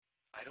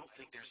I don't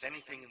think there's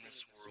anything in this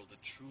world that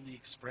truly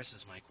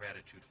expresses my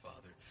gratitude,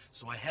 Father,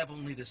 so I have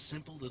only this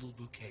simple little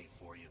bouquet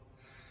for you.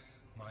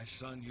 My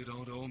son, you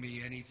don't owe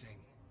me anything.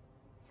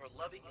 For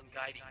loving and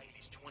guiding me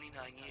these 29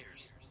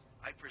 years,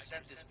 I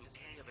present this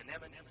bouquet of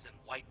anemones and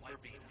white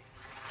verbena.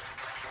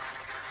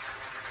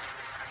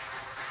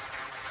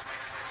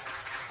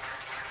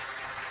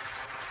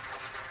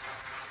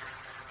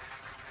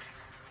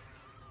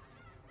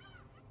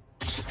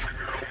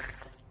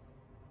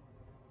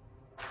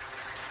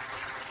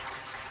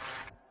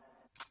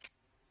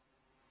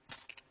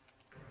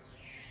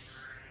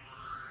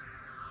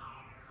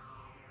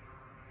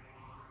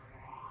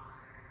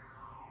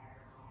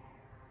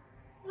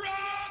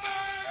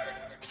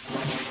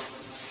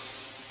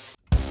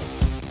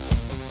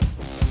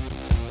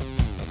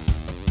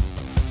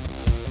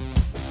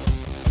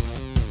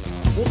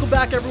 Welcome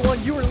back,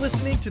 everyone. You are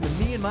listening to the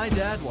Me and My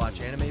Dad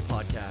Watch Anime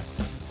podcast,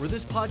 where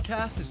this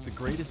podcast is the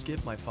greatest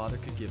gift my father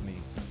could give me.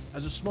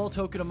 As a small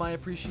token of my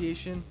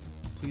appreciation,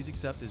 please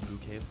accept this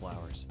bouquet of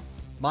flowers.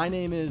 My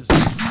name is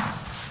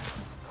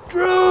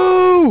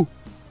Drew,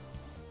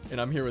 and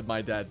I'm here with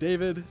my dad,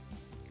 David.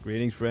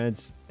 Greetings,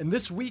 friends. And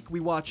this week we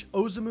watch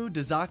Osamu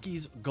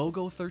Dazaki's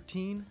Golgo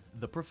 13,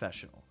 The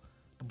Professional.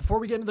 But before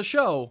we get into the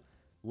show,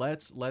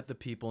 let's let the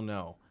people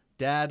know.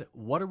 Dad,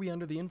 what are we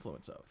under the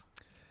influence of?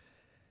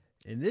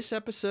 In this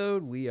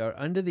episode, we are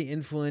under the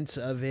influence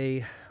of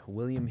a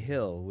William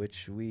Hill,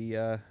 which we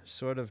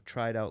sort of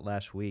tried out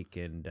last week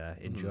and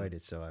enjoyed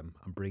it, so I'm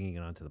bringing it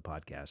onto the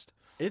podcast.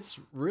 It's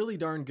really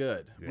darn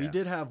good. We Yeah.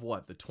 did have,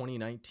 the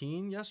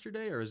 2019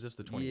 yesterday, or is this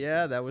the 2018?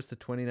 Yeah, that was the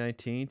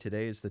 2019.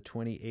 Today is the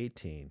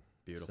 2018.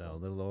 Beautiful. So a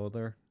little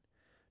older.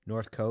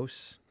 North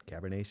Coast,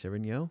 Cabernet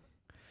Sauvignon.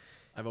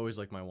 I've always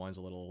liked my wines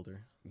a little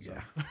older. So.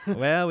 Yeah.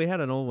 Well, we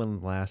had an old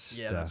one last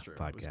Yeah, that's true.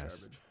 podcast. It was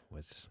garbage.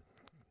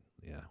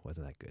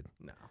 Wasn't that good.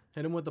 No.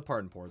 Hit him with the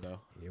pardon pour, though.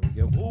 Here we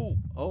go. Ooh.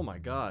 Oh, my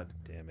God.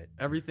 Damn it.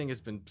 Everything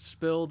has been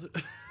spilled.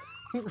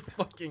 We're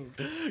fucking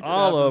gonna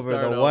All have to over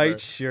start the over.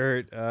 white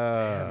shirt.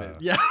 Damn it.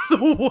 Yeah,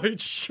 the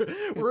white shirt.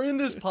 We're in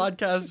this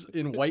podcast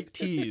in white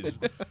tees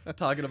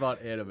talking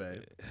about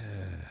anime.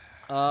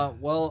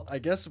 Well, I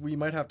guess we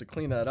might have to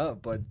clean that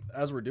up, but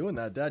as we're doing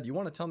that, Dad, you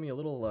want to tell me a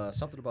little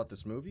something about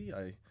this movie?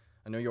 I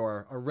know you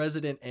are a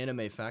resident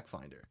anime fact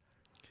finder.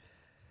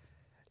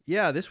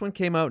 Yeah, this one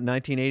came out in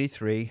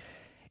 1983,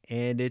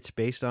 and it's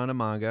based on a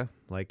manga,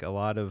 like a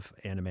lot of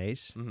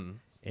animes. Mm-hmm.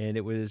 And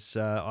it was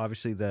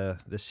obviously the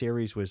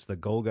series was the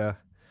Golga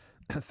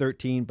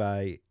 13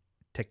 by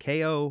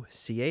Takeo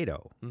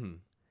Saito, Mm-hmm.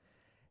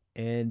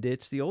 and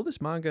it's the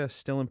oldest manga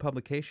still in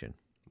publication.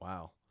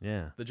 Wow.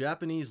 Yeah, The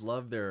Japanese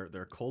love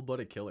their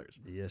cold-blooded killers.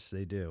 yes,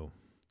 they do.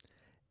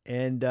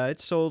 And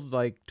it sold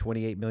like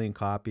 28 million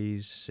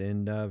copies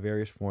in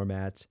various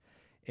formats.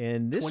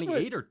 And this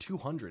 28 or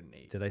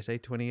 208? did I say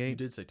 28? You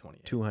did say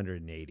 28.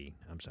 280.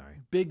 I'm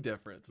sorry. Big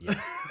difference. Yeah.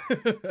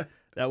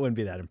 That wouldn't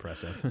be that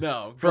impressive.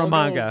 No. For a Golgo-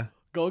 manga.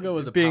 Golgo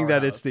is a Being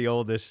that powerhouse. it's the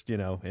oldest,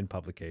 in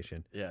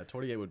publication. Yeah,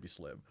 28 would be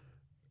slim.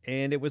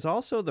 And it was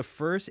also the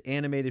first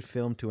animated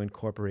film to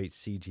incorporate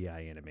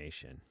CGI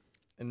animation.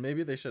 And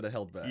maybe they should have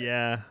held back.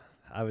 Yeah,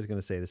 I was going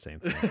to say the same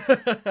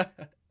thing.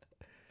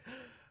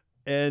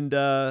 And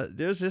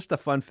there's just a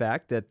fun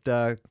fact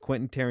that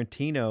Quentin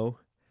Tarantino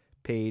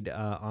paid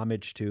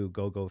homage to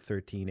Golgo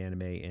 13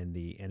 anime in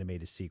the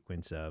animated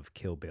sequence of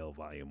Kill Bill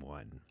Volume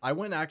 1. I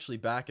went actually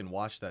back and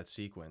watched that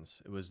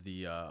sequence. It was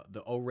the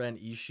Oren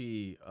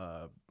Ishii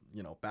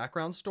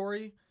background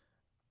story.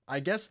 I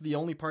guess the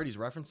only part he's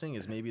referencing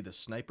is maybe the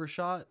sniper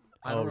shot.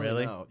 I don't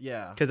really know.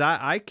 Yeah. Because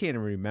I can't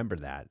remember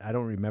that. I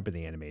don't remember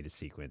the animated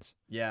sequence.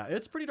 Yeah,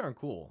 it's pretty darn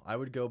cool. I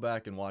would go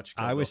back and watch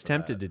Kill I Bill was for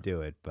tempted that. to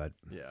do it, but...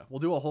 Yeah. We'll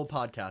do a whole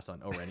podcast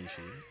on Oren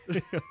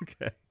Ishii.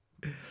 Okay.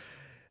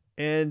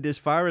 And as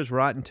far as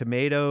Rotten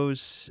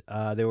Tomatoes,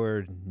 there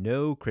were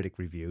no critic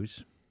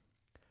reviews,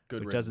 Good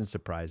which riddance. doesn't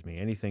surprise me.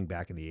 Anything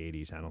back in the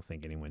 80s, I don't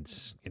think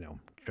anyone's,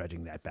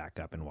 dredging that back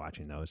up and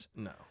watching those.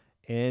 No.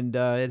 And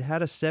it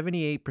had a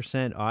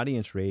 78%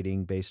 audience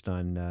rating based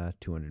on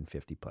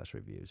 250 plus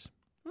reviews.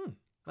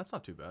 That's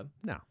not too bad.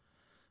 No.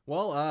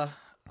 Well,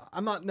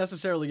 I'm not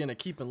necessarily going to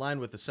keep in line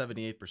with the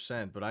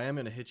 78%, but I am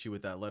going to hit you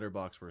with that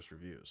Letterboxd worst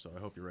reviews, so I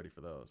hope you're ready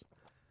for those.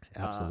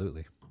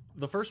 Absolutely.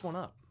 The first one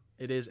up.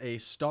 It is a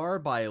star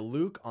by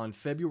Luke on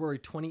February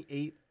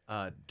 28th,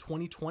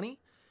 2020.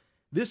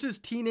 This is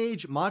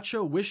teenage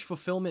macho wish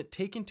fulfillment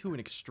taken to an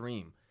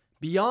extreme,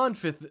 beyond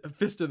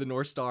Fist of the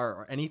North Star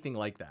or anything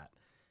like that.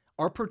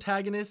 Our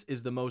protagonist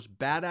is the most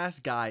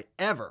badass guy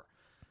ever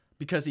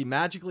because he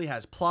magically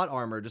has plot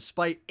armor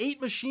despite 8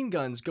 machine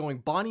guns going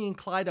Bonnie and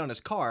Clyde on his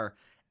car,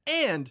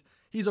 and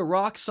he's a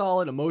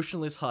rock-solid,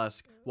 emotionless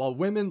husk while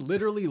women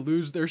literally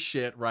lose their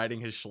shit riding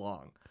his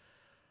schlong.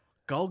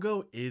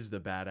 Golgo is the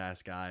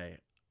badass guy.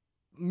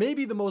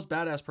 Maybe the most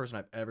badass person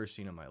I've ever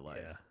seen in my life.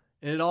 Yeah.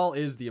 And it all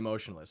is the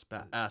emotionless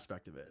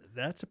aspect of it.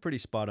 That's a pretty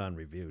spot-on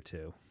review,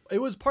 too.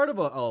 It was part of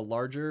a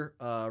larger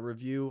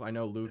review. I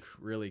know Luke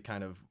really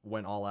kind of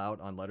went all out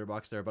on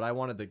Letterboxd there, but I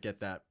wanted to get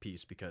that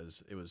piece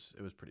because it was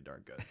pretty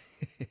darn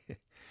good.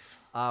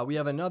 We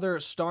have another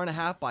 1.5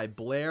 stars by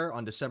Blair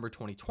on December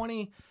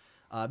 2020.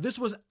 This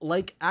was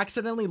like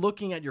accidentally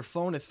looking at your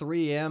phone at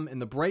 3 a.m.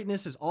 and the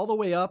brightness is all the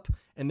way up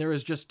and there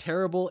is just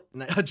terrible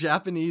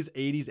Japanese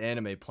 80s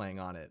anime playing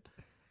on it.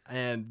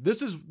 And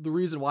this is the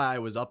reason why I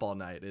was up all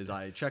night is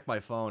I checked my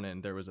phone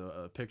and there was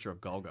a picture of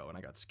Golgo and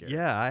I got scared.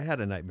 Yeah, I had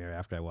a nightmare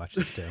after I watched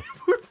this too.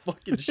 We're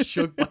fucking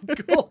shook by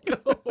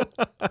Golgo.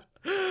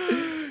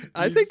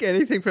 I think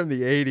anything from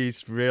the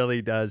 80s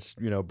really does,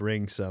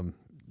 bring some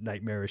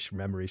nightmarish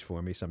memories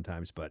for me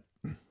sometimes, but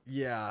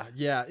Yeah,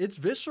 it's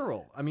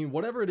visceral. I mean,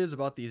 whatever it is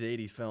about these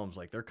 80s films,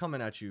 like they're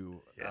coming at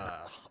you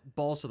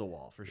balls to the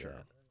wall for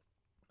sure.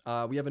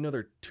 We have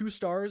another 2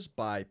 stars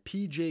by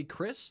PJ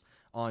Chris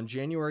on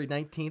January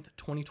 19th,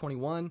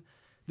 2021.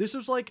 This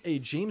was like a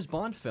James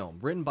Bond film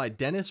written by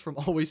Dennis from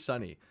Always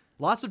Sunny.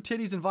 Lots of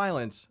titties and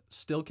violence.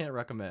 Still can't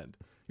recommend.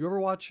 You ever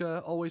watch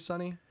Always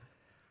Sunny?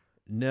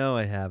 No,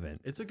 I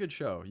haven't. It's a good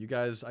show. You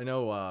guys, I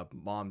know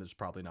Mom has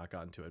probably not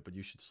gotten to it, but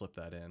you should slip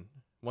that in.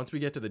 Once we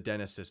get to the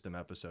Dennis System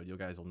episode, you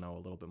guys will know a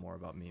little bit more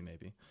about me,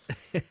 maybe.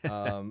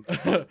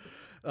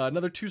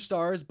 Another 2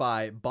 stars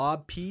by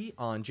Bob P.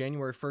 on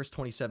January 1st,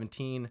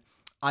 2017.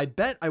 I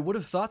bet I would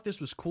have thought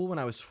this was cool when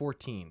I was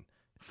 14.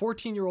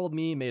 14-year-old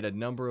me made a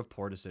number of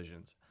poor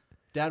decisions.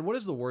 Dad, what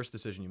is the worst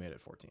decision you made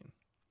at 14?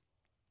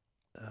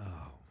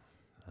 Oh,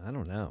 I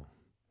don't know.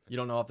 You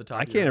don't know off the top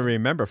I of your can't head? even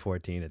remember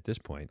 14 at this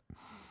point.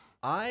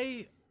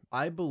 I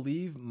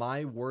believe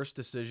my worst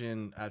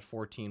decision at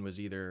 14 was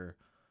either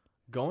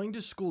going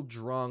to school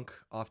drunk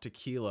off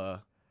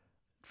tequila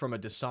from a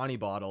Dasani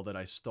bottle that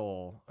I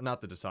stole.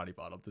 Not the Dasani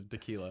bottle, the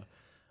tequila.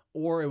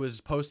 Or it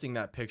was posting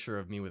that picture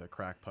of me with a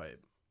crack pipe,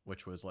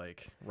 which was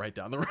like right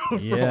down the road from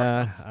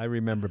Yeah, us. I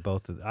remember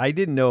both of them. I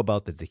didn't know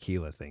about the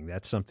tequila thing.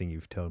 That's something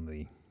you've told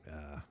me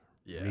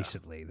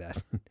recently.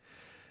 That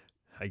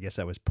I guess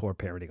that was poor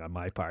parenting on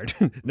my part.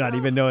 Not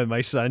even knowing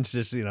my son's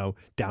just,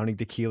 downing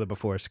tequila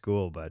before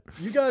school. But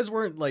You guys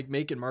weren't like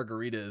making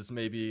margaritas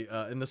maybe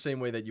in the same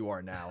way that you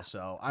are now.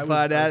 So I was. but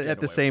I was at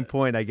getting the away same with it.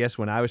 point, I guess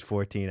when I was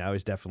 14, I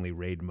was definitely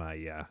raiding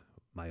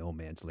my old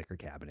man's liquor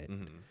cabinet.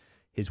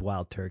 His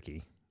wild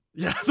turkey.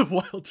 Yeah, the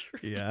wild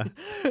turkey. Yeah.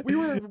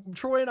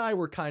 Troy and I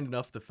were kind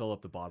enough to fill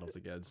up the bottles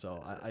again.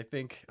 So I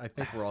think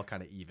we're all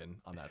kind of even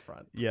on that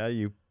front. Yeah,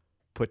 you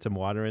put some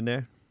water in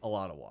there. A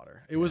lot of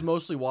water. It was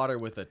mostly water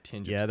with a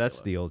tinge of Yeah, that's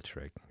tequila. the old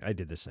trick. I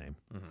did the same.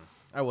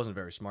 I wasn't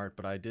very smart,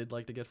 but I did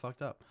like to get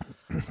fucked up.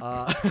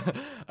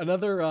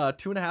 Another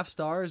 2.5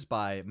 stars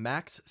by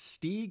Max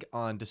Stieg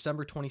on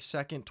December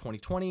 22nd,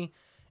 2020.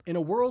 In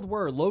a world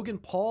where Logan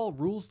Paul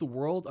rules the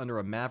world under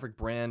a Maverick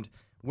brand,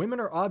 women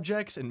are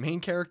objects and main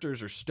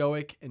characters are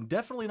stoic and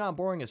definitely not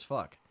boring as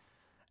fuck.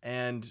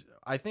 And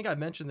I think I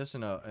mentioned this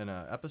in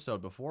a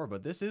episode before,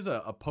 but this is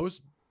a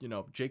post,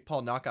 Jake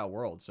Paul knockout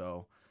world.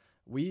 So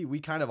we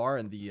kind of are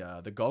in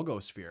the go-go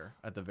sphere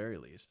at the very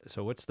least.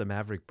 So what's the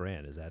Maverick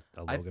brand? Is that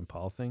a Logan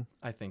Paul thing?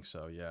 I think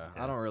so, yeah.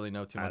 I don't really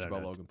know too I much don't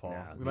about know. Logan Paul.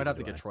 Yeah, We might have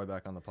to neither get do Troy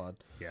back on the pod.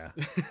 Yeah,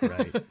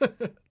 right.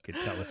 Could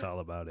tell us all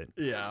about it.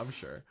 Yeah, I'm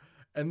sure.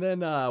 And then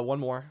one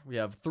more. We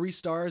have 3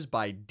 stars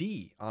by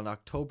D on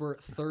October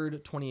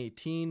 3rd,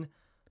 2018.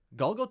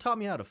 Golgo taught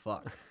me how to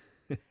fuck.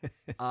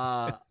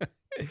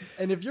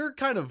 And if you're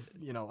kind of,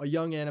 a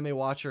young anime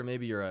watcher,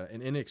 maybe you're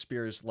an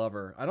inexperienced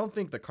lover, I don't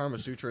think the Karma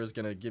Sutra is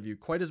going to give you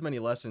quite as many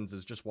lessons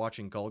as just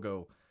watching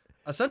Golgo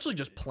essentially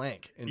just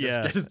plank and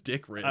just get his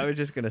dick ripped. I was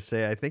just going to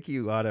say, I think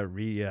you ought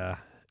to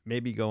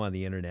maybe go on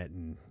the internet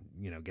and,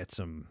 get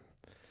some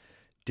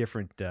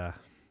different...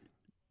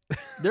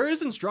 There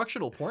is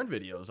instructional porn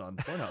videos on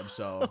Pornhub,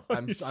 so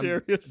I'm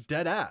serious?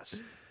 dead ass.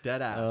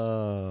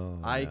 Oh,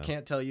 I no.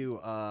 can't tell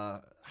you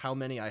how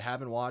many I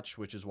haven't watched,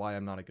 which is why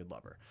I'm not a good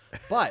lover.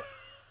 But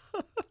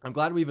I'm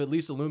glad we've at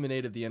least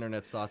illuminated the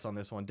internet's thoughts on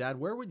this one. Dad,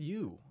 where would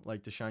you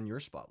like to shine your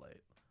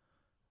spotlight?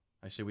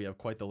 I see we have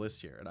quite the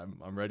list here, and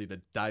I'm ready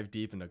to dive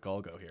deep into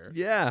Golgo here.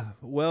 Yeah,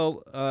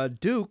 well,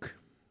 Duke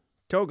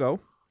Togo,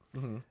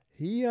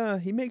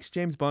 he makes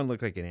James Bond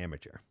look like an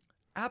amateur.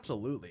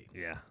 Absolutely.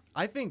 Yeah.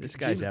 I think This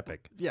guy's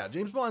epic. Yeah,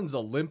 James Bond's a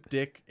limp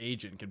dick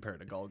agent compared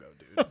to Golgo,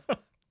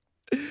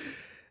 dude.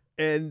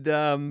 And,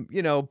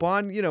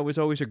 Bond, was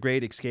always a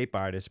great escape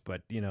artist,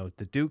 but,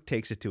 the Duke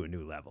takes it to a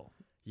new level.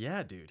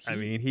 Yeah, dude. I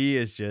mean, he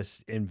is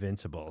just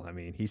invincible. I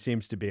mean, he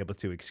seems to be able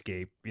to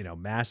escape,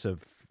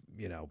 massive,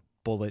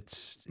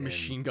 bullets. and-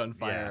 machine gun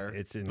fire, Yeah,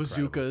 it's incredible.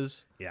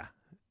 bazookas. Yeah.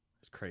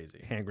 It's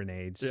crazy. Hand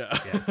grenades.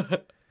 Yeah.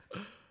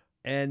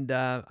 And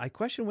I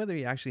question whether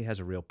he actually has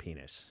a real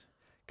penis.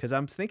 Because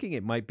I'm thinking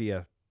it might be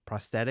a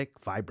prosthetic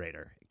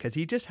vibrator. Because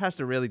he just has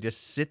to really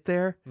just sit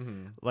there,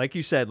 like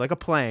you said, like a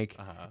plank,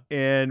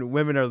 and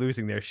women are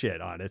losing their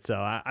shit on it. So,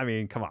 I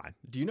mean, come on.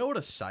 Do you know what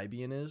a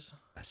Sybian is?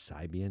 A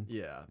Sybian?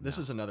 Yeah, this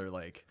is another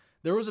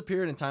there was a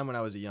period in time when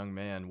I was a young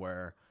man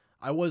where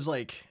I was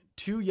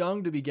too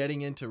young to be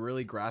getting into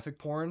really graphic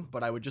porn,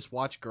 but I would just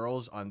watch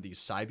girls on these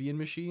Sybian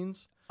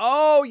machines.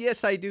 Oh,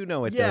 yes, I do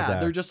know what those Yeah,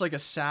 are. they're just like a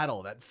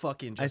saddle that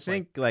fucking just I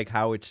think like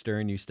Howard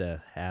Stern used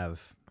to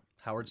have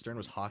Howard Stern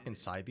was hawking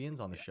Sybians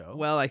on the show.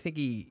 Well, I think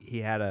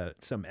he had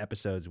some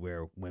episodes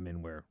where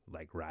women were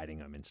like riding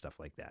him and stuff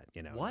like that.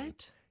 You know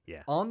What?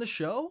 Yeah. On the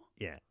show?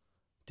 Yeah.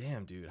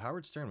 Damn, dude.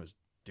 Howard Stern was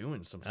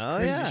doing some Oh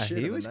crazy yeah, shit.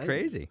 he in the was 90s.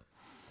 crazy.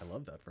 I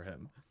love that for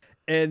him.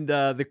 And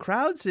the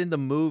crowds in the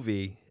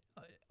movie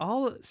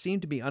all seem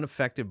to be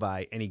unaffected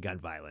by any gun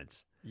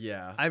violence.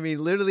 Yeah. I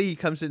mean, literally, he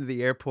comes into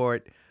the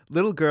airport.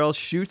 Little girl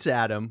shoots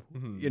at him,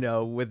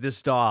 with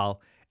this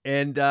doll,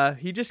 and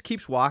he just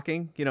keeps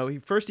walking. He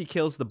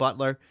kills the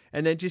butler,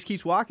 and then just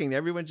keeps walking.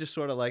 Everyone's just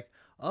sort of like,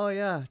 "Oh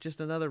yeah, just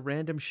another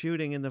random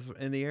shooting in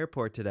the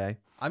airport today."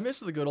 I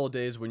miss the good old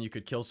days when you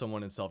could kill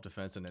someone in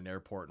self-defense in an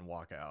airport and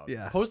walk out.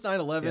 Yeah. Post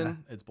 9/11,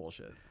 it's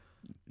bullshit.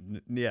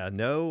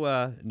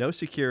 No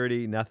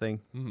security,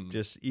 nothing. Mhm.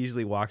 Just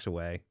easily walks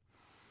away.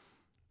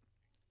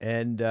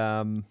 And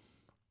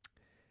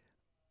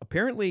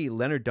apparently,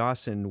 Leonard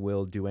Dawson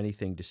will do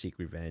anything to seek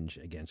revenge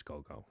against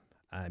Gogo.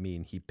 I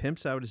mean, he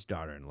pimps out his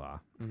daughter-in-law,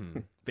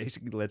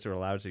 basically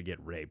allows her to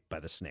get raped by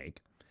the snake,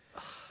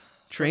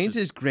 trains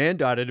his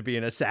granddaughter to be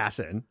an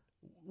assassin.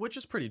 Which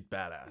is pretty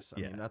badass.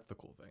 I Yeah. mean, that's the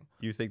cool thing.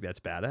 You think that's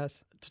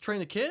badass? To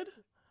train a kid?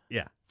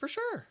 Yeah. For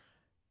sure.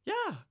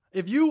 Yeah.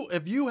 If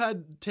you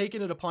had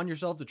taken it upon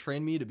yourself to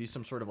train me to be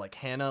some sort of like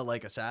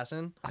Hannah-like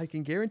assassin, I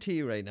can guarantee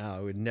you right now,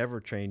 I would never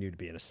train you to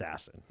be an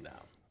assassin. no.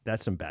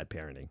 That's some bad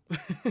parenting.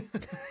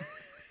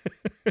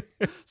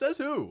 Says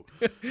who?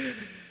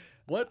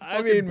 What? I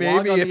fucking mean, blog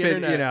maybe on if the it,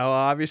 internet?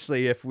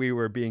 obviously if we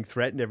were being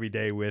threatened every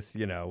day with,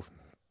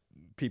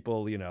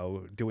 people,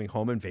 doing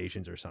home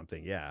invasions or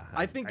something. Yeah.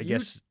 I think I you.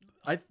 guess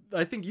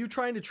I think you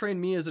trying to train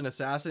me as an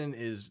assassin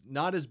is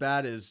not as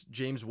bad as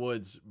James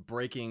Woods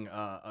breaking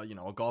a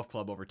golf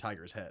club over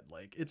Tiger's head.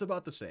 Like, it's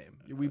about the same.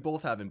 We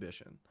both have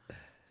ambition.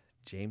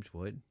 James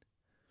Wood.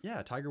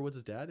 Yeah, Tiger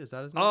Woods' dad, is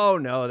that his name? Oh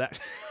no,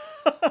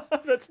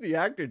 that's the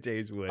actor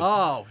James Wood.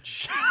 Oh,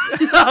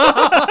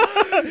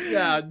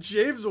 yeah,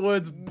 James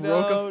Woods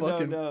broke No, a no,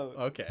 fucking. no.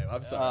 Okay,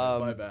 I'm sorry,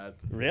 my bad.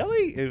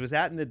 Really? Was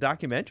that in the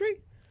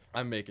documentary?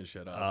 I'm making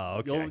shit up. Oh,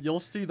 okay. You'll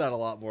see that a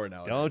lot more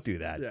now. Don't do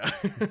that.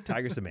 Yeah,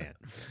 Tiger's the man.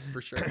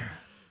 for sure.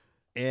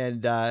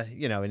 And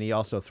and he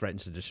also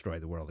threatens to destroy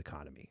the world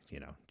economy,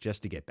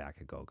 just to get back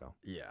at Gogo.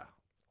 Yeah,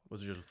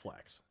 was it just a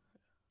flex?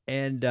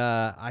 And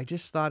I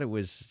just thought it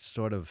was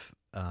sort of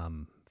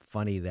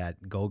funny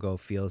that Gogo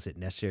feels it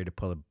necessary to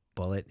put a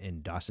bullet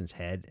in Dawson's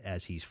head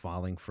as he's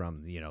falling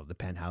from, the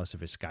penthouse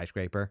of his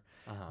skyscraper.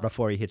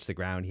 Before he hits the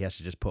ground, he has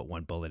to just put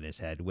one bullet in his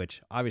head,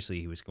 which obviously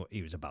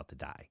he was about to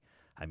die.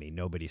 I mean,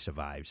 nobody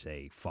survives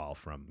a fall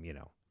from,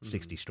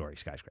 60-story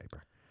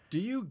skyscraper. Do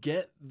you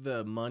get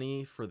the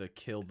money for the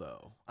kill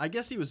though? I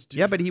guess he was.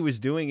 Yeah, but he was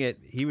doing it.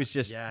 He was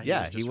just he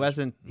was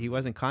just he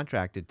wasn't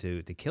contracted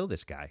to kill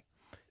this guy.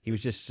 He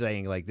was just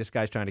saying like, this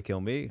guy's trying to kill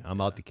me.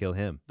 I'm out to kill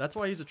him. That's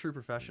why he's a true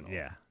professional.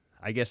 Yeah,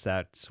 I guess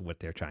that's what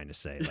they're trying to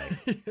say.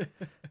 Like,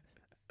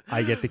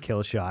 I get the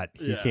kill shot.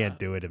 He Yeah. can't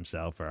do it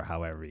himself, or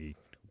however he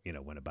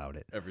went about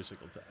it. Every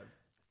single time.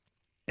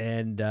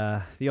 And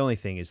the only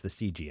thing is the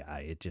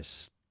CGI.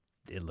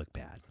 It looked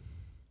bad.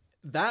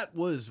 That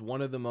was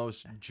one of the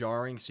most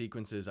jarring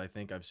sequences I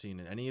think I've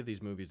seen in any of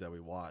these movies that we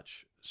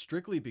watch,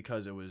 strictly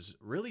because it was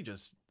really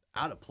just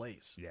out of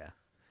place. Yeah,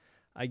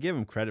 I give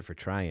him credit for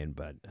trying,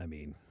 but I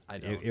mean, I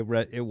don't.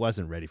 it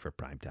wasn't ready for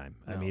prime time.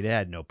 I No. mean, it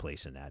had no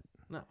place in that.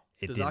 No.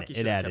 It Dazaki didn't- should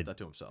it have added- kept that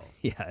to himself.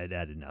 Yeah, it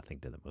added nothing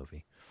to the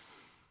movie.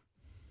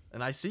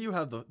 And I see you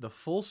have the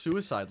full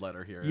suicide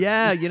letter here.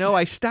 Yeah,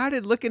 I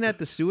started looking at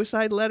the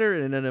suicide letter,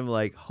 and then I'm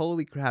like,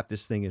 holy crap,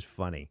 this thing is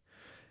funny.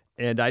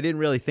 And I didn't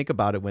really think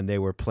about it when they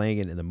were playing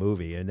it in the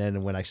movie. And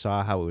then when I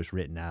saw how it was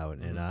written out,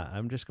 and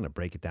I'm just going to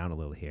break it down a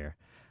little here.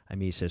 I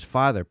mean, he says,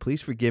 "Father,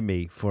 please forgive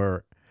me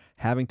for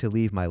having to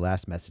leave my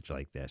last message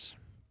like this."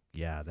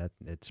 Yeah,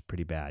 it's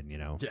pretty bad,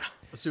 Yeah.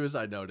 A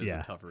suicide note is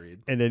Yeah. a tough read.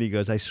 And then he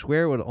goes, "I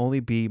swear it would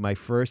only be my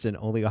first and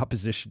only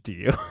opposition to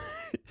you."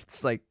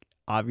 It's like,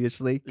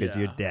 obviously, because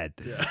you're dead.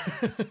 Yeah.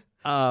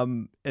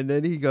 And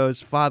then he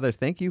goes, "Father,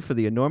 thank you for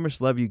the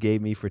enormous love you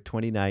gave me for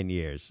 29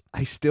 years.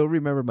 I still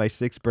remember my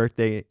 6th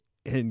birthday,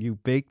 and you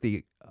baked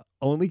the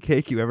only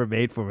cake you ever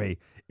made for me.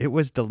 It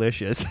was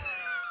delicious."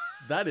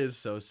 That is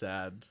so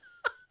sad.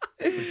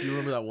 It's like, do you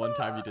remember that one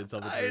time you did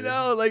something? I weird?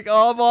 know, like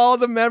of all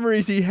the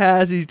memories he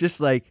has, he's just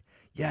like,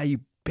 "Yeah,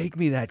 you baked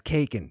me that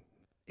cake, and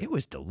it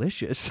was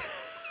delicious."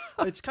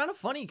 It's kind of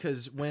funny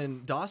because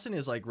when Dawson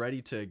is like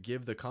ready to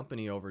give the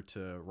company over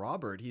to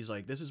Robert, he's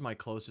like, "This is my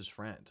closest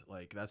friend."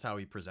 Like, that's how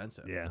he presents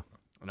it. Yeah.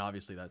 And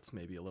obviously that's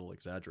maybe a little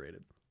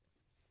exaggerated.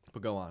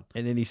 But go on.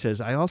 And then he says,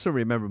 "I also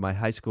remember my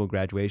high school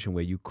graduation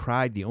where you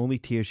cried the only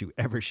tears you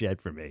ever shed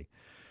for me."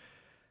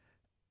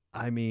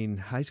 I mean,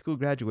 high school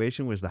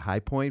graduation was the high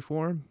point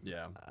for him.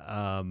 Yeah.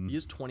 He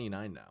is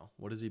 29 now.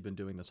 What has he been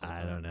doing this whole I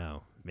time? don't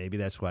know. Maybe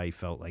that's why he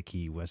felt like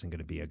he wasn't going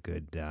to be a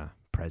good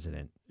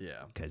president,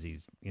 Yeah. because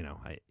he's,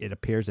 it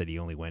appears that he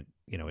only went,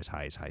 as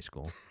high as high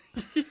school.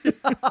 He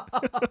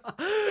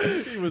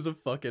was a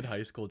fucking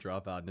high school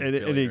dropout.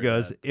 And he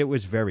goes, "It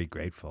was very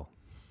grateful."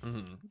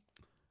 Mm-hmm.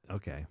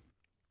 Okay.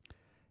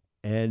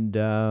 And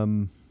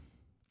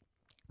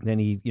then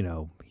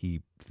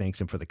he thanks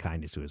him for the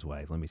kindness to his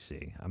wife. Let me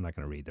see. I'm not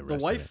going to read the rest.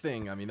 The wife of it.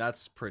 thing, I mean,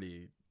 that's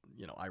pretty,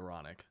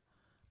 ironic,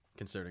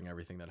 considering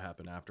everything that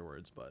happened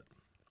afterwards. But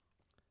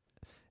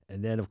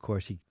And then, of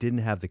course, he didn't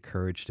have the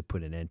courage to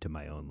put an end to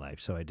my own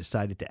life, so I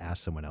decided to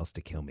ask someone else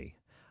to kill me.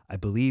 I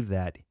believe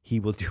that he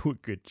will do a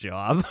good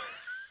job.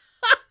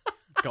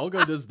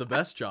 Golgo does the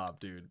best job,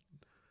 dude.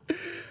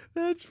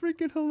 That's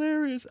freaking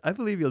hilarious. I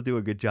believe he'll do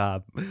a good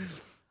job.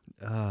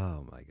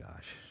 Oh my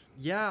gosh.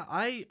 Yeah,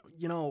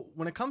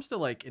 when it comes to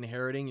like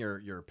inheriting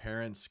your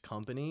parents'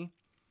 company,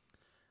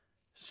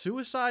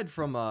 suicide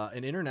from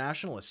an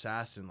international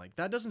assassin, like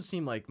that doesn't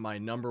seem like my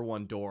number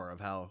one door of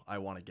how I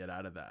want to get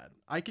out of that.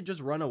 I could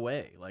just run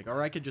away,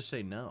 or I could just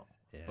say no.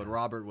 Yeah. But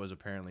Robert was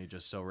apparently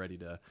just so ready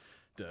to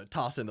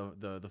toss in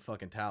the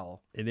fucking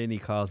towel. And then he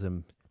calls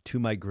him, to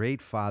my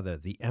great father,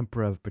 the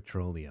Emperor of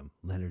Petroleum,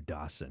 Leonard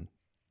Dawson.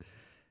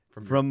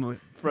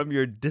 From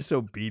your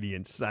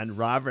disobedient son,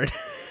 Robert.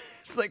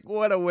 It's like,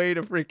 what a way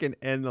to freaking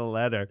end the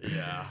letter.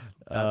 Yeah,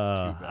 that's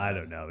too bad. I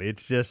don't know.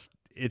 It's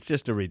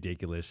just a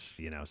ridiculous,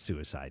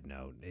 suicide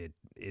note.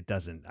 It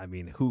doesn't. I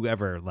mean,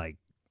 whoever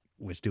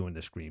was doing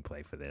the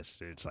screenplay for this,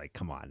 it's like,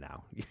 come on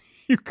now,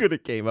 you could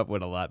have came up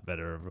with a lot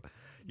better.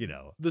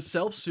 The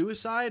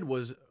self-suicide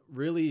was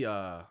really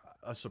a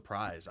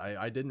surprise.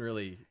 I didn't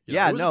really.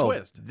 Yeah, it was a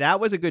twist. That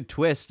was a good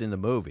twist in the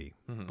movie.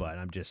 Mhm. But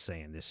I'm just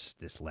saying,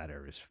 this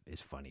letter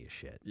is funny as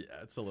shit. Yeah,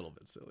 it's a little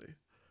bit silly.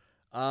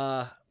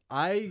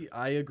 I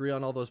agree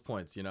on all those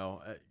points.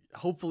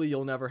 Hopefully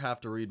you'll never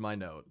have to read my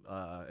note.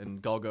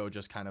 And Golgo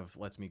just kind of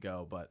lets me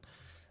go. But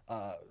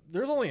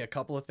there's only a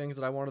couple of things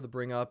that I wanted to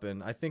bring up,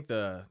 and I think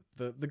the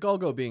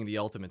Golgo being the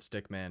ultimate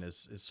stickman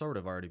is sort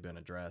of already been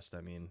addressed.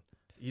 I mean,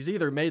 he's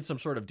either made some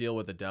sort of deal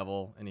with the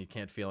devil and he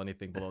can't feel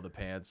anything below the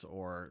pants,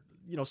 or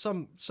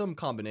some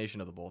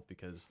combination of the both,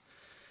 because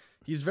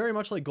he's very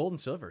much like Gold and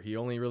Silver. He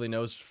only really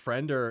knows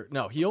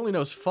he only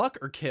knows fuck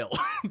or kill.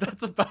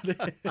 That's about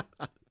it.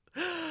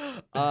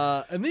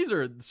 And these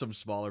are some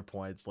smaller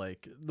points,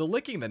 like the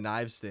licking the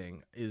knives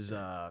thing is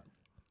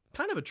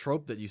kind of a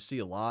trope that you see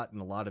a lot in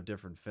a lot of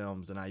different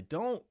films, and I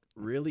don't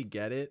really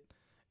get it.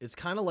 It's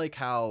kind of like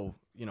how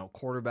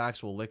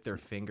quarterbacks will lick their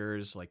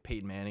fingers, like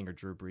Peyton Manning or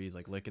Drew Brees,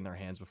 like licking their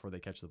hands before they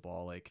catch the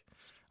ball. Like,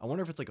 I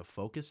wonder if it's like a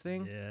focus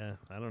thing. Yeah,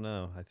 I don't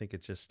know. I think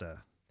it's just a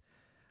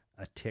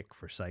tick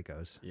for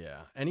psychos.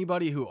 Yeah,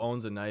 anybody who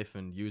owns a knife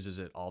and uses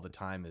it all the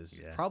time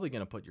is probably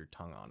gonna put your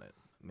tongue on it,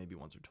 maybe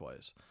once or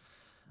twice.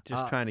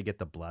 Just trying to get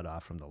the blood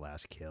off from the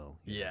last kill.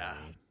 You know what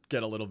I mean?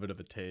 Get a little bit of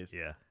a taste.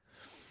 Yeah.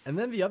 And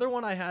then the other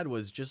one I had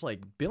was just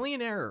like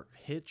billionaire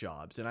hit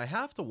jobs. And I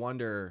have to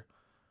wonder,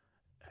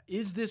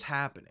 is this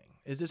happening?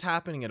 Is this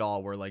happening at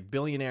all where like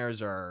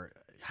billionaires are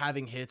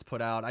having hits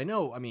put out? I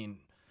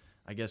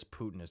guess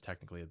Putin is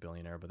technically a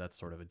billionaire, but that's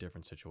sort of a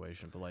different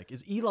situation. But like,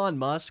 is Elon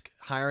Musk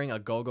hiring a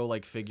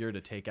go-go-like figure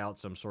to take out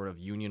some sort of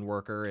union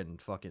worker in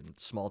fucking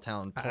small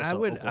town Tulsa, I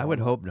would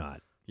Oklahoma? hope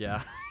not.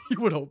 Yeah, you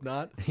would hope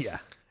not. Yeah.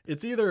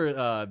 It's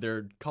either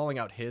they're calling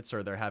out hits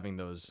or they're having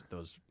those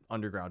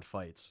underground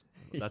fights.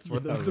 That's where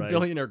the right.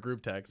 billionaire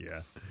group text.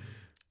 Yeah.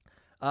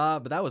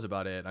 But that was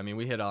about it. I mean,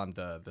 we hit on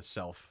the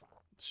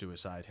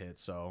self-suicide hit.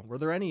 So were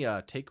there any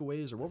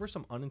takeaways, or what were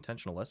some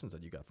unintentional lessons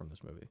that you got from this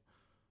movie?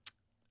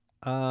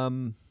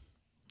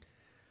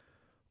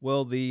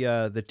 Well,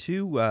 the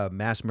two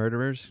mass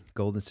murderers,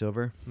 Gold and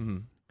Silver, Mm-hmm.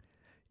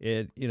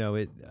 it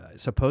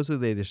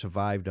supposedly they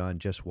survived on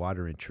just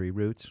water and tree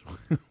roots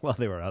while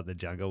they were out in the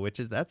jungle,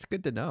 that's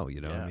good to know.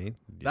 You know what I mean?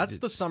 That's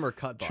the summer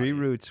cut body. Tree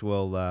roots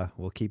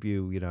will keep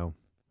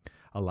you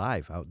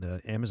alive out in the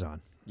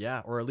Amazon.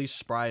 Yeah, or at least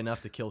spry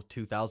enough to kill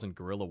 2,000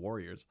 guerrilla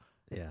warriors.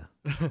 Yeah.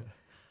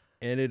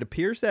 And it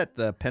appears that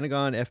the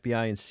Pentagon,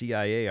 FBI, and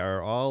CIA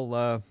are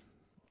all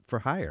for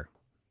hire.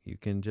 You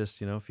can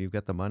just, if you've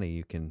got the money,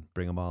 you can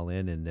bring them all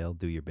in and they'll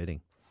do your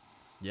bidding.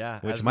 Yeah,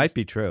 Which might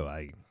be true.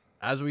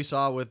 As we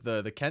saw with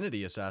the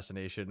Kennedy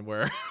assassination,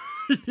 where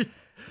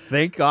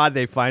Thank God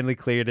they finally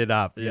cleared it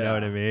up. You know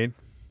what I Yeah. mean?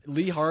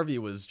 Lee Harvey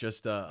was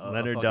just a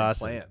Leonard fucking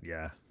Dawson. plant.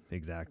 Yeah,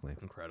 exactly.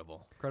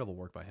 Incredible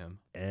work by him.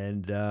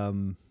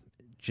 And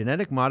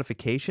genetic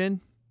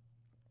modification,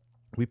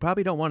 we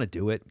probably don't want to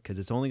do it because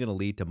it's only going to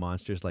lead to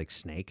monsters like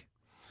Snake.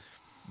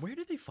 Where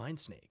did they find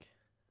Snake?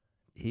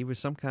 He was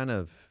some kind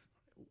of...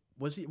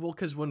 Was he? Well,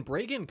 because when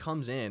Bragan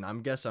comes in,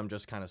 I'm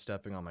just kind of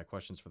stepping on my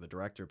questions for the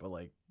director, but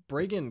like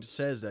Bragan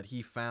says that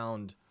he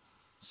found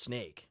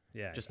Snake.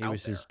 Yeah, just he out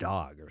was there. his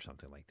dog or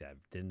something like that.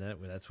 Didn't that?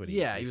 That's what he.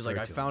 Yeah, he was like,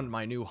 I referred to found him.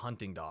 my new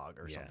hunting dog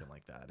or Yeah. something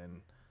like that,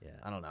 and Yeah,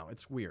 I don't know.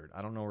 It's weird.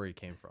 I don't know where he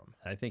came from.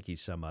 I think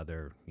he's some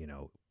other,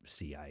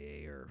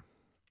 CIA or,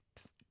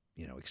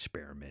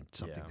 experiment,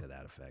 something Yeah. to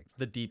that effect.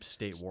 The deep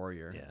state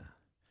warrior. Yeah.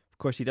 Of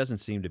course, he doesn't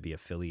seem to be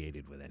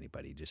affiliated with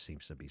anybody. He just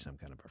seems to be some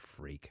kind of a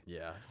freak.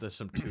 Yeah, there's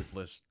some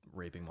toothless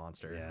raping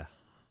monster. Yeah.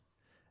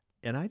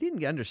 And I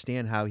didn't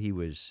understand how he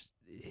was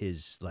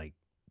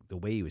the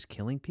way he was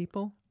killing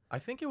people. I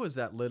think it was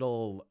that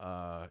little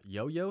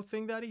yo-yo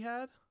thing that he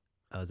had.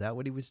 Oh, is that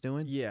what he was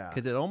doing? Yeah.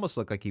 Because it almost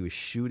looked like he was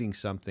shooting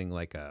something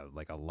like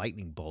a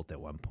lightning bolt at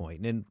one point.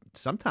 And then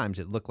sometimes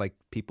it looked like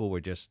people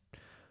were just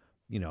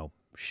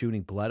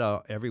shooting blood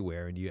out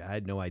everywhere, and I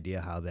had no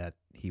idea how that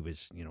he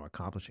was,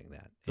 accomplishing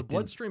that. The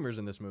blood streamers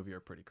in this movie are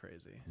pretty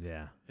crazy.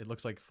 Yeah. It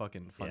looks like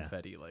fucking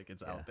funfetti, like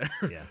it's out Yeah.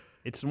 there. Yeah.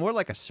 It's more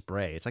like a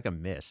spray. It's like a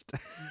mist.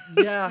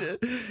 Yeah.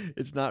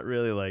 It's not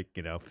really like,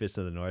 Fist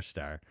of the North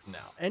Star. No.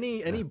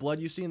 Any blood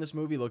you see in this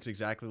movie looks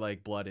exactly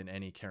like blood in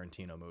any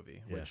Tarantino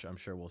movie, Yeah. which I'm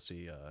sure we'll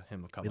see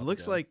him come It up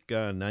looks again. like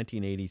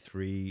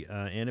 1983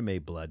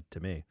 anime blood to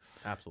me.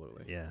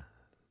 Absolutely. Yeah.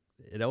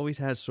 It always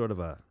has sort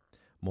of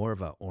more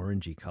of a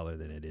orangey color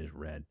than it is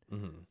red.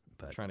 Mm-hmm.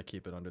 But Trying to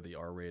keep it under the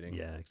R rating.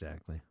 yeah,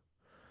 exactly.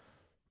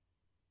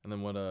 And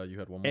then what? You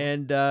had one more.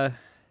 And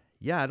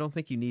yeah, I don't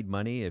think you need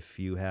money if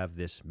you have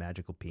this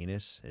magical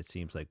penis. It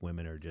seems like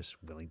women are just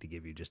willing to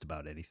give you just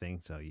about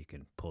anything, so you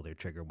can pull their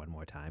trigger one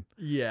more time.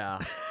 Yeah.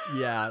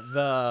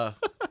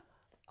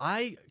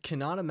 I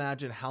cannot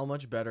imagine how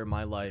much better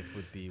my life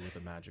would be with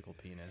a magical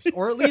penis,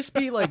 or at least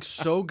be like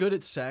so good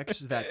at sex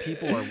that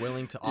people are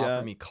willing to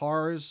offer me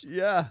cars,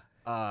 Yeah.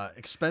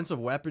 expensive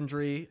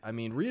weaponry. I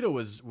mean, Rita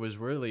was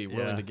really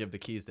willing Yeah. to give the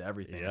keys to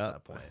everything at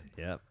that point.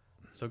 Yep.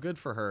 So good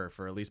for her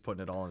for at least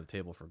putting it all on the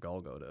table for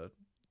Golgo to,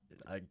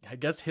 I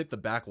guess, hit the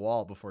back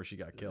wall before she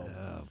got killed.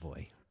 Oh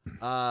boy.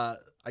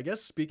 I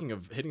guess speaking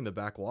of hitting the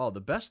back wall,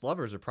 the best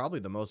lovers are probably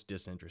the most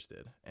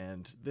disinterested.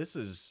 And this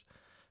is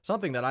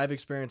something that I've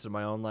experienced in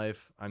my own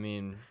life. I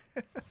mean,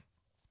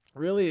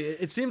 really,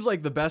 it seems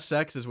like the best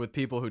sex is with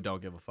people who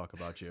don't give a fuck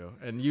about you.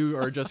 And you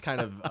are just kind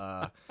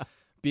of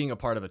being a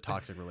part of a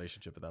toxic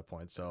relationship at that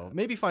point. So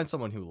maybe find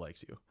someone who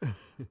likes you.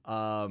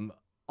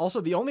 Also,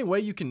 the only way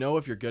you can know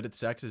if you're good at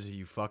sex is if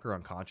you fuck her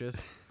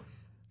unconscious.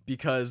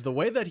 Because the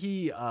way that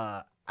he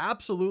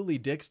absolutely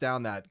dicks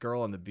down that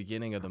girl in the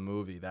beginning of the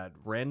movie, that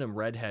random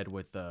redhead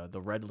with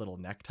the red little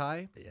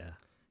necktie, Yeah.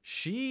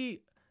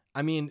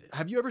 I mean,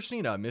 have you ever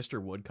seen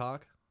Mr.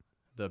 Woodcock,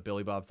 the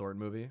Billy Bob Thornton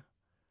movie?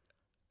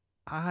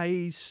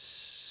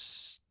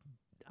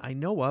 I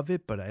know of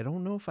it, but I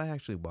don't know if I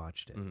actually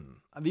watched it.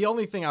 The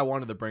only thing I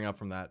wanted to bring up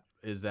from that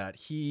is that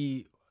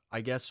he,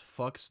 I guess,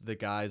 fucks the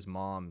guy's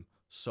mom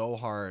so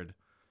hard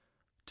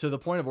to the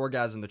point of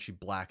orgasm that she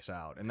blacks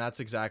out. And that's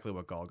exactly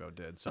what Golgo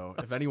did. So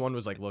if anyone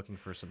was like looking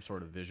for some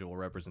sort of visual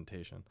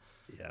representation.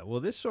 Yeah. Well,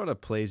 this sort of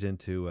plays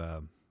into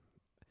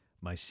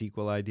my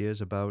sequel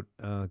ideas about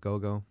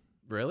Golgo.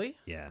 Really?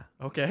 Yeah.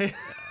 Okay.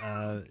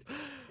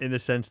 In the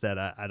sense that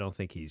I don't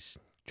think he's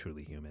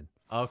truly human.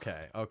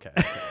 Okay.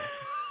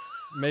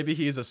 Maybe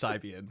he's a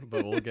Cybian,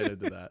 but we'll get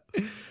into that.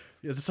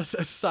 Is this a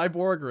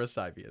cyborg or a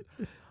Cybian?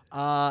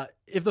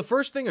 If the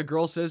first thing a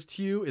girl says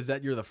to you is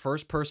that you're the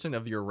first person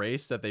of your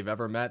race that they've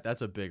ever met,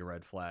 that's a big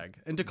red flag.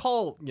 And to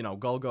call,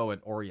 Golgo an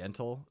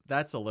Oriental,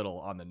 that's a little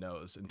on the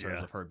nose in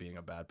terms of her being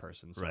a bad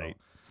person. So, Right.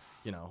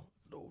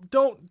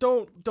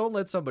 Don't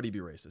let somebody be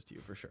racist to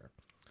you for sure.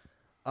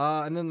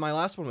 And then my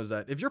last one was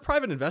that if your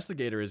private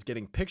investigator is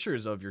getting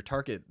pictures of your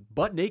target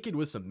butt naked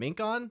with some mink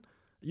on,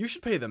 you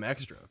should pay them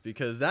extra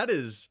because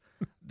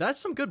that's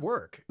some good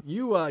work.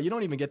 You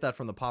don't even get that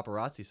from the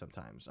paparazzi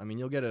sometimes. I mean,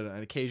 you'll get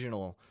an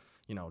occasional,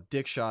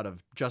 dick shot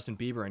of Justin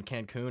Bieber in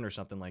Cancun or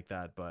something like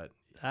that. But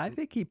I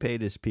think he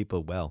paid his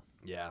people well.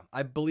 yeah,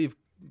 I believe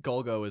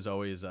Golgo is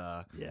always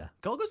Yeah.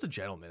 Golgo's a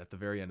gentleman at the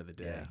very end of the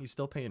day. Yeah. He's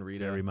still paying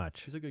Rita Very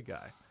much. He's a good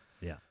guy.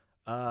 Yeah.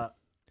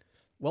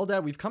 Well,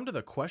 Dad, we've come to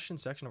the question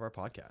section of our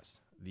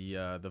podcast.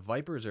 The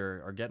Vipers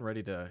are getting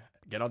ready to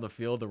get on the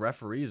field. The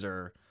referees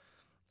are,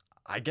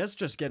 I guess,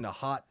 just getting a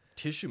hot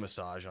tissue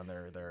massage on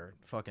their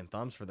fucking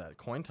thumbs for that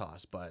coin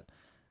toss. But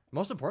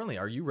most importantly,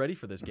 are you ready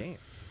for this game?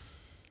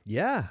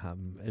 Yeah.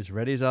 I'm as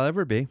ready as I'll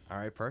ever be. All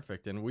right,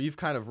 perfect. And we've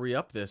kind of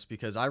re-upped this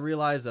because I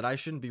realized that I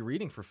shouldn't be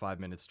reading for 5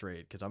 minutes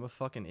straight because I'm a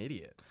fucking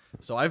idiot.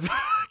 So I've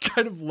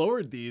kind of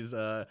lowered these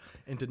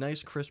into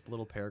nice, crisp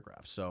little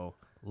paragraphs. So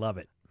Love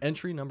it.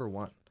 entry number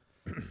 1.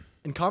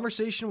 In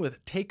conversation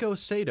with Teiko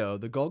Sato,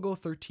 the Golgo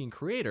 13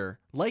 creator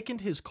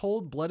likened his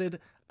cold-blooded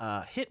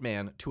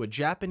hitman to a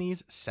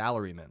Japanese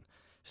salaryman,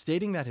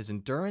 stating that his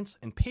endurance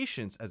and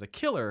patience as a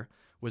killer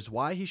was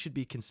why he should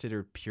be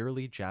considered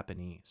purely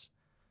Japanese.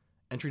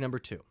 Entry number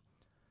 2.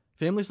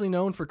 Famously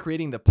known for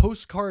creating the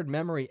postcard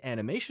memory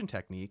animation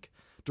technique,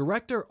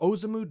 director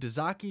Osamu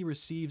Dezaki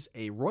receives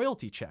a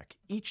royalty check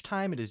each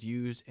time it is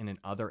used in an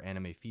other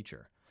anime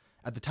feature.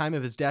 At the time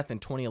of his death in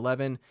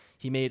 2011,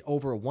 he made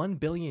over 1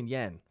 billion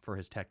yen for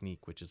his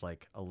technique, which is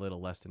like a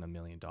little less than $1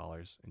 million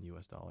in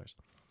US dollars.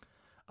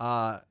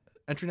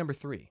 Entry number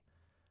 3.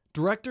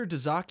 Director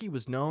Dezaki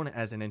was known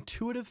as an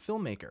intuitive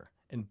filmmaker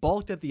and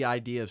balked at the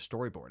idea of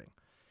storyboarding.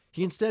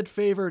 He instead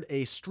favored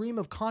a stream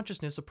of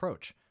consciousness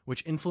approach,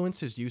 which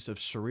influenced his use of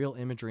surreal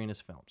imagery in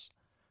his films.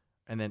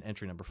 And then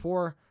entry number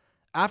 4.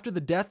 After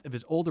the death of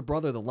his older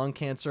brother, the lung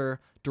cancer,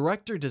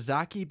 director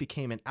Dezaki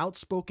became an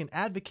outspoken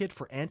advocate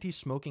for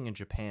anti-smoking in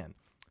Japan,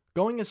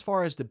 going as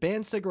far as to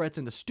ban cigarettes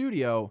in the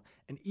studio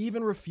and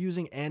even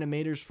refusing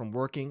animators from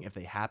working if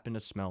they happen to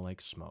smell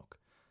like smoke.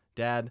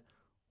 Dad,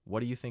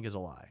 what do you think is a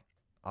lie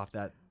off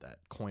that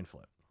coin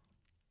flip?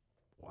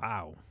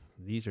 Wow.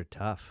 These are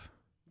tough.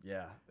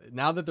 Yeah.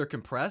 Now that they're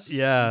compressed,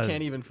 Yeah. you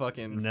can't even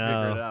fucking No,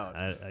 figure it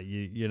out.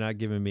 you're not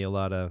giving me a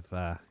lot of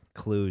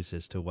clues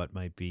as to what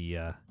might be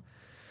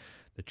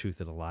the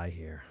truth of the lie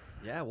here.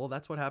 Yeah, well,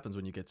 that's what happens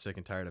when you get sick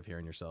and tired of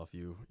hearing yourself.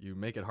 You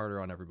make it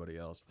harder on everybody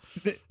else.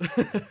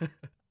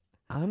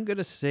 I'm going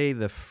to say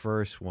the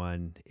first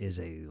one is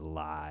a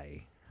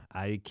lie.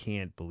 I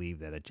can't believe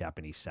that a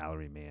Japanese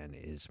salaryman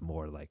is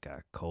more like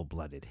a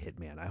cold-blooded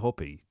hitman. I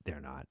hope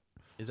they're not.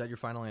 Is that your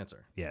final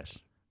answer? Yes.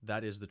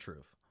 That is the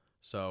truth.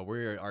 So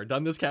we are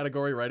done this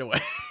category right away.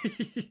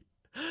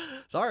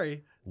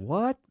 Sorry.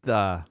 What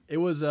the? It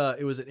was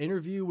an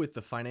interview with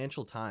the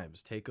Financial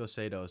Times. Teiko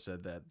Sato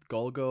said that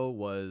Golgo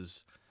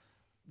was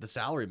the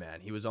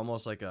salaryman. He was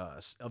almost like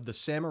of the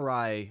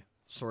samurai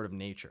sort of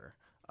nature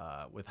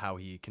with how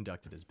he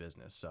conducted his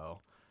business.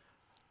 So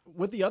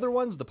with the other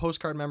ones, the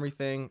postcard memory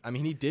thing, I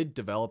mean, he did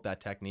develop that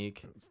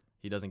technique.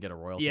 He doesn't get a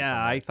royalty. Yeah,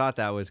 from I it. thought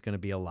that was going to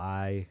be a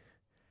lie.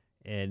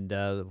 And,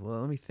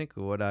 well, let me think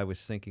of what I was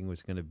thinking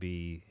was going to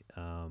be.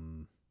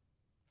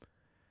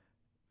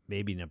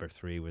 Maybe number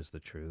 3 was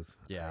the truth.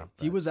 Yeah, right?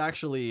 he was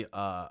actually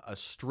a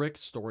strict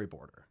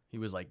storyboarder. He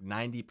was like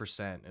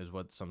 90% is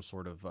what some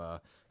sort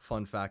of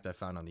fun fact I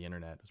found on the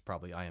internet. It was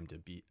probably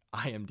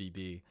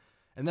IMDb.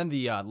 And then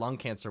the lung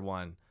cancer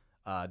one,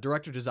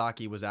 director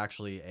Tazaki was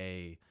actually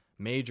a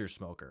major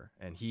smoker,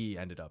 and he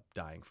ended up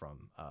dying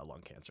from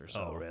lung cancer.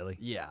 So, Oh, really?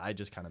 Yeah, I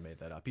just kind of made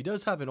that up. He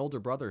does have an older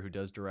brother who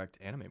does direct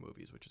anime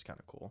movies, which is kind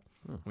of cool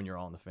when you're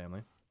all in the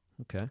family.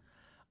 Okay.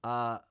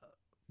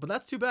 But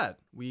that's too bad.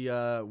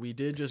 We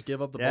did just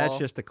give up the That's ball.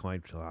 just a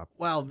coin flop.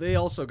 Well, they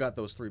also got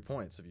those 3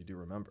 points, if you do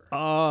remember.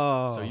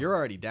 Oh. So you're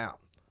already down.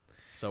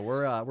 So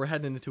we're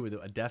heading into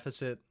a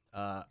deficit.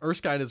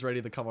 Erskine is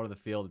ready to come onto the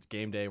field. It's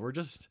game day. We're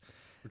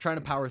trying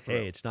to power through.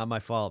 Hey, it's not my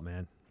fault,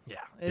 man. Yeah,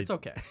 it's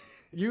okay.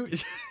 You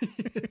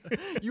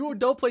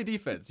don't play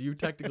defense. You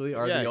technically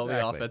are the only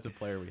exactly. offensive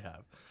player we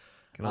have.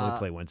 Can only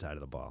play one side of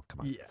the ball.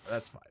 Come on. Yeah,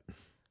 that's fine.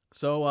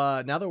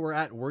 So now that we're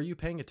at Were You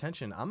Paying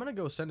Attention, I'm going to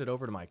go send it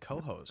over to my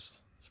co-host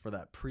for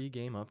that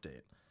pre-game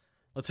update.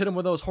 Let's hit him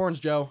with those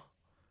horns, Joe.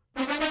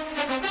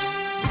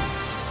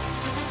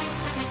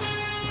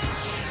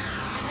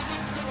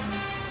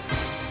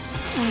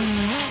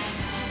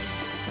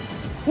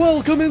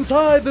 Welcome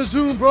inside the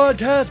Zoom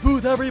broadcast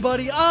booth,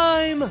 everybody.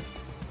 I'm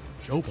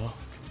Joe Buck,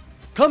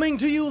 coming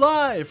to you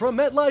live from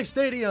MetLife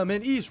Stadium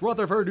in East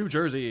Rutherford, New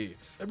Jersey.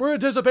 We're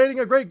anticipating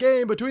a great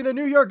game between the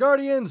New York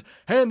Guardians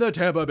and the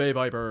Tampa Bay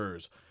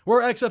Vipers.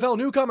 We're XFL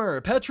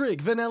newcomer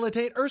Patrick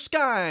Vanellitate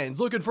Erskine's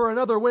looking for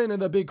another win in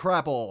the Big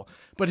Crapple,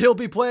 but he'll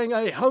be playing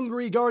a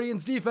hungry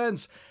Guardians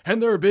defense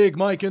and their big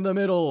Mike in the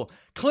middle,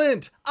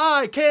 Clint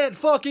I Can't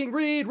Fucking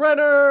Read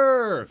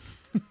Renner.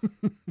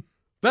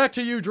 Back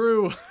to you,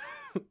 Drew.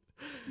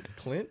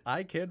 Clint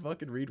I Can't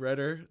Fucking Read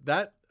Renner.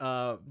 That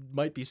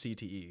might be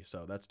CTE,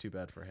 so that's too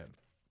bad for him.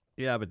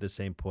 Yeah, but at the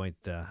same point,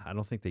 I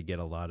don't think they get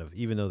a lot of,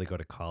 even though they go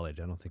to college,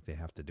 I don't think they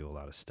have to do a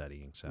lot of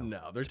studying. So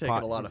no, they're taking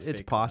a lot of fake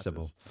It's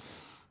possible. classes.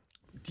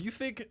 Do you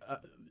think,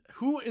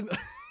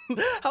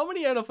 how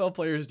many NFL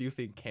players do you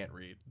think can't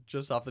read?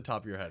 Just off the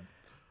top of your head.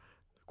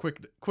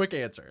 Quick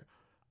answer.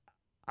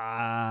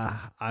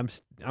 I'm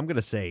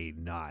gonna say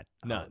not.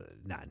 None.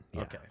 None.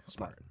 Yeah. Okay,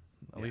 smart.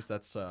 At least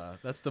that's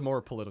the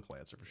more political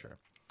answer for sure.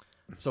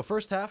 So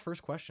first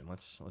question.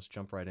 Let's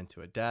jump right into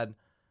it. Dad,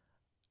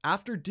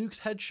 after Duke's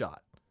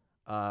headshot,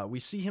 we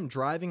see him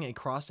driving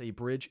across a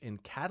bridge in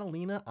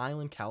Catalina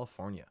Island,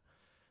 California.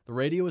 The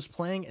radio is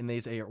playing, and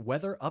there's a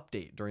weather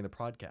update during the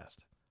podcast.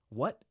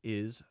 What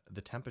is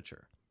the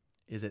temperature?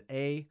 Is it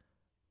A,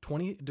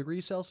 20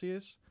 degrees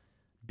Celsius,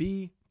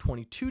 B,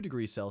 22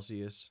 degrees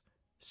Celsius,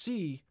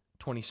 C,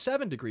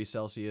 27 degrees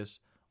Celsius,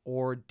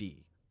 or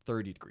D,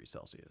 30 degrees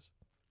Celsius?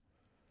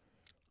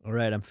 All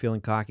right, I'm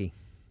feeling cocky.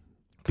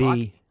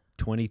 Cocky? B,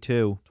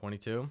 22.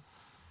 22?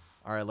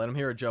 All right, let him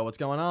hear it, Joe. What's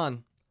going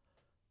on?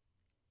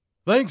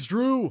 Thanks,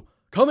 Drew.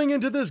 Coming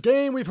into this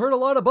game, we've heard a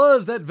lot of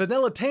buzz that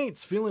Vanilla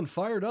Taint's feeling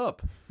fired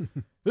up.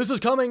 This is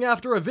coming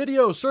after a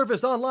video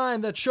surfaced online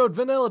that showed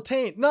Vanilla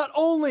Taint not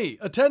only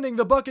attending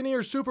the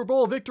Buccaneers Super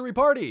Bowl victory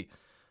party,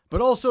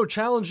 but also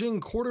challenging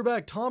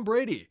quarterback Tom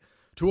Brady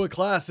to a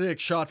classic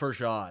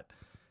shot-for-shot.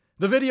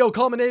 The video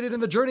culminated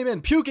in the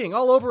journeyman puking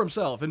all over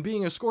himself and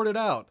being escorted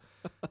out.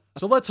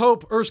 So let's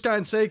hope,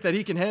 Erskine's sake, that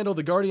he can handle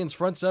the Guardians'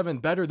 front seven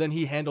better than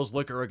he handles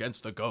liquor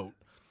against the GOAT.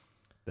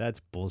 That's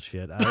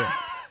bullshit.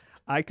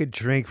 I could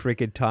drink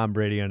freaking Tom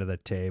Brady under the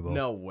table.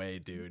 No way,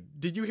 dude.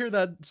 Did you hear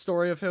that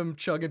story of him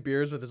chugging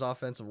beers with his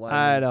offensive line?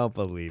 I don't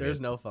believe There's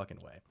it. no fucking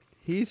way.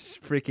 He's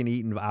freaking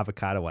eating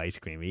avocado ice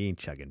cream. He ain't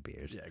chugging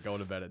beers. Yeah, going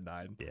to bed at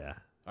 9. Yeah.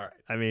 All right.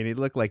 I mean, he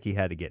looked like he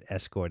had to get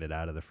escorted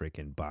out of the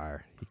freaking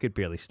bar. He could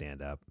barely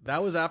stand up.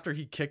 That was after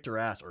he kicked her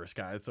ass,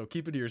 Erskine, so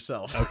keep it to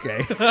yourself. Okay.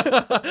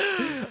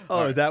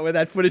 Is that where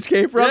that footage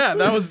came from? Yeah,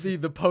 that was the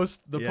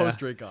post Yeah. post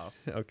drink off.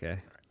 Okay.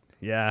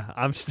 Yeah,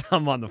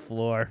 I'm on the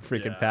floor,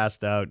 freaking Yeah.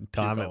 passed out. And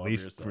Tom all at over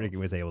least yourself. freaking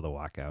was able to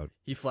walk out.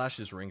 He flashed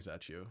his rings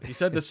at you. He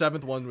said the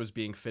 7th one was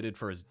being fitted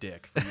for his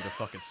dick for you to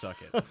fucking suck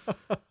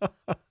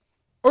it.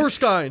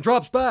 Erskine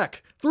drops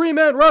back.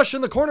 3-man rush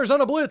in the corners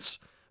on a blitz.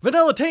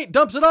 Vanilla Taint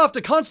dumps it off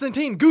to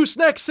Constantine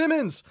Gooseneck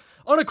Simmons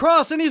on a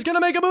cross, and he's going to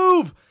make a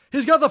move.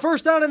 He's got the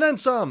first down and then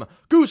some.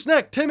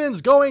 Gooseneck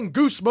Timmons going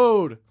goose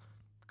mode.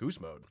 Goose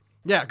mode?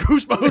 Yeah,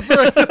 goose mode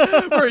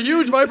for a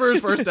huge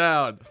Vipers first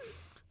down.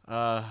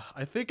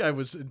 I think I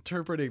was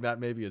interpreting that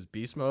maybe as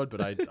beast mode,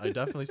 but I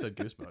definitely said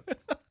goose mode.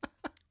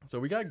 So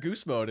we got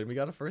goose mode and we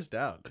got a first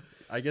down.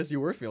 I guess you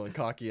were feeling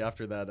cocky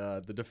after that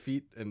the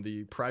defeat in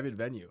the private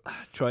venue.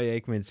 Troy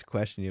Aikman's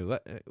question you.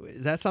 What,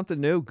 is that something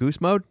new?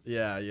 Goose mode?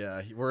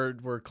 Yeah.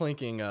 We're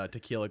clinking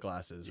tequila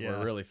glasses. Yeah.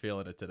 We're really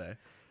feeling it today.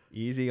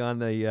 Easy on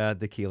the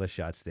tequila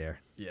shots there.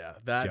 Yeah,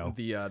 that Joe.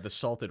 the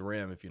salted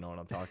ram, if you know what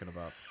I'm talking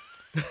about.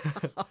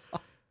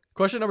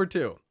 Question number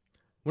 2.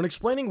 When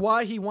explaining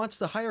why he wants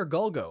to hire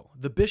Gulgo,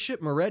 the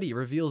Bishop Moretti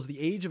reveals the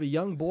age of a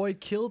young boy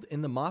killed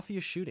in the Mafia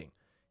shooting.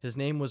 His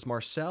name was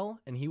Marcel,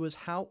 and he was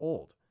how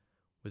old?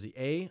 Was he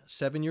A,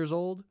 7 years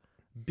old,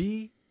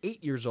 B,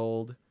 8 years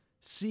old,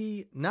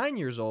 C, 9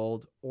 years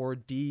old, or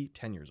D,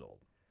 10 years old?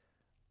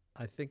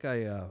 I think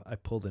I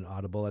pulled an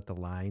audible at the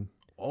line,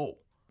 Oh,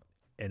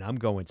 and I'm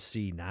going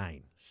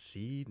C9.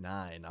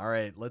 C9. All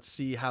right, let's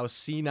see how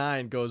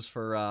C9 goes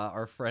for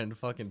our friend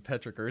fucking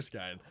Patrick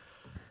Erskine.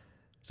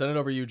 Send it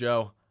over to you,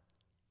 Joe.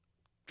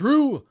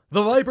 Drew,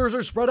 the Vipers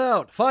are spread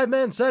out. 5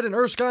 men set and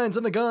Erskine's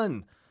in the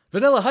gun.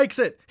 Vanilla hikes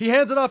it. He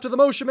hands it off to the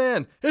motion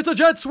man. It's a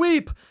jet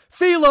sweep.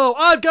 Philo,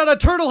 I've got a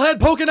turtle head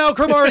poking out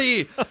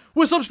Cromartie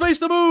with some space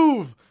to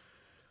move.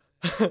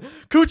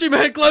 Coochie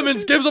Man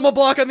Clemens gives him a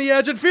block on the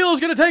edge, and Philo's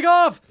going to take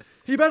off.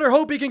 He better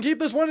hope he can keep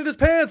this one in his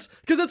pants,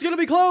 because it's going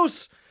to be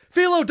close.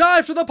 Philo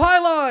dives for the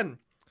pylon.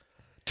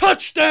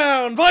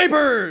 Touchdown,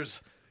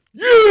 Vipers!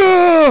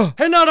 Yeah!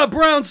 And not a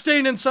brown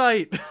stain in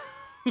sight.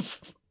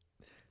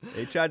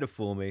 They tried to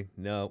fool me.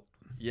 No.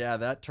 Yeah,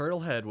 that turtle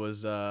head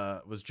was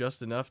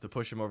just enough to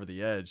push him over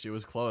the edge. It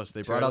was close.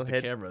 They brought out the Turtle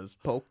head cameras.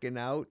 poking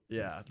out.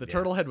 Yeah, the Yeah.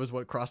 turtle head was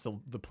what crossed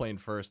the plane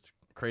first.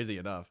 Crazy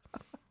enough.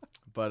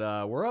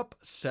 But we're up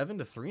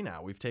 7-3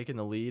 now. We've taken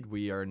the lead.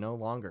 We are no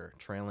longer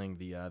trailing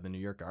the New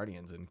York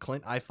Guardians. And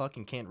Clint, I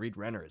fucking can't read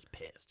Renner, is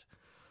pissed.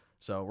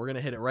 So we're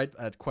gonna hit it right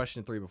at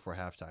question 3 before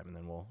halftime, and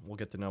then we'll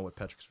get to know what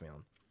Patrick's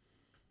feeling.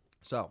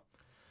 So,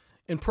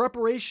 in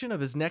preparation of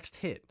his next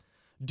hit,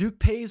 Duke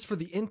pays for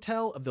the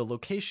intel of the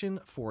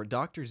location for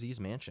Dr. Z's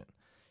mansion.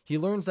 He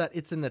learns that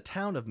it's in the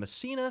town of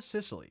Messina,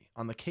 Sicily,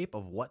 on the Cape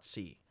of what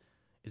sea?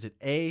 Is it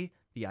A,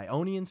 the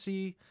Ionian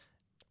Sea,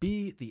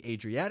 B, the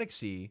Adriatic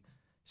Sea,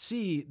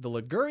 C, the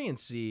Ligurian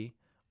Sea,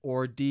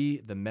 or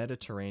D, the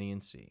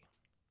Mediterranean Sea?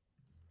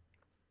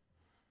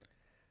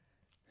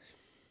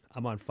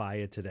 I'm on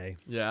fire today.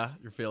 Yeah,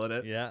 you're feeling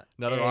it? Yeah.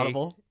 Another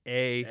audible?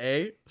 A.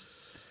 A?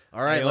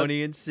 All right.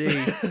 Ionian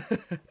Sea.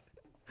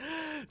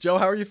 Joe,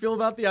 how are you feeling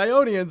about the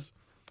Ionians?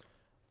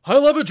 I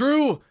love it,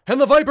 Drew. And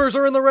the Vipers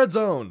are in the red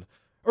zone.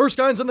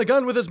 Erskine's in the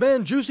gun with his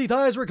man, Juicy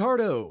Thighs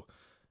Ricardo.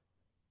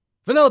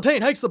 Vanilla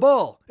Taint hikes the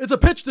ball. It's a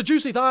pitch to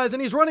Juicy Thighs,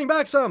 and he's running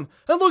back some.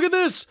 And look at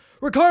this.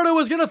 Ricardo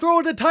is going to throw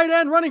it to tight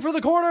end running for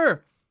the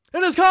corner.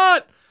 And it's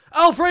caught.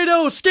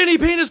 Alfredo Skinny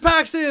Penis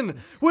Paxton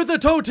with the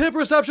toe tip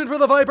reception for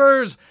the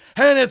Vipers.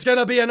 And it's going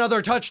to be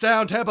another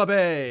touchdown, Tampa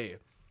Bay.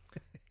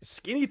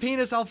 Skinny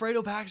Penis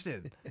Alfredo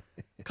Paxton.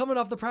 Coming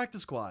off the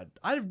practice squad.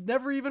 I've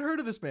never even heard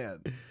of this man.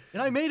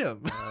 And I made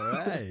him. All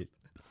right.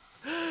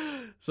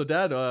 So,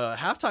 Dad,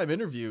 halftime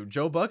interview.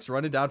 Joe Buck's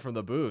running down from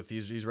the booth.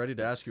 He's ready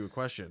to ask you a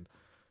question.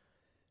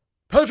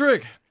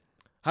 Patrick,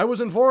 I was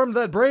informed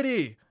that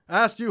Brady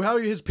asked you how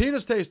his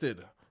penis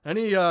tasted.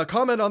 Any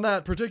comment on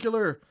that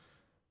particular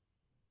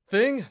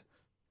thing?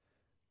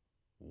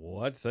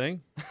 What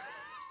thing?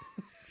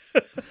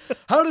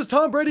 How does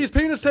Tom Brady's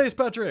penis taste,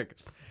 Patrick?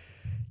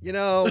 You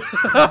know,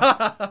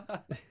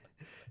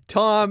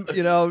 Tom,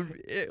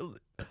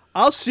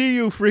 I'll see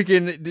you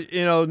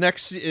freaking,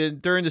 next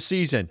during the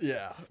season.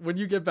 Yeah, when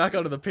you get back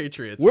onto the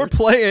Patriots. We're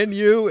playing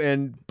you,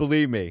 and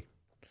believe me,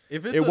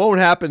 if it's it won't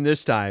happen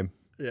this time.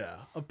 Yeah,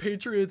 a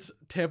Patriots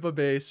Tampa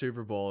Bay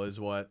Super Bowl is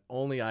what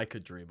only I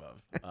could dream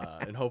of,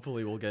 and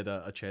hopefully we'll get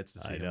a chance to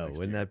see. I him know, next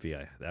wouldn't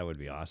year. that would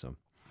be awesome?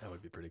 That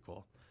would be pretty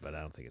cool. But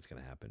I don't think it's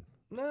gonna happen.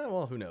 Nah,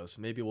 well, who knows?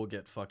 Maybe we'll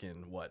get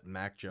fucking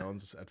Mac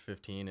Jones at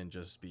 15 and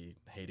just be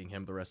hating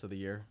him the rest of the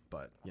year.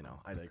 But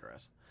I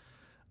digress.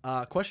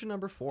 Question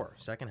number 4,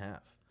 second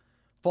half.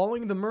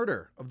 Following the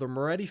murder of the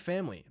Moretti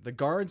family, the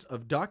guards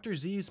of Dr.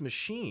 Z's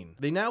machine,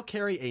 they now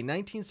carry a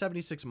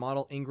 1976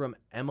 model Ingram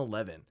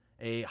M11,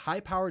 a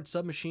high-powered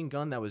submachine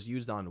gun that was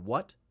used on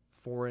what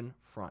foreign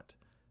front?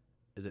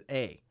 Is it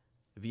A,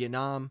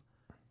 Vietnam,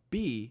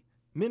 B,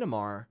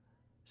 Myanmar,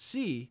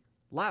 C,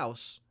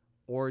 Laos,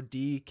 or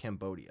D,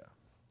 Cambodia?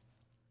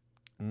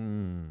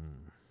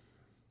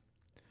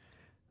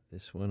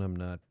 This one I'm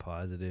not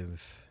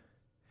positive.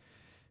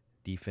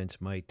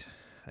 Defense might.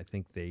 I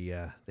think they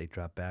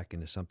drop back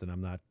into something I'm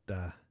not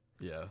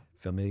Yeah,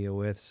 familiar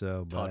with.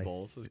 So, but Todd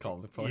Bowles is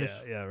calling the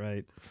place. yeah,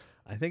 right.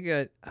 I think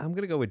I'm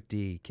gonna go with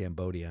D,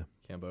 Cambodia.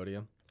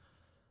 Cambodia.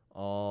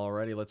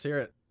 Alrighty, let's hear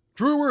it.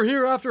 Drew, we're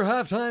here after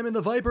halftime, and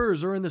the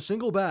Vipers are in the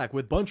single back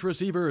with bunch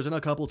receivers and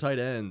a couple tight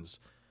ends.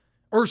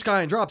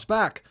 Erskine drops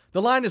back.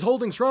 The line is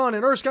holding strong,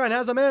 and Erskine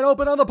has a man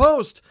open on the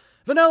post.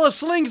 Vanilla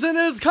slings in,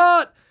 and it's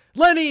caught.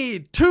 Lenny,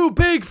 too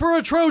big for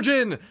a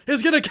Trojan,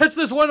 is going to catch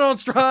this one on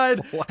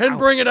stride and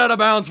bring it out of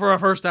bounds for a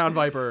first down,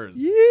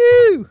 Vipers.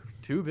 You.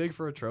 Too big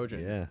for a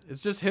Trojan. Yeah.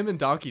 It's just him and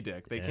Donkey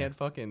Dick. They can't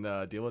fucking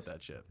deal with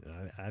that shit.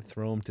 I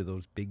throw him to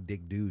those big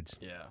dick dudes.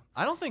 Yeah.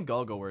 I don't think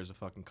Gulgo wears a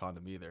fucking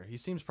condom either. He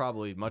seems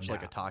probably much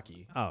like a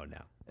Taki. Oh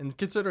no. And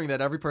considering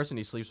that every person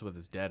he sleeps with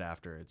is dead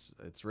after,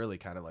 it's really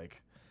kind of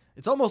like,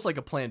 it's almost like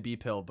a Plan B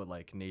pill, but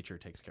like nature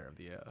takes care of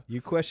the.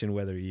 You question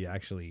whether he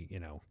actually,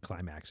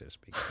 climaxes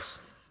because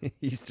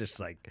he's just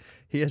like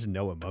he has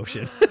no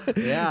emotion.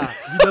 Yeah,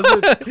 he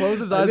doesn't close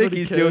his eyes. I think when he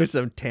he's kills. doing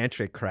some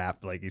tantric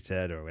crap, like you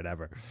said, or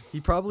whatever. He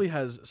probably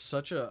has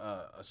such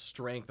a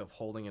strength of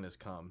holding in his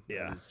cum.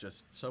 Yeah. It's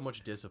just so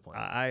much discipline.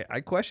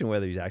 I question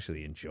whether he's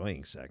actually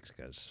enjoying sex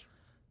because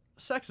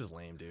Sex is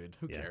lame, dude.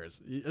 Who Yeah.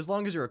 cares? As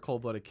long as you're a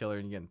cold-blooded killer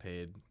and you're getting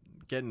paid,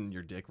 getting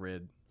your dick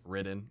ridden,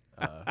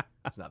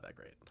 it's not that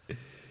great.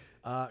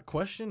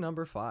 Question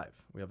number 5.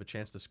 We have a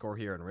chance to score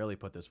here and really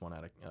put this one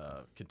out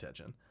of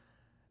contention.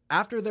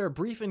 After their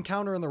brief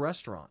encounter in the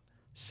restaurant,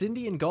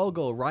 Cindy and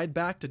Gulgo ride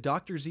back to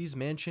Dr. Z's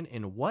mansion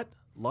in what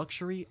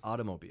luxury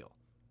automobile?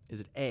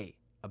 Is it A,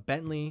 a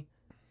Bentley,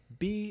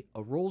 B,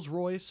 a Rolls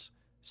Royce,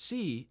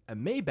 C, a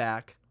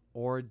Maybach,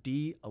 or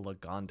D, a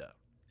Lagonda?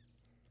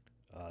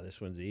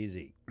 this one's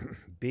easy.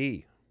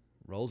 B,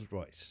 Rolls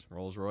Royce.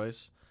 Rolls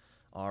Royce.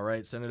 All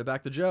right, sending it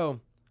back to Joe.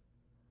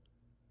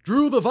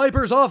 Drew, the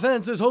Vipers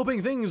offense is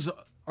hoping things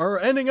are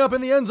ending up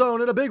in the end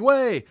zone in a big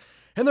way,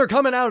 and they're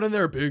coming out in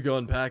their big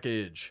gun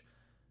package.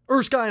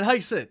 Erskine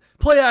hikes it.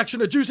 Play action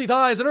to Juicy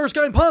Thighs, and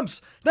Erskine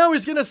pumps. Now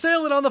he's going to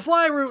sail it on the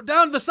fly route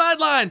down to the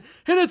sideline,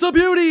 and it's a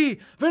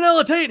beauty.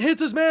 Vanilla Tate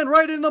hits his man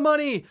right in the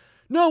money.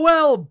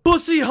 Noel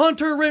Bussy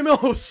Hunter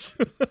Ramos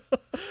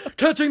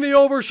catching the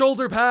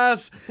over-shoulder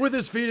pass with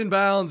his feet in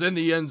bounds in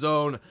the end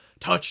zone.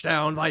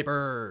 Touchdown,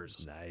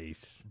 Vipers.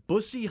 Nice.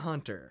 Bussy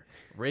Hunter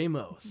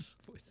Ramos.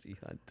 Pussy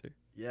Hunter.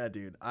 Yeah,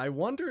 dude. I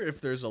wonder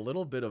if there's a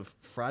little bit of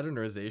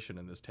fraternization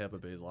in this Tampa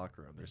Bay's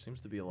locker room. There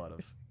seems to be a lot of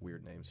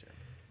weird names here.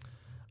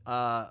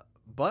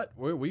 But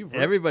we've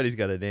Everybody's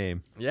got a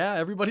name. yeah,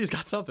 everybody's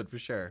got something for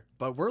sure.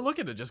 But we're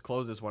looking to just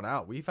close this one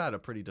out. We've had a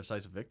pretty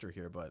decisive victory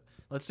here, but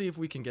let's see if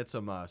we can get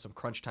some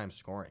crunch time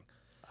scoring.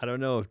 I don't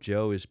know if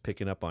Joe is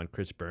picking up on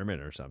Chris Berman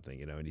or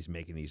something, and he's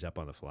making these up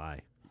on the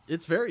fly.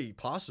 It's very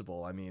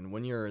possible. I mean,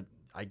 when you're,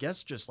 I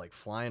guess, just like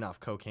flying off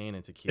cocaine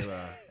and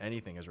tequila,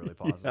 anything is really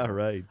possible. Yeah,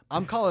 right.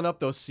 I'm calling up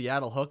those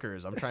Seattle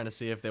hookers. I'm trying to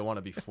see if they want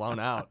to be flown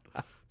out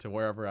to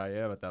wherever I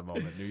am at that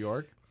moment. New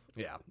York?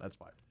 Yeah, that's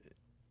fine.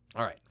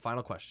 All right,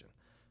 final question.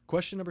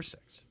 Question number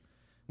 6.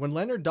 When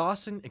Leonard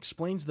Dawson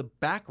explains the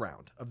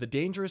background of the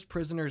dangerous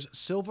prisoners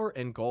Silver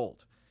and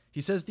Gold, he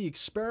says the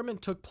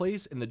experiment took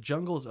place in the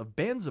jungles of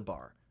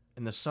Banzabar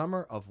in the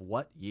summer of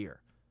what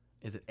year?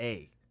 Is it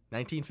A,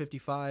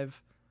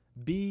 1955,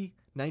 B,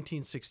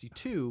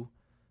 1962,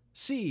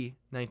 C,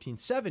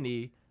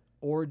 1970,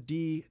 or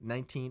D,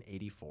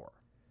 1984?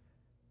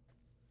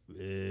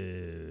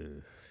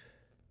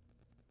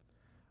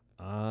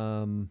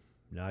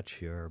 Not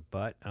sure,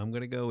 but I'm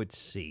going to go with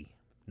C,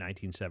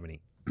 1970.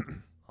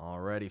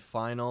 Alrighty,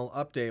 final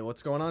update.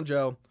 What's going on,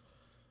 Joe?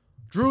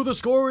 Drew, the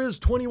score is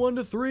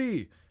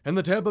 21-3, and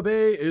the Tampa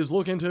Bay is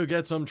looking to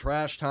get some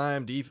trash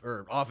time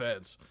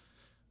offense.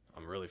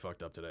 I'm really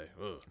fucked up today.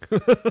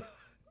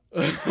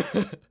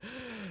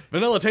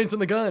 Vanilla Taint's in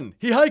the gun.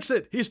 He hikes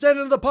it. He's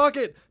standing in the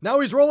pocket.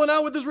 Now he's rolling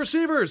out with his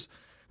receivers.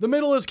 The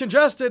middle is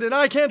congested, and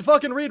I can't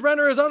fucking read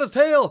Renner is on his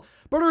tail,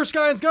 but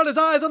Erskine's got his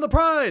eyes on the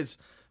prize.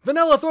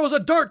 Vanilla throws a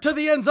dart to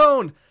the end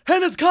zone,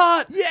 and it's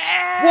caught!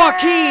 Yeah!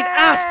 Joaquin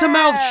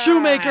ass-to-mouth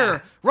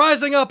Shoemaker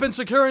rising up and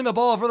securing the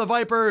ball for the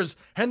Vipers,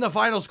 and the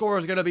final score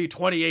is going to be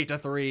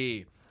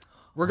 28-3.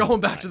 We're going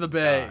back to the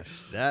Bay. Gosh,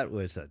 that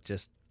was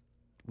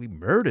we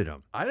murdered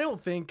him. I don't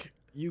think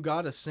you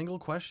got a single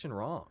question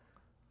wrong.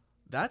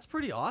 That's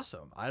pretty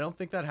awesome. I don't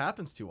think that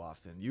happens too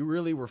often. You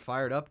really were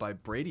fired up by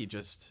Brady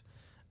just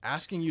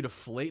asking you to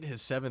flate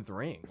his 7th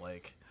ring.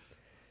 Like,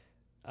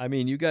 I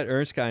mean, you got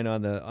Erskine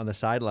on the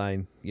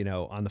sideline,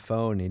 on the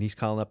phone, and he's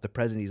calling up the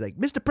president. He's like,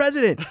 "Mr.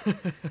 President,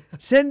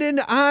 send in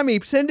the Army,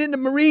 send in the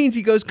Marines."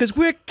 He goes, "'Cause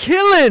we're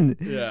killing."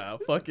 yeah,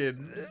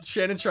 fucking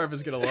Shannon Sharp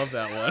is going to love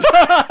that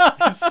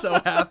one. He's so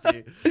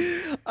happy.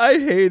 I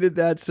hated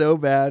that so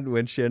bad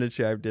when Shannon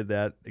Sharp did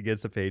that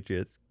against the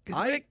Patriots.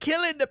 'Cause we're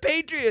killing the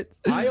Patriots.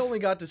 I only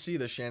got to see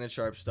the Shannon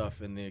Sharp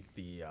stuff in the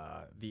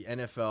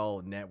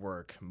NFL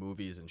Network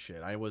movies and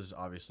shit. I was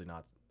obviously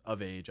not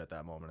of age at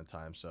that moment in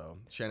time, so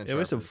Shannon Sharp It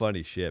was some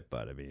funny shit,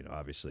 but I mean,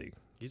 obviously,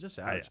 he's a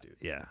savage dude.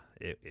 Yeah,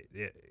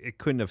 it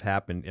couldn't have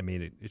happened. I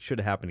mean, it should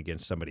have happened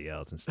against somebody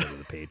else instead of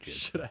the Patriots.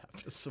 Should have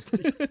happened to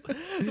somebody else.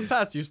 The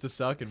Pats used to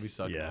suck, and we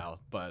suck now.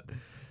 But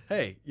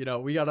hey,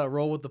 we gotta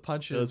roll with the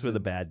punches. Those were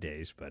the bad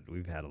days, but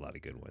we've had a lot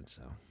of good ones.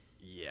 So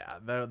yeah,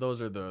 those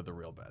are the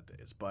real bad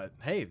days. But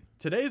hey,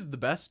 today's the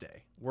best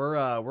day.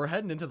 We're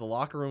heading into the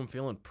locker room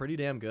feeling pretty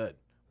damn good.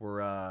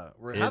 We're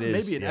having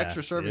maybe an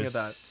extra serving of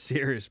that.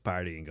 Serious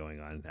partying going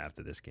on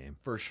after this game.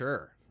 For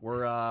sure.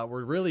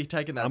 We're really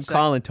taking that. I'm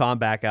calling Tom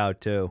back out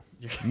too.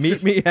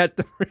 Meet me at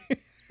the ring.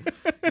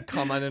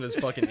 Comment on his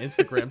fucking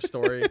Instagram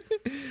story.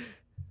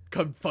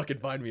 Come fucking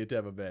find me at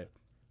Tampa Bay.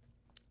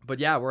 But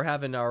yeah, we're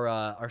having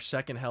our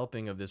second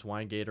helping of this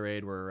wine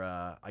Gatorade. We're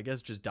I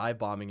guess just dive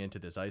bombing into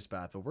this ice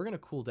bath, but we're gonna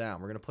cool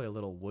down. We're gonna play a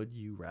little Would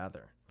You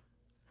Rather.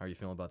 How are you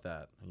feeling about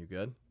that? Are you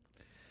good?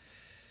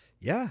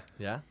 Yeah.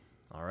 Yeah?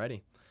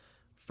 Alrighty.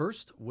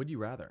 First, would you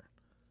rather?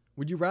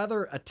 Would you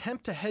rather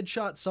attempt to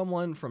headshot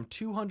someone from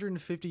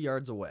 250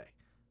 yards away,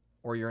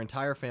 or your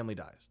entire family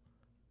dies?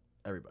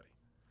 Everybody.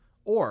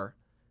 Or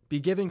be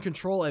given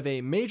control of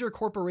a major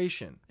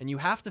corporation and you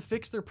have to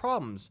fix their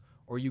problems,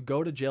 or you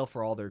go to jail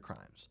for all their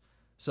crimes.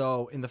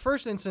 So in the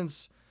first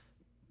instance,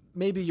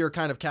 maybe you're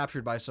kind of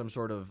captured by some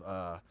sort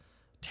of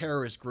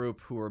terrorist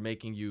group who are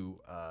making you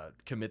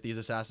commit these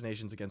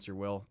assassinations against your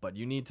will, but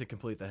you need to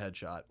complete the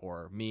headshot,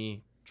 or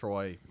me,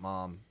 Troy,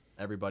 Mom,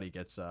 everybody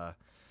gets the,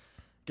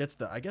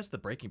 I guess, the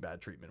Breaking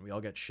Bad treatment. We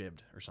all get shivved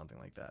or something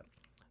like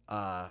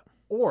that.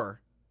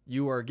 Or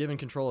you are given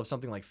control of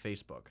something like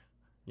Facebook.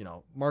 You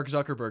know, Mark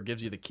Zuckerberg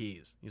gives you the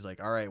keys. He's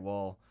like, all right,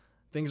 well,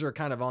 things are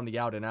kind of on the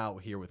out and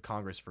out here with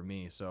Congress for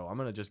me, so I'm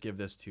going to just give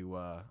this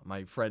to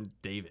my friend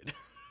David.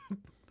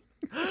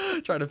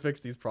 Try to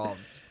fix these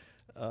problems.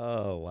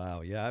 Oh,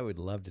 wow. Yeah, I would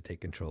love to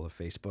take control of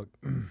Facebook.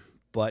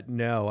 But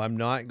no, I'm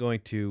not going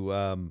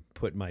to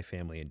put my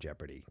family in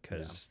jeopardy,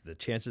 because the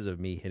chances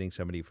of me hitting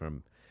somebody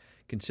from,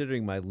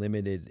 considering my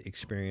limited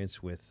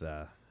experience with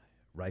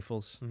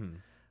rifles,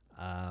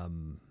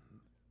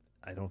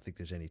 I don't think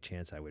there's any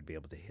chance I would be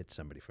able to hit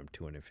somebody from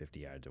 250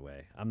 yards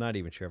away. I'm not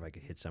even sure if I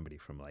could hit somebody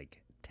from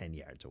like 10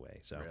 yards away.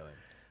 So, really?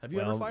 Have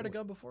you ever fired a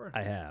gun before?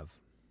 I have.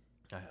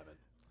 I haven't.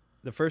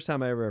 The first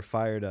time I ever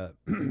fired a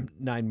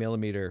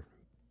 9mm.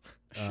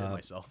 Shit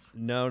myself.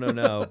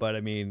 No. But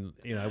I mean,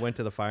 you know, I went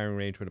to the firing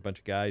range with a bunch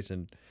of guys,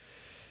 and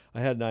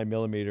I had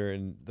 9mm.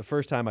 And the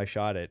first time I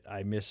shot it,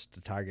 I missed the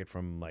target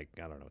from like,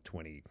 I don't know,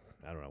 20.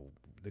 I don't know.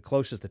 The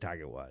closest the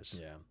target was.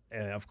 Yeah.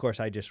 And of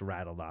course, I just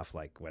rattled off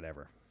like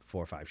whatever,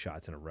 4 or 5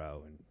 shots in a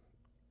row, and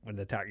when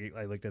the target,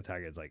 I looked at the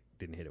target, it's like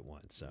didn't hit it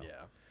once. So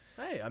yeah.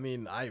 Hey, I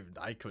mean, I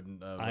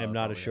couldn't. I am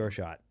not a sure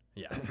shot.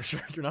 Yeah, for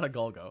sure. You're not a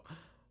Golgo.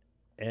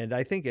 And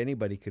I think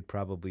anybody could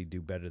probably do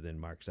better than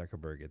Mark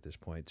Zuckerberg at this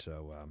point.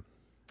 So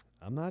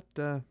I'm not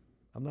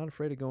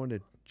afraid of going to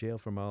jail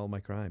for all my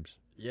crimes.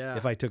 Yeah.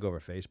 If I took over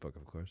Facebook,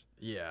 of course.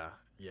 Yeah.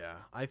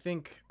 I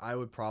think I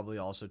would probably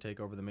also take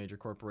over the major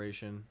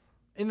corporation.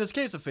 In this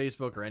case of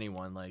Facebook or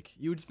anyone, like,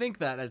 you would think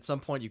that at some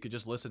point you could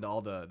just listen to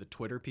all the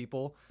Twitter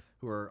people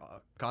who are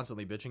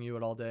constantly bitching you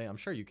all day. I'm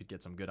sure you could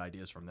get some good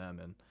ideas from them,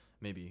 and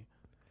maybe,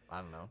 I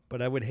don't know.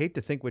 But I would hate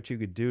to think what you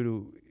could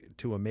do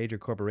to a major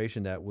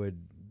corporation that would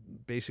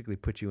basically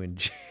put you in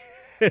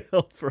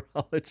jail for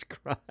all its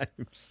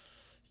crimes.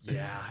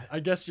 Yeah,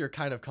 I guess you're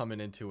kind of coming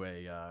into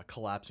a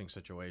collapsing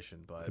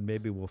situation, but And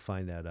maybe we'll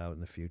find that out in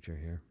the future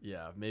here.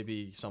 yeah,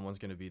 maybe someone's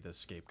going to be the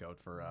scapegoat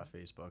for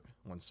Facebook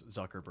once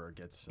Zuckerberg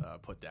gets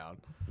put down.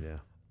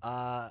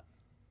 Yeah.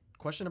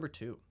 Question number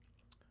 2.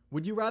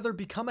 Would you rather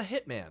become a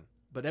hitman,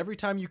 but every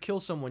time you kill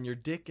someone, your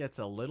dick gets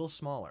a little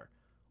smaller?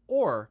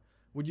 Or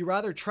would you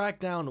rather track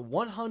down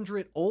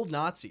 100 old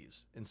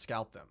Nazis and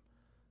scalp them?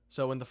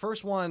 So in the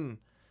first one,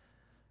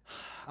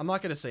 I'm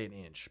not going to say an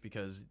inch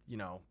because, you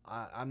know,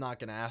 I'm not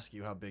going to ask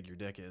you how big your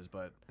dick is,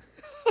 but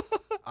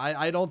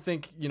I don't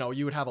think, you know,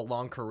 you would have a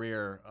long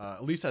career,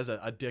 at least as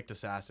a dicked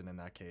assassin in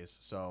that case.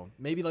 So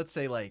maybe let's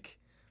say like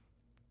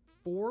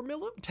 10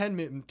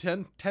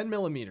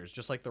 millimeters,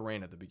 just like the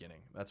rain at the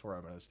beginning. That's where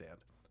I'm going to stand.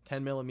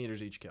 10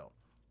 millimeters each kill.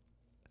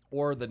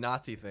 Or the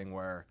Nazi thing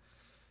where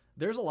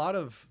there's not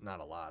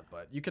a lot,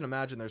 but you can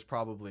imagine there's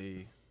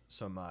probably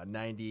some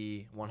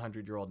 90,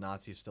 100-year-old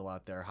Nazis still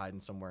out there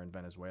hiding somewhere in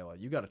Venezuela.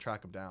 You got to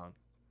track them down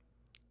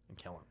and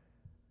kill them,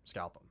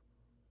 scalp them.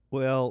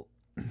 Well,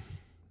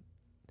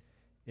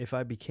 if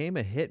I became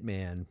a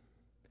hitman,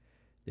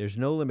 there's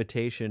no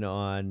limitation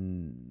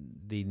on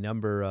the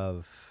number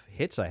of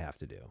hits I have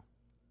to do.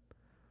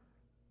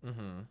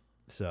 Mm-hmm.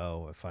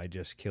 So if I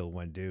just kill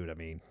one dude, I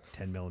mean,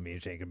 10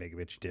 millimeters ain't gonna make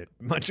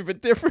much of a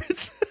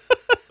difference.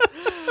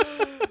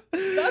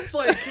 That's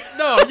like,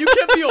 no, you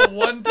can't be a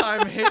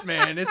one-time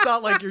hitman. It's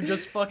not like you're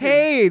just fucking.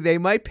 Hey, they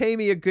might pay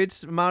me a good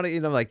amount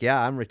of, like,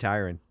 yeah, I'm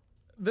retiring.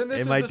 Then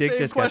this And is my the dick same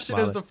just got question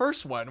as smaller. the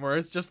first one, where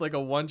it's just like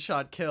a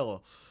one-shot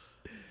kill.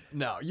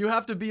 No, you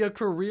have to be a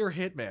career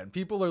hitman.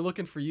 People are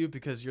looking for you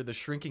because you're the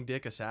shrinking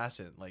dick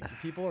assassin. Like,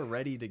 people are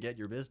ready to get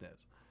your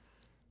business.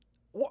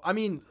 Well, I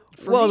mean,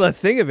 Well, the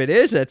thing of it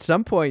is, at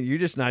some point, you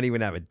just not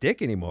even have a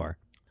dick anymore.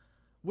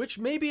 which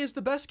maybe is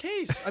the best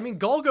case. I mean,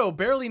 Golgo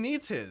barely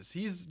needs his.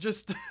 He's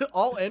just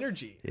all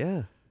energy.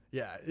 Yeah.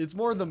 Yeah, it's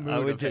more the mood. I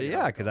would of hanging out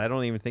yeah, with because Golgo. I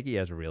don't even think he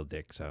has a real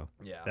dick. So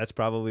Yeah. that's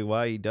probably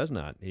why he does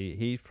not.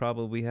 He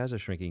probably has a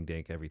shrinking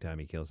dick every time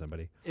he kills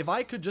somebody. If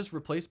I could just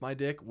replace my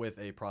dick with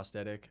a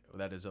prosthetic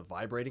that is a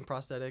vibrating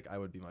prosthetic, I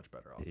would be much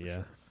better off. For Yeah.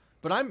 sure.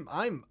 But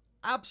I'm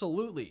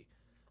absolutely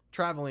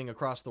traveling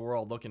across the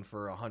world looking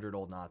for 100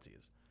 old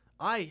Nazis.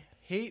 I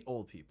hate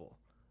old people.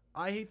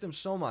 I hate them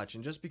so much,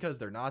 and just because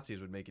they're Nazis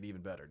would make it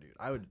even better, dude.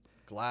 I would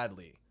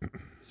gladly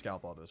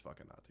scalp all those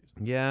fucking Nazis.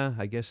 Yeah,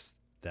 I guess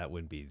that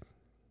wouldn't be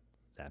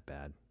that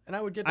bad. And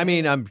I would get. I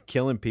mean, I'm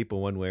killing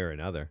people one way or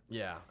another.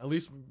 yeah, at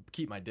least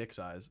keep my dick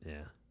size.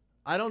 Yeah.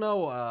 I don't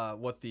know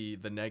what the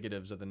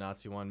negatives of the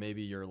Nazi one.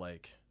 Maybe you're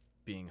like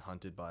being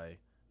hunted by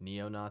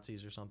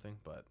neo-Nazis or something.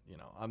 But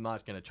I'm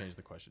not gonna change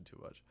the question too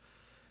much.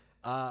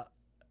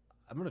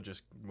 I'm gonna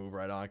just move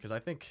right on because I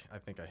think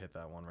I hit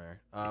that one right.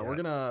 Yeah. We're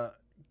gonna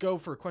go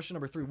for question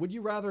number 3. Would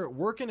you rather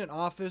work in an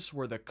office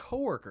where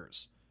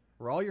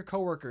all your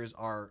coworkers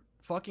are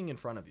fucking in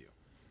front of you?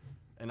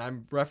 And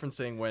I'm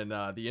referencing when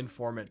the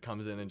informant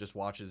comes in and just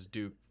watches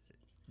Duke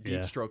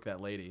deep stroke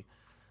that lady.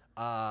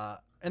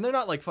 And they're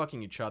not like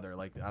fucking each other.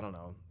 Like, I don't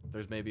know.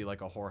 There's maybe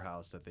like a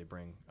whorehouse that they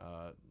bring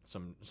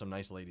some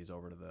nice ladies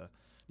over to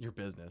your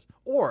business.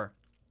 Or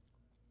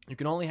you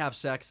can only have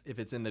sex if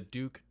it's in the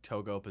Duke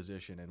Togo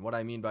position. And what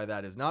I mean by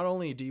that is not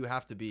only do you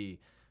have to be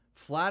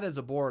flat as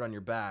a board on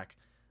your back,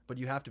 but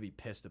you have to be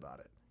pissed about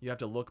it. You have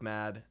to look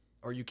mad,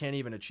 or you can't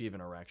even achieve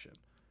an erection.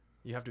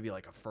 You have to be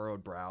like a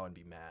furrowed brow and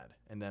be mad.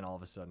 And then all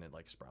of a sudden it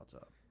like sprouts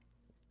up.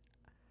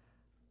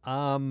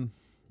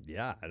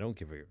 Yeah, I don't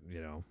give a,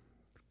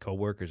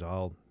 coworkers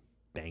all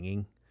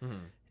banging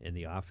in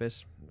the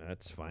office.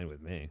 That's fine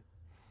with me.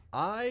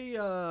 I'm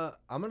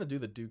gonna do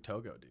the Duke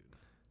Togo, dude,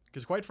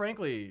 because quite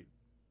frankly,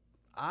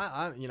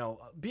 I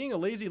being a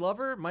lazy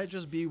lover might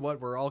just be what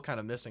we're all kind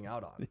of missing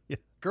out on. Yeah.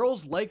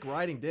 Girls like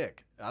riding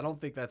dick. I don't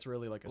think that's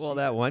really like a Well,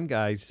 secret. that one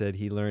guy said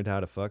he learned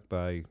how to fuck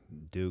by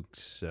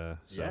Dukes, so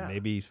Yeah.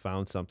 maybe he's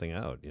found something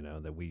out,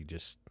 that we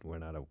just were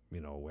not,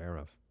 aware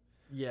of.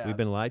 Yeah, We've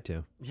been lied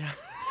to. yeah.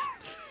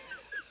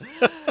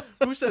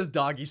 Who says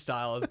doggy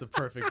style is the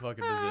perfect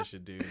fucking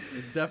position, dude?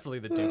 It's definitely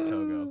the Duke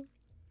Togo.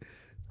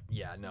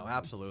 Yeah, no,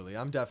 absolutely.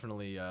 I'm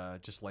definitely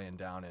just laying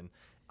down, and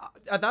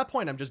at that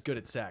point, I'm just good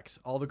at sex.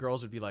 All the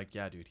girls would be like,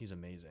 "Yeah, dude, he's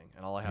amazing,"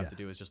 and all I have to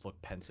do is just look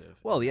pensive.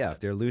 Well, yeah, if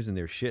they're losing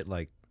their shit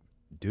like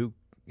Duke,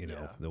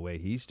 Yeah. the way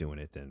he's doing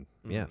it, then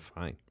yeah,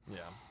 fine.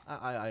 Yeah,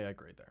 I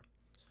agree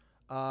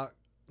there.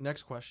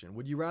 Next question: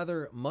 would you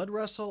rather mud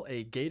wrestle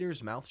a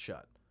gator's mouth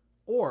shut,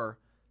 or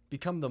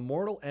become the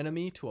mortal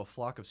enemy to a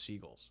flock of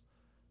seagulls?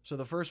 So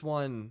the first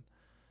one,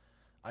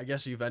 I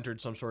guess you've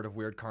entered some sort of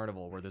weird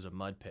carnival where there's a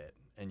mud pit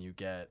and you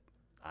get,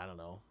 I don't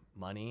know,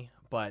 money,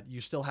 but you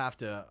still have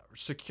to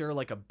secure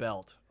like a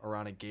belt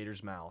around a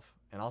gator's mouth.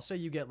 And I'll say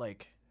you get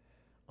like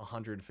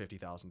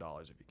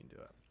 $150,000 if you can do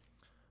it.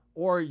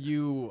 Or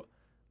you,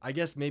 I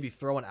guess, maybe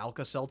throw an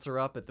Alka-Seltzer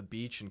up at the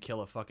beach and kill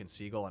a fucking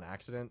seagull on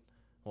accident.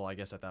 Well, I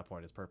guess at that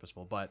point it's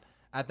purposeful. But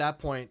at that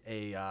point,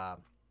 I'm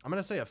going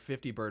to say a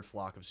 50-bird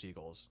flock of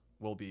seagulls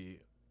will be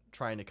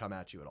trying to come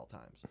at you at all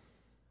times.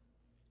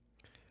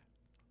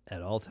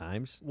 At all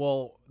times?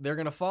 Well, they're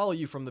going to follow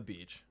you from the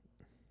beach.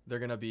 They're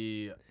going to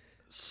be,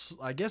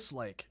 I guess,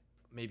 like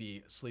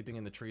maybe sleeping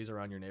in the trees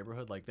around your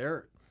neighborhood. Like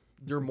they're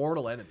your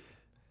mortal enemy.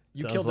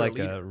 You Sounds killed their like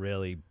leader. a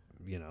really,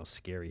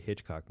 scary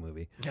Hitchcock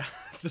movie. Yeah,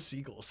 the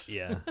seagulls.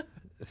 Yeah.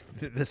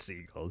 The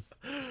seagulls.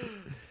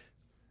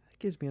 That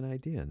gives me an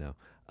idea now.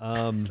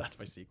 That's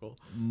my sequel.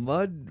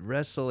 Mud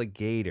wrestle a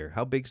gator.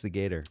 How big's the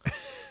gator?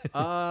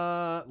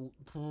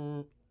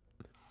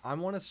 I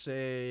want to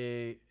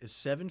say, is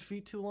 7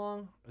 feet too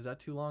long? Is that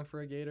too long for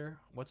a gator?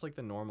 What's like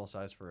the normal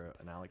size for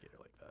an alligator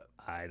like that?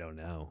 I don't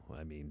know.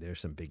 I mean, there's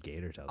some big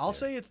gators out there. I'll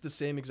say it's the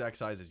same exact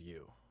size as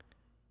you,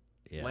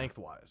 yeah.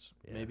 lengthwise.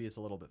 Yeah. Maybe it's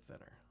a little bit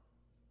thinner.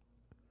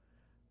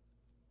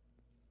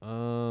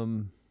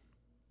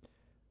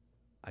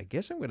 I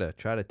guess I'm gonna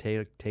try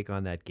to take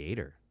on that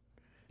gator.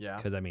 Yeah.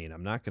 Because I mean,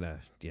 I'm not gonna,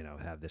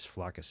 have this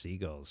flock of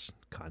seagulls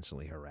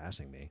constantly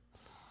harassing me.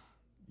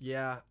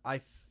 Yeah.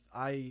 I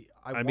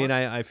mean,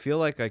 I feel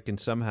like I can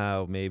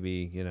somehow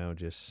maybe,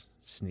 just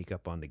sneak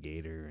up on the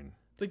gator and.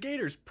 The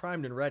gator's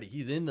primed and ready.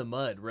 He's in the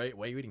mud, right,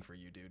 waiting for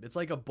you, dude. It's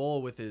like a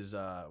bull with his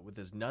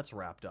nuts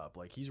wrapped up.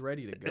 Like he's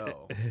ready to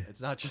go.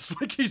 It's not just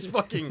like he's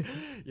fucking,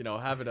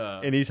 having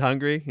a. And he's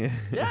hungry.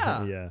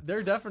 Yeah. Yeah.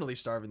 They're definitely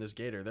starving this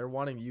gator. They're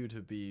wanting you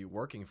to be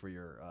working for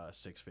your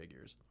 6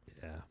 figures.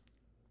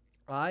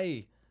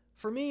 Yeah.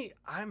 For me,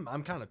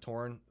 I'm kind of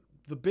torn.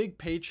 The big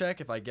paycheck,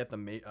 if I get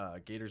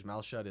the gator's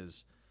mouth shut,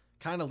 is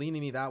kind of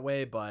leaning me that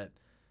way, but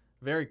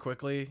very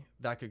quickly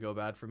that could go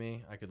bad for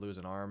me. I could lose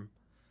an arm.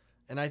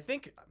 And I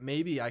think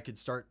maybe I could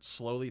start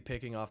slowly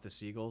picking off the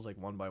seagulls, like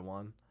one by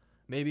one.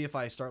 Maybe if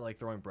I start like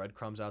throwing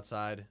breadcrumbs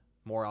outside,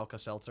 more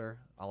Alka-Seltzer,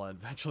 I'll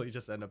eventually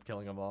just end up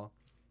killing them all.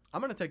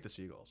 I'm going to take the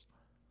seagulls.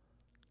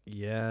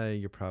 Yeah,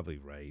 you're probably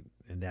right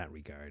in that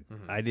regard.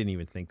 Mhm. I didn't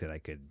even think that I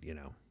could,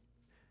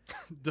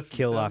 Defeat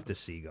kill them. off the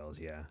seagulls.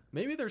 Yeah.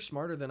 Maybe they're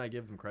smarter than I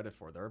give them credit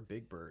for. They're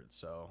big birds,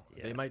 so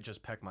they Yeah. might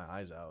just peck my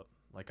eyes out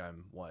like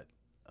I'm,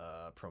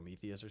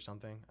 Prometheus or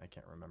something? I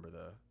can't remember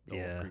the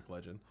Yeah. old Greek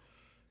legend.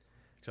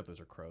 Except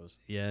those are crows.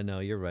 Yeah, no,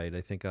 you're right.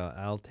 I think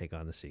I'll take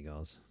on the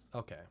seagulls.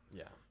 Okay,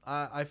 yeah.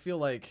 I feel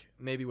like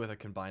maybe with a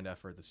combined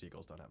effort, the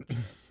seagulls don't have a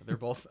chance. They're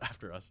both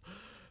after us.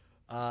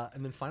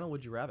 And then final,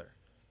 would you rather?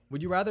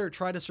 Would you rather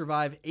try to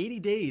survive 80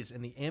 days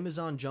in the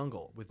Amazon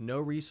jungle with no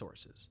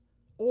resources,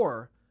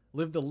 or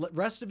live the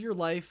rest of your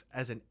life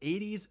as an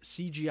 80s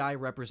CGI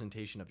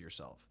representation of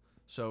yourself?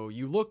 So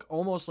you look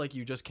almost like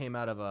you just came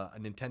out of a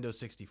Nintendo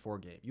 64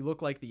 game. You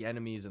look like the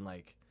enemies in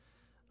like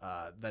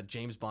that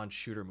James Bond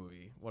shooter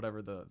movie,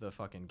 whatever the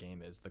fucking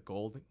game is, the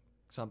Gold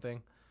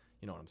something.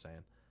 You know what I'm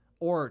saying?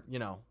 Or,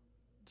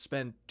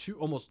 spend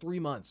almost 3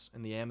 months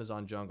in the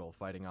Amazon jungle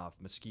fighting off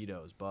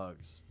mosquitoes,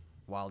 bugs,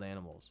 wild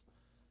animals,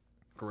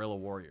 guerrilla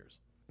warriors.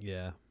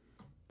 Yeah.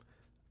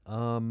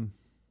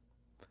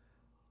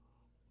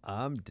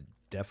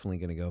 Definitely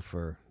going to go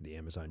for the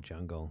Amazon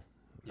jungle.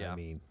 Yeah. I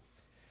mean,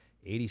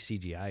 80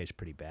 CGI is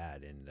pretty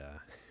bad, and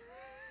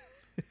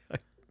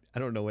I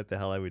don't know what the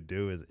hell I would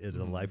do in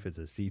a life as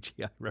a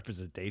CGI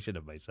representation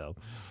of myself.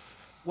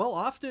 Well,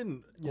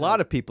 often A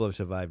lot of people have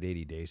survived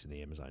 80 days in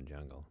the Amazon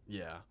jungle.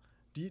 Yeah.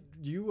 Did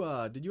you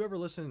ever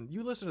listen?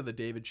 You listen to the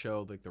David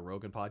Show, like the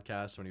Rogan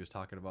podcast, when he was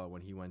talking about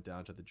when he went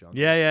down to the jungle.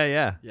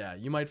 Yeah. Yeah,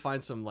 you might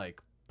find some like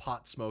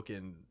pot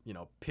smoking,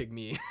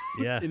 pygmy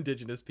Yeah.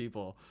 indigenous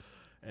people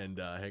and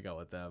hang out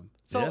with them.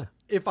 So Yeah.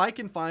 if I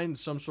can find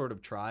some sort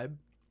of tribe,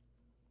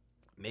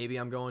 maybe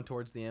I'm going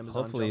towards the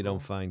Amazon Hopefully you jungle.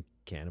 don't find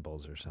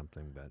cannibals or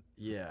something, but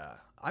Yeah.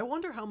 I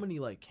wonder how many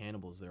like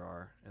cannibals there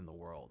are in the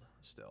world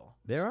still.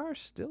 there are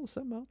still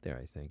some out there,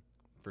 I think.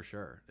 For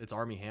sure. It's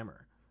Army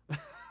Hammer.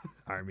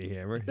 Army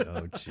Hammer?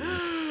 Oh,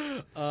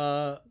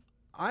 jeez.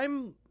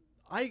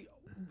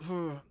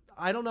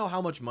 I don't know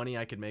how much money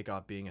I could make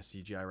off being a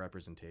CGI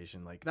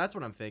representation. Like, that's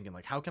what I'm thinking.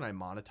 Like, how can I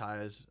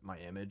monetize my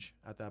image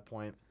at that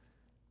point?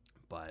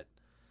 But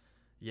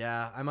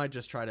yeah, I might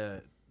just try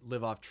to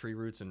live off tree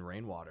roots and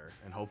rainwater,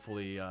 and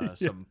hopefully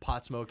some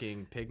pot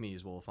smoking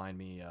pygmies will find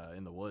me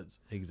in the woods.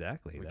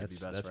 Exactly. We could be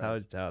best That's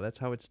friends. that's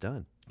how it's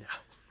done. Yeah.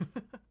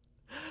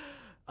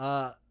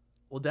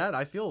 Well, Dad,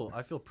 I feel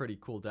pretty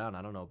cooled down.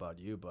 I don't know about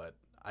you, but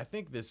I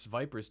think this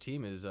Vipers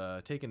team is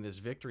taking this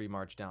victory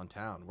march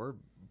downtown. We're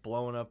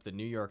blowing up the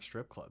New York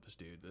strip clubs,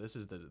 dude. This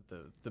is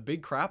the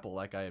big crapple,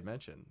 like I had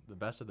mentioned, the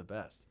best of the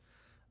best.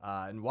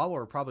 And while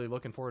we're probably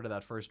looking forward to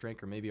that first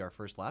drink or maybe our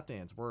first lap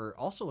dance, we're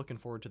also looking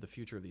forward to the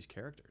future of these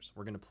characters.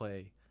 We're going to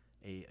play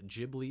a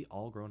Ghibli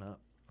all grown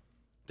up.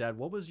 Dad,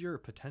 what was your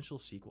potential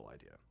sequel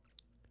idea?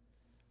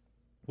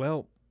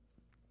 Well,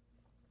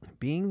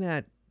 being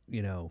that,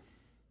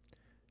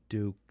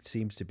 Duke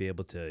seems to be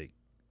able to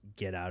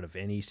get out of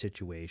any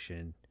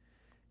situation,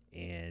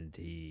 and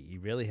he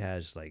really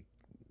has like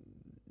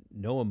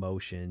no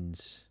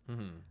emotions.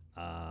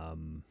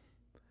 Mm-hmm.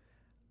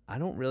 I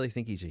don't really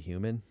think he's a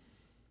human.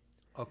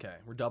 Okay,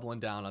 we're doubling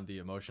down on the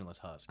emotionless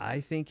husk. I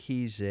think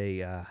he's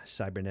a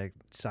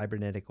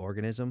cybernetic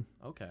organism,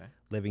 Okay.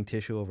 living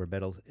tissue over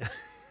metal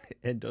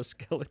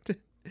endoskeleton.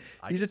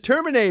 I He's can a see-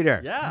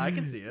 Terminator. Yeah, I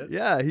can see it.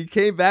 Yeah, he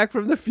came back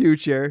from the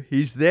future.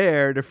 He's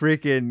there to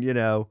freaking,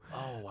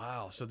 Oh,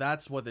 wow. So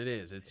that's what it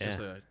is. It's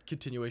just Yeah. a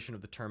continuation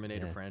of the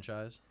Terminator Yeah.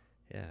 franchise.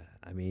 Yeah,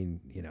 I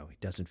mean, he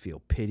doesn't feel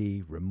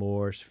pity,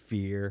 remorse,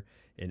 fear,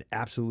 and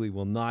absolutely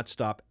will not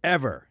stop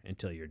ever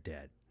until you're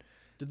dead.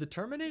 Did the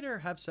Terminator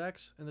have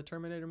sex in the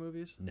Terminator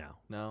movies? No.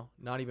 No,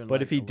 not even. But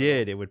like if he a little-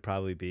 did, it would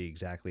probably be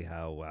exactly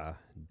how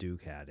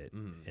Duke had it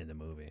Mhm. in the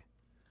movie.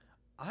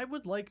 I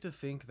would like to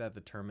think that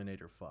the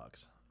Terminator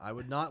fucks. I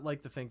would not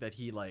like to think that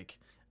he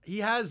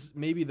has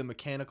maybe the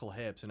mechanical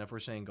hips, and if we're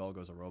saying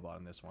Golgo's a robot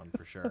in this one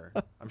for sure,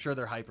 I'm sure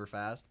they're hyper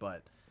fast,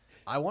 but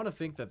I want to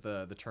think that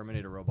the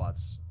Terminator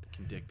robots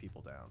can dick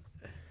people down.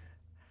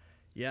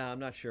 Yeah, I'm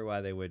not sure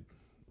why they would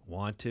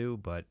want to,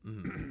 but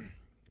Mhm.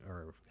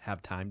 or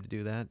have time to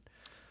do that.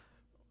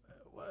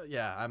 Well,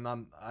 yeah,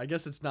 I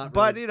guess it's not.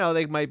 But really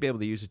they might be able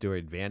to use it to their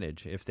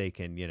advantage if they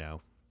can,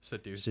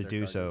 seduce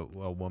seduce their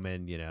a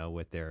woman,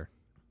 with their,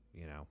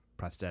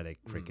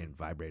 prosthetic Mm. freaking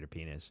vibrator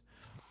penis.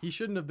 He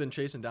shouldn't have been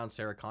chasing down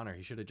Sarah Connor.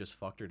 He should have just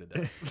fucked her to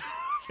death.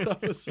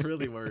 That was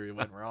really where he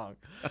went wrong.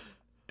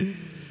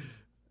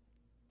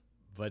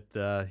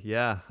 But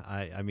yeah,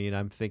 I mean,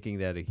 I'm thinking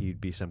that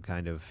he'd be some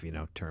kind of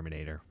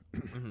Terminator.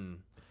 Hmm.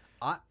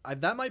 I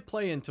that might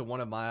play into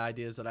one of my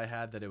ideas that I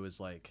had, that it was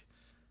like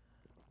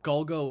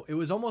Golgo. It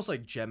was almost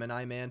like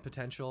Gemini Man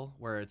potential,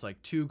 where it's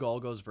like two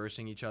Golgos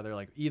versing each other.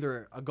 Like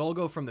either a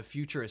Golgo from the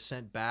future is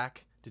sent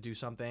back to do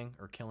something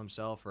or kill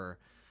himself, or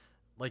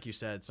like you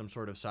said, some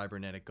sort of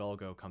cybernetic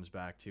Golgo comes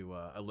back to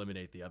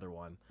eliminate the other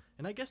one.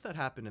 And I guess that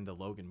happened in the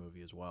Logan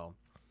movie as well.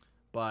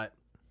 But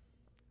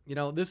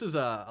this is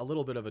a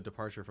little bit of a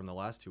departure from the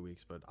last 2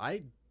 weeks, but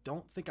I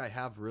don't think I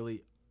have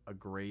really a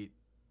great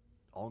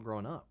all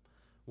grown up.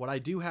 What I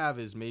do have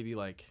is maybe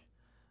like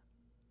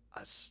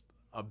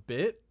a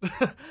bit.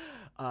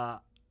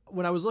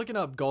 When I was looking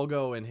up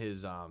Golgo and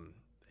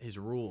his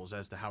rules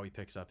as to how he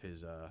picks up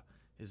his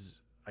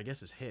I guess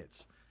his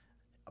hits,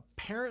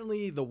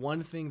 apparently the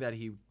one thing that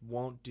he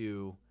won't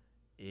do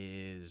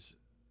is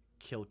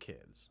kill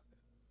kids.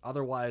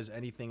 Otherwise,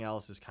 anything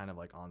else is kind of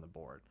like on the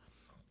board.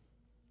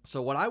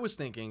 So what I was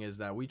thinking is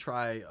that we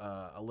try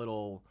a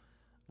little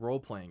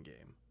role-playing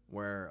game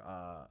where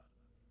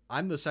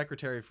I'm the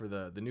secretary for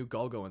the new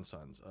Golgo and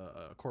Sons,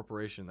 a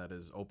corporation that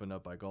is opened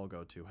up by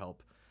Golgo to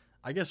help,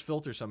 I guess,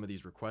 filter some of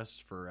these requests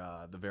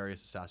for the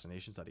various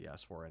assassinations that he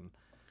asked for. And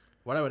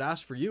what I would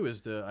ask for you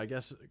is to, I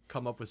guess,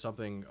 come up with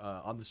something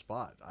on the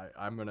spot.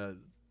 I'm going to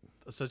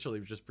essentially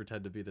just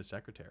pretend to be the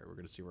secretary. We're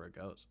gonna see where it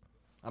goes.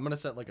 I'm gonna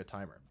set like a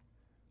timer.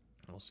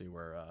 We'll see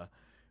where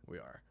we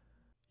are.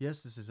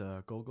 Yes, this is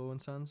Golgo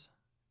and Sons.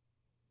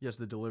 Yes,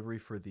 the delivery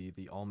for the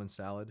almond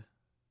salad.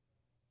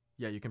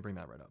 Yeah, you can bring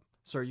that right up.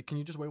 Sir, can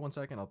you just wait 1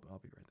 second? I'll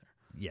be right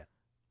there.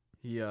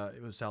 Yeah.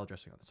 It was salad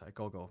dressing on the side.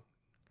 Golgo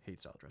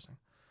hates salad dressing.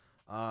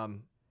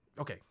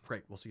 Okay,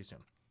 great. We'll see you soon.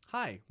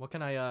 Hi, what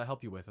can I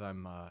help you with?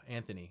 I'm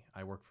Anthony.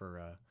 I work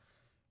for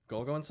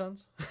Golgo and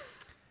Sons.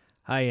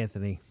 Hi,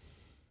 Anthony.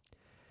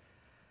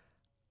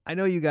 I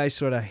know you guys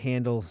sort of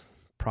handle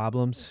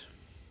problems,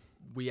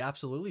 We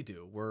absolutely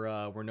do.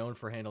 We're known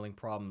for handling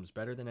problems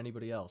better than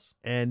anybody else.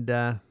 and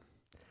I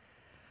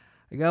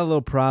got a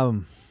little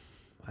problem.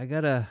 I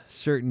got a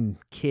certain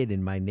kid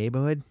in my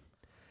neighborhood.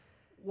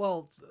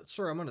 Well,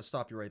 sir, I'm going to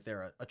stop you right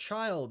there. A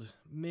child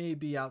may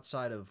be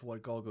outside of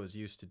what Golgo is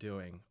used to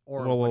doing,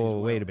 or Whoa, what he's wait a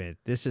willing. minute.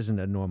 This isn't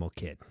a normal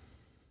kid.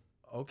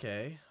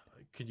 Okay,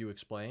 could you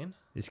explain?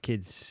 This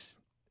kid's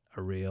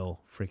a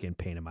real freaking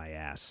pain in my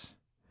ass.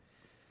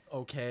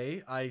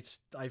 Okay, I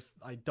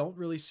don't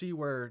really see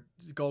where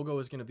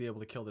Golgo is going to be able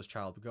to kill this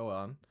child. But go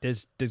on.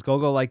 Does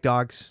Gogo like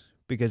dogs?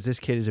 Because this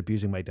kid is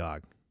abusing my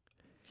dog.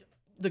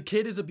 The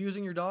kid is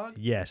abusing your dog?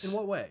 Yes. In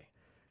what way?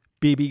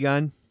 BB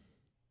gun.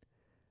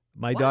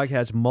 My What? dog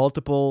has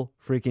multiple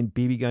freaking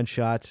BB gun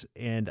shots,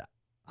 and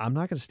I'm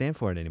not going to stand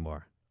for it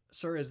anymore.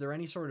 Sir, is there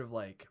any sort of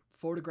like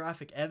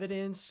photographic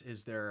evidence?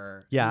 Is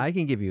there? Yeah, I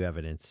can give you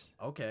evidence.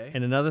 Okay.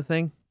 And another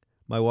thing,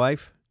 my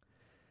wife,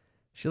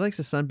 she likes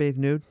to sunbathe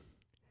nude,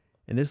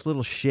 and this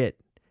little shit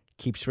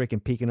keeps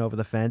freaking peeking over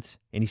the fence,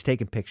 and he's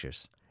taking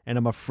pictures. And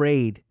I'm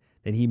afraid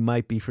that he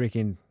might be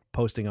freaking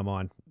posting them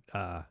on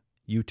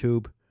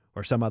YouTube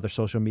or some other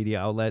social media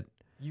outlet.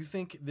 You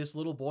think this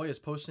little boy is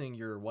posting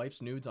your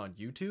wife's nudes on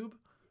YouTube?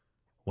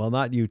 Well,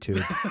 not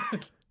YouTube.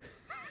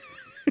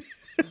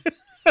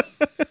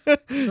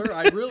 Sir,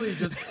 I really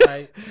just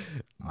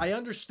I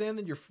understand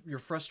that your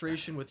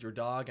frustration with your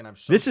dog, and I'm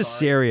so This is sorry.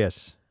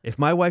 serious. If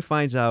my wife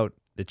finds out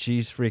that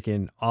she's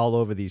freaking all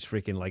over these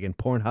freaking, like in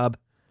Pornhub,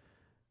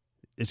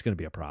 it's going to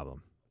be a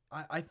problem.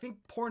 I think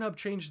Pornhub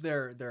changed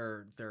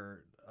their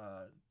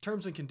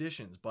terms and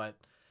conditions, but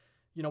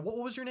you know what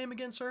was your name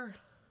again, sir?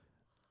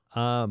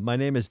 My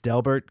name is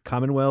Delbert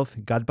Commonwealth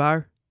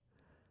Gudbar.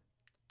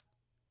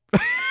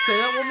 Say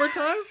that one more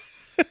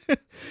time.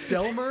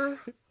 Delmer,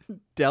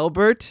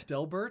 Delbert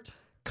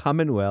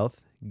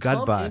Commonwealth come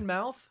in Gudbar.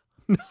 mouth.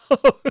 No,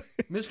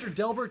 Mr.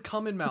 Delbert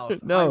come in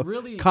mouth. no, I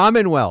really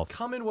Commonwealth.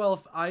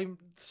 Commonwealth. I'm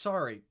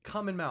sorry,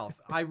 come in mouth.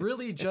 I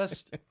really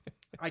just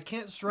I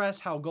can't stress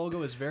how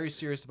Golgo is very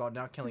serious about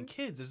not killing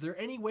kids. Is there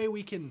any way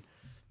we can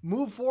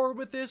move forward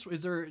with this?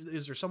 Is there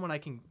someone I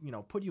can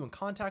put you in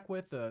contact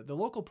with? The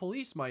local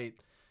police might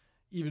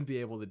even be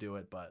able to do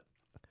it, but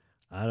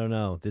I don't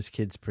know. This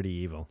kid's pretty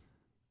evil.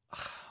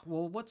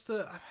 well, what's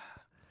the?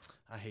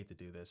 I hate to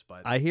do this,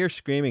 but I hear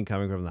screaming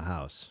coming from the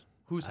house.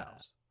 whose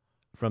house?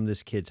 From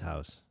this kid's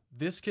house.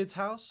 This kid's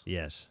house?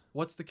 Yes.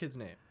 What's the kid's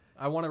name?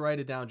 I want to write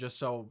it down just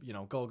so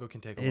Golgo can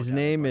take a look. His at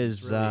name it, but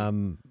it's is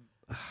really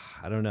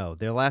I don't know.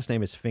 Their last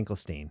name is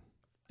Finkelstein.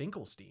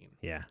 Finkelstein.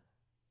 Yeah.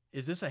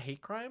 Is this a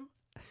hate crime?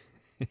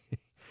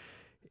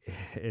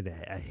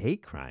 A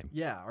hate crime.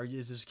 Yeah.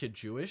 Is this kid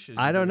Jewish? Is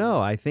I he don't doing know.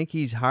 this? I think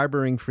he's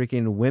harboring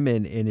freaking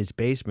women in his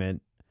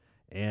basement,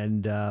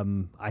 and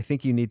I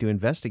think you need to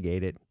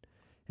investigate it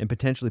and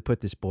potentially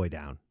put this boy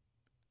down.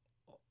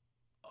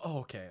 Oh,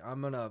 okay,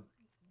 I'm gonna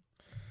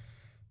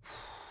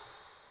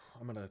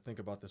think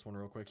about this one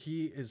real quick.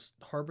 He is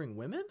harboring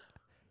women?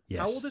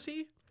 Yes. How old is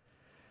he?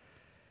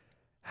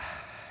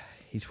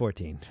 He's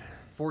 14.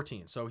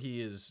 14. So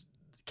he is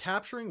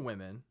capturing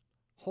women,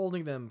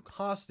 holding them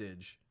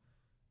hostage,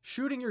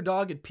 shooting your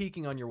dog, and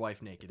peeking on your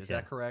wife naked. Is Yeah.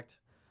 that correct?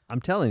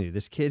 I'm telling you,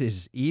 this kid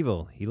is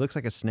evil. He looks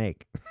like a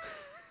snake.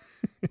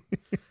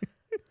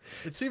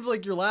 It seems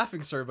like you're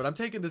laughing, sir, but I'm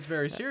taking this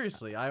very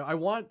seriously. I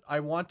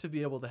want to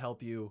be able to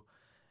help you,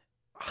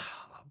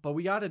 but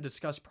we got to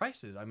discuss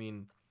prices. I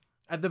mean,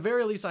 at the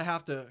very least, I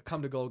have to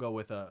come to Golgo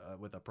with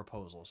a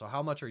proposal. So,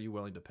 how much are you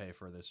willing to pay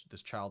for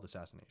this child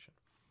assassination?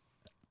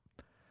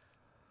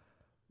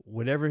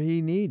 Whatever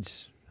he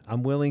needs,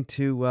 I'm willing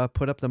to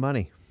put up the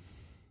money.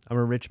 I'm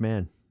a rich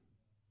man.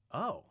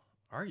 Oh,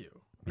 are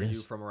you? Are Yes.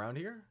 you from around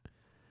here?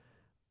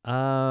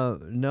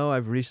 No,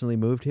 I've recently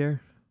moved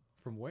here,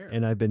 From where?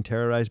 and I've been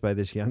terrorized by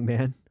this young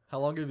man. How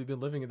long have you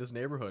been living in this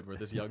neighborhood where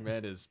this young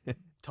man is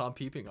Tom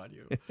peeping on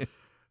you?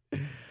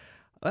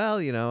 Well,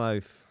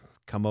 I've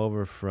come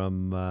over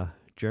from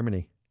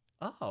Germany.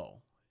 Oh,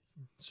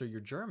 so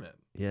you're German.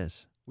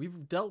 Yes.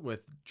 We've dealt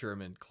with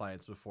German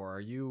clients before. Are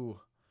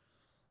you?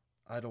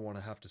 I don't want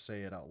to have to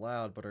say it out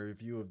loud, but are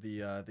you of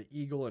the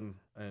Eagle and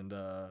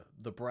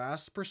the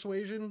Brass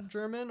persuasion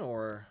German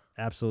or?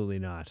 Absolutely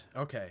not.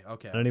 Okay. I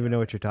don't even know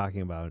what you're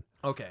talking about.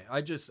 Okay,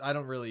 I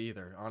don't really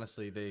either.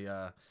 Honestly, they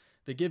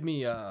give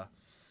me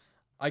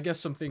I guess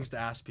some things to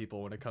ask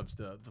people when it comes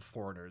to the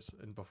foreigners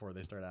and before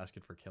they start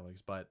asking for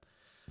killings. But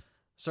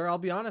sir, I'll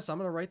be honest, I'm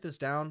gonna write this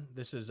down.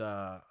 This is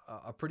a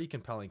pretty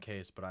compelling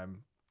case, but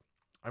I'm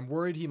I'm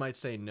worried he might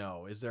say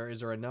no. Is there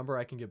a number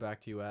I can get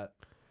back to you at?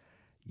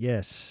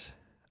 Yes.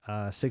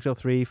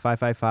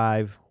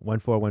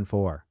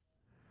 603-555-1414.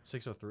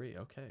 603.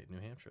 Okay, New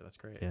Hampshire. That's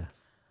great. Yeah.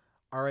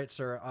 All right,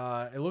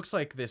 sir. It looks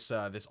like this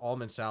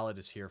almond salad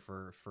is here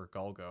for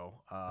Gulgo.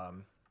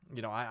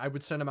 I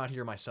would send him out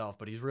here myself,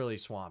 but he's really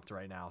swamped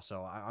right now.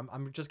 So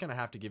I'm just gonna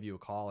have to give you a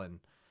call, and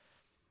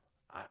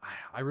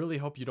I really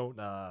hope you don't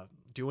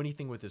do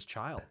anything with this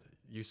child.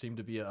 You seem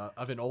to be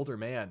of an older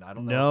man. I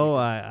don't know. No,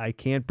 I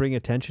can't bring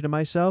attention to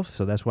myself,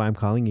 so that's why I'm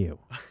calling you.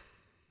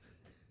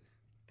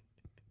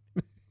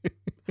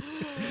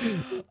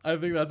 I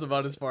think that's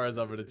about as far as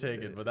I'm going to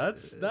take it, but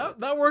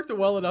that worked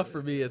well enough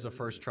for me as a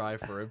first try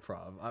for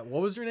improv.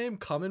 What was your name?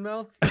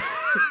 Commonmouth?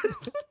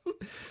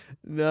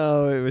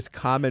 No, it was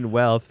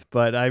Commonwealth,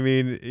 but I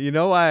mean, you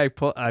know why I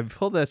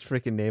pulled that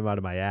freaking name out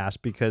of my ass?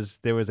 Because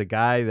there was a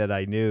guy that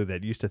I knew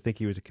that used to think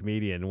he was a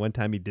comedian. One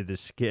time he did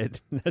this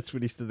skit, and that's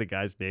what he said the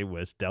guy's name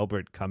was,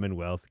 Delbert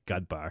Commonwealth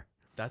Gudbar.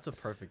 That's a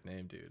perfect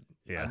name, dude.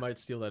 Yeah. I might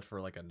steal that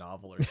for like a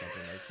novel or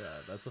something like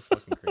that. That's a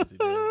fucking crazy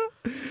name.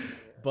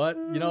 But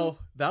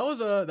that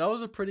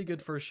was a pretty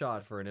good first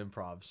shot for an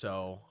improv.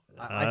 So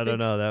I don't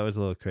know. That was a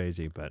little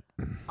crazy, but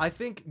I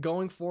think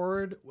going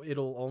forward,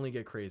 it'll only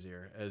get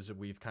crazier, as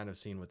we've kind of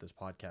seen with this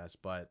podcast.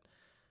 But,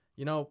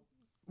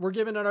 we're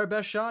giving it our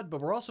best shot,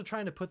 but we're also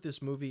trying to put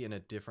this movie in a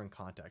different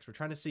context. We're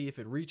trying to see if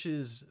it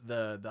reaches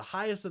the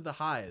highest of the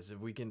highs, if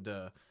we can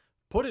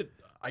put it,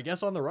 I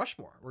guess, on the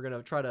Rushmore. We're going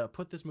to try to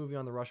put this movie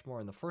on the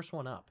Rushmore, and the first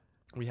one up,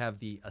 we have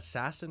the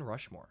Assassin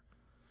Rushmore.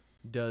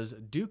 Does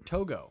Duke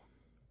Togo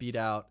beat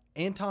out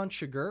Anton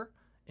Chigurh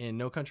in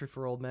No Country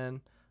for Old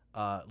Men,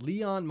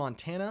 Leon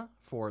Montana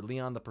for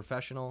Leon the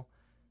Professional,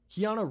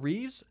 Keanu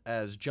Reeves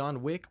as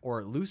John Wick,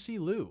 or Lucy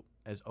Liu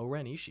as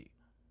O-Ren Ishii?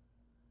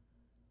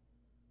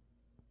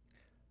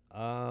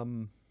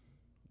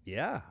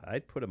 Yeah,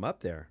 I'd put him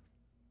up there.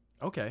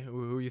 Okay,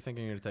 who are you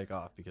thinking you're going to take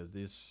off? Because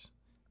it's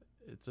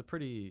a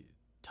pretty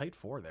tight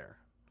four there.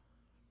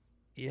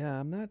 Yeah,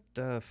 I'm not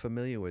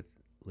familiar with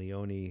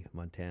Leone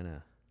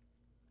Montana.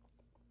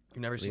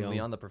 You've never seen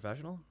Leon the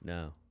Professional?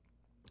 No.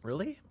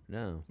 Really?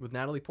 No. With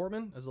Natalie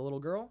Portman as a little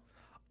girl?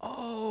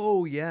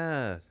 Oh,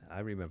 yeah.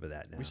 I remember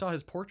that now. We saw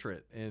his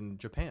portrait in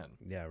Japan.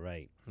 Yeah,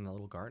 right. In that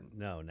little garden.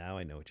 No, now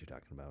I know what you're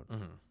talking about.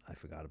 Mm-hmm. I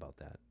forgot about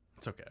that.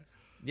 It's okay.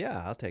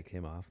 Yeah, I'll take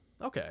him off.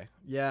 Okay.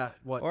 Yeah.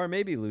 What? Or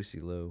maybe Lucy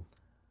Liu.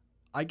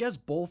 I guess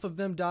both of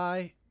them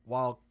die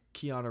while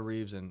Keanu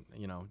Reeves and,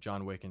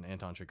 John Wick and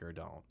Anton Chigurh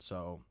don't.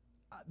 So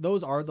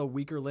those are the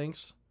weaker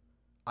links.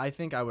 I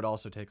think I would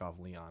also take off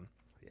Leon.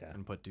 Yeah.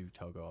 And put Duke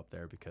Togo up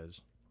there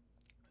because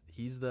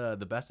he's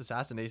the best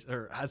assassin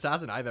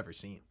I've ever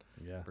seen.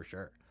 Yeah. For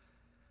sure.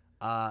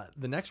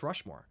 The next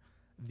Rushmore,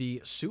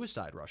 the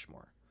Suicide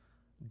Rushmore.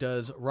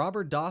 Does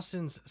Robert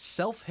Dawson's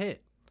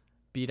self-hit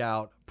beat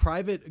out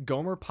Private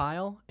Gomer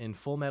Pyle in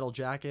Full Metal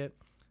Jacket,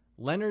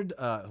 Leonardo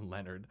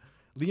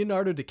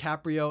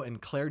DiCaprio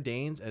and Claire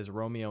Danes as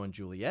Romeo and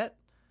Juliet,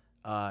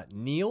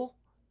 Neil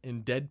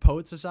in Dead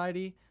Poet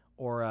Society,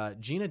 or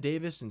Gina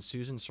Davis and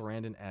Susan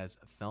Sarandon as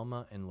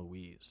Thelma and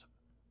Louise?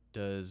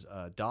 Does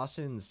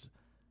Dawson's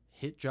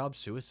hit job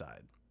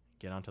Suicide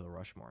get onto the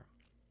Rushmore?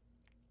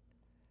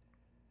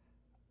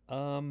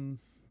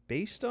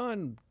 Based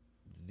on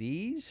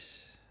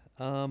these,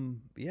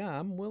 yeah,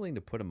 I'm willing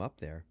to put him up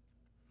there.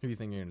 Who do you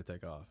think you're going to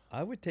take off?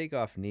 I would take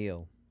off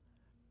Neil.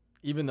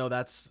 Even though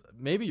that's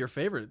maybe your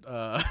favorite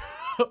of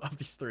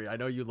these three. I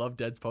know you love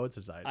Dead Poet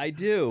Society. I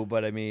do,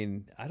 but I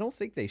mean, I don't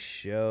think they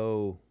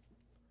show...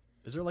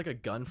 Is there like a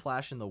gun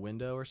flash in the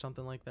window or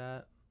something like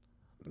that?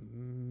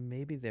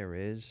 Maybe there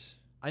is.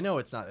 I know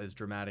it's not as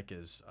dramatic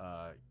as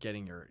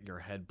getting your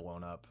head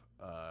blown up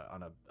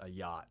on a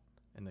yacht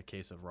in the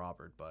case of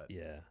Robert, but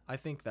yeah, I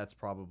think that's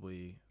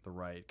probably the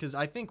right. Because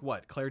I think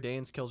Claire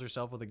Danes kills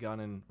herself with a gun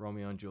in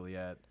Romeo and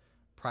Juliet.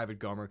 Private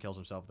Gomer kills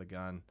himself with a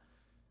gun.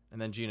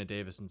 And then Gina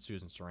Davis and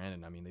Susan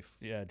Sarandon. I mean,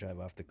 they drive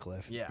off the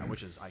cliff. Yeah,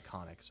 which is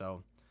iconic.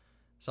 So,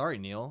 sorry,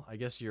 Neil. I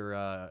guess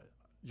your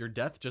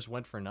death just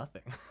went for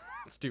nothing.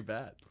 It's too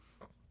bad.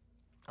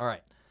 All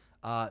right.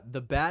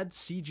 The bad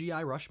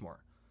CGI Rushmore.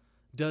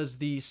 Does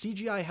the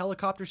CGI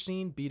helicopter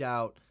scene beat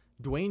out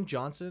Dwayne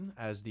Johnson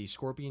as the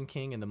Scorpion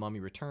King in The Mummy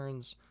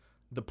Returns,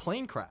 the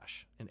plane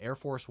crash in Air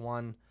Force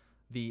One,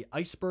 the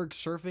iceberg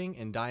surfing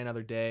in Die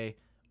Another Day,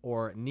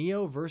 or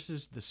Neo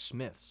versus the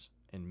Smiths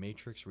in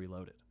Matrix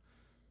Reloaded?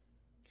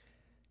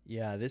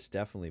 Yeah, this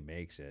definitely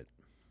makes it.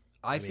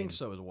 I think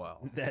so as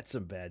well. That's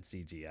some bad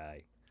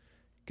CGI.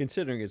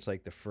 Considering it's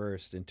like the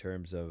first in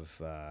terms of...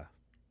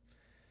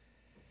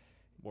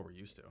 what we're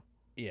used to.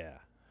 Yeah.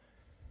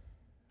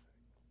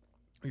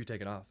 Who are you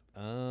taking off?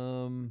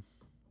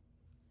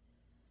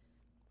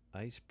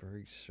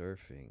 Iceberg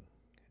surfing.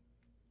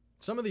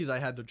 Some of these I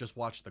had to just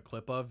watch the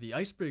clip of. The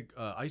iceberg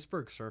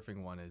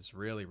surfing one is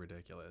really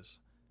ridiculous.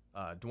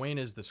 Dwayne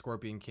as the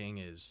Scorpion King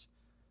is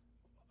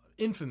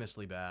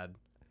infamously bad.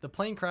 The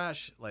plane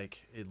crash,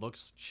 it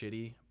looks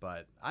shitty,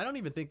 but I don't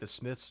even think the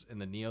Smiths and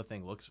the Neo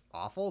thing looks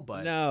awful.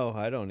 But no,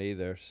 I don't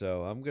either.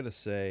 So I'm gonna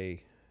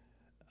say,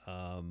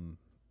 I'm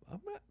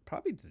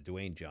Probably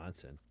Dwayne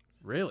Johnson.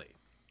 Really?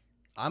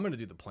 I'm gonna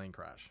do the plane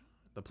crash.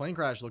 The plane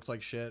crash looks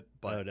like shit,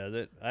 but Oh, does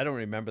it? I don't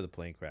remember the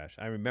plane crash.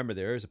 I remember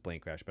there is a plane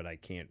crash, but I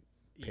can't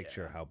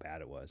picture how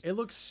bad it was. it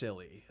looks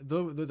silly.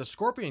 The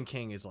Scorpion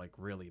King is like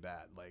really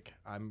bad. Like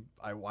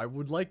I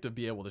would like to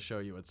be able to show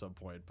you at some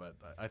point, but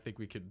I think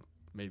we could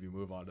maybe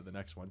move on to the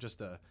next one just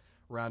to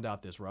round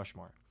out this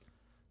Rushmore.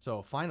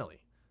 So finally,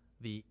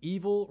 the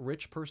evil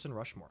rich person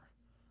Rushmore.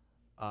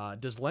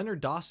 Does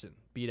Leonard Dawson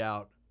beat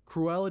out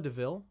Cruella de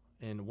Vil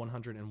in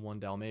 101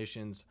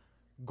 Dalmatians,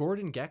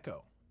 Gordon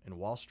Gekko in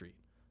Wall Street,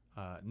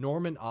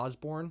 Norman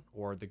Osborn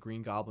or the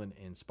Green Goblin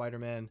in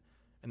Spider-Man,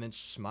 and then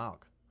Smaug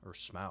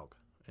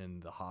in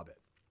The Hobbit?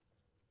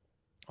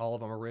 All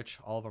of them are rich,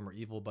 all of them are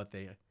evil, but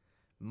they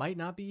might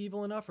not be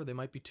evil enough, or they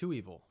might be too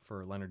evil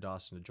for Leonard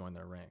Dawson to join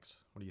their ranks.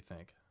 What do you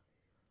think?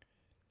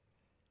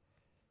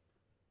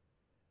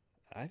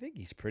 I think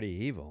he's pretty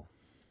evil.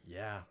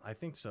 Yeah, I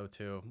think so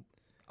too.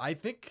 I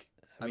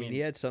mean, he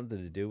had something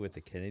to do with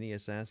the Kennedy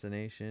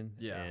assassination.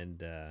 Yeah.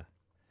 And,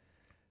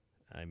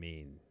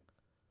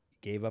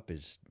 gave up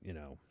his,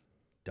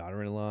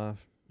 daughter-in-law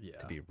yeah,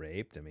 to be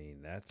raped. I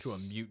mean, that's... to a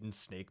mutant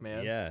snake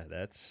man. Yeah,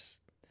 that's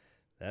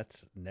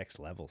next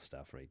level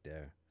stuff right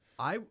there.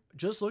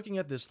 Just looking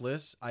at this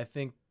list, I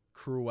think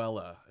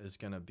Cruella is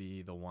gonna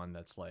be the one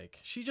that's like,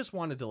 she just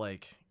wanted to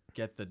like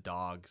get the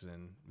dogs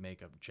and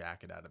make a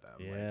jacket out of them.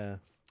 Yeah. Like,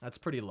 that's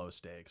pretty low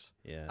stakes.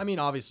 Yeah. I mean,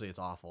 obviously it's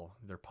awful.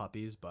 They're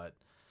puppies, but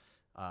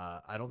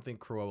I don't think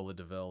Cruella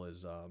de Vil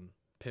is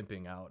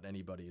pimping out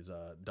anybody's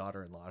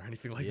daughter-in-law or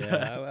anything like yeah,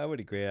 that. I would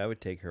agree. I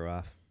would take her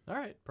off. All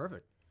right,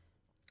 perfect.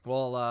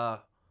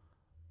 Well,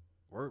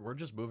 we're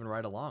just moving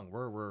right along.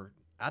 We're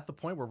at the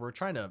point where we're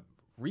trying to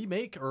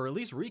remake or at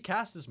least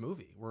recast this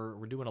movie. We're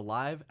doing a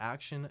live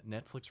action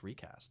Netflix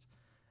recast.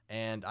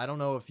 And I don't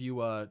know if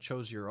you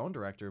chose your own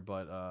director,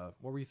 but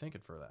what were you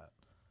thinking for that?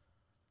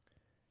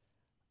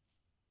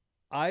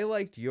 I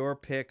liked your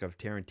pick of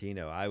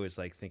Tarantino. I was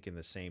like thinking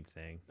the same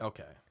thing.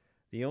 Okay.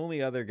 The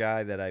only other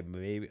guy that I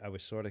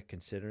was sort of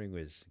considering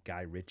was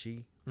Guy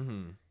Ritchie,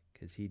 Mm-hmm.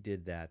 because he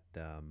did that.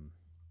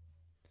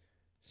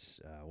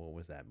 What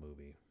was that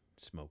movie?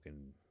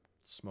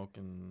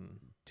 Smoking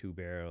Two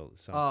Barrel.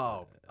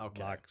 Oh,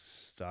 okay. Lock,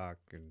 Stock,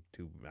 and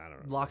Two. I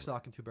don't know. Lock,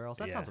 Stock, and Two Barrels.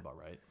 That Yeah. sounds about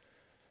right.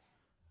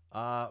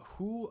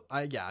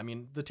 I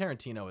mean, the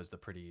Tarantino is the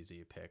pretty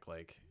easy pick.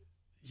 Like,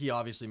 he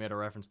obviously made a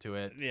reference to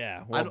it.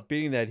 Yeah. Well,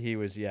 being that he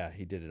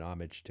did an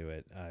homage to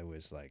it, I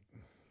was like,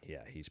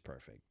 yeah, he's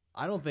perfect.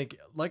 I don't think,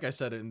 like I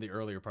said in the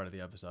earlier part of the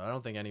episode, I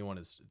don't think anyone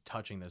is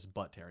touching this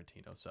but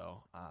Tarantino.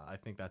 So I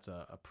think that's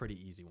a pretty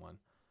easy one.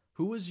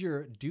 Who was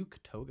your Duke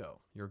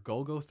Togo, your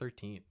Golgo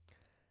 13?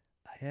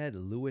 I had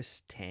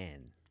Louis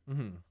Tan.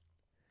 Mm-hmm.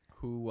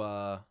 Who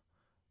what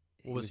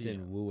was he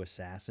in Wu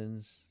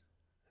Assassins?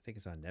 I think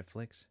it's on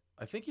Netflix.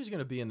 I think he's going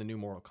to be in the new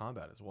Mortal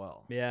Kombat as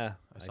well. Yeah,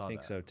 I saw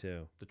think that. so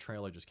too. The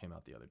trailer just came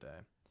out the other day.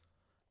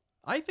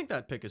 I think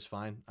that pick is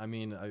fine. I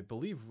mean, I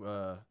believe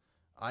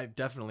I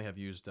definitely have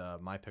used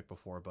my pick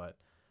before, but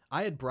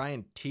I had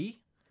Brian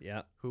T.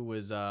 Yeah. Who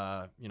was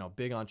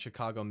big on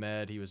Chicago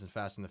Med. He was in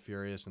Fast and the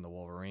Furious and the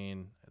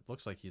Wolverine. It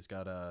looks like he's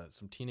got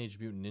some Teenage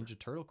Mutant Ninja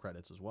Turtle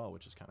credits as well,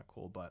 which is kind of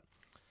cool. But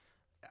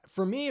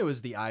for me, it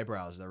was the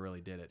eyebrows that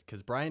really did it,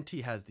 because Brian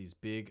T. has these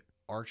big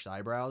arched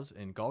eyebrows,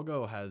 and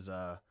Golgo has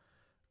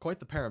quite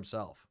the pair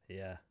himself.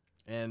 Yeah.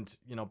 And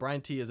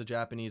Brian T. is a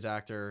Japanese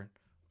actor.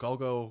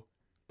 Golgo,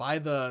 by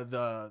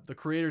the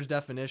creator's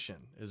definition,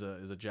 is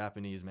a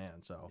Japanese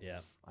man. So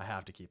Yeah. I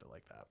have to keep it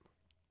like that.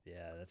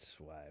 Yeah, that's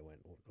why I went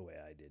the way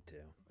I did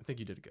too. I think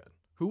you did good.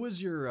 Who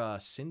was your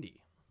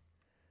Cindy?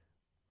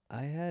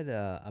 I had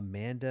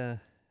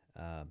Amanda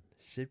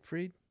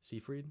Seyfried.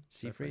 Seyfried.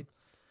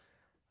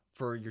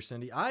 For your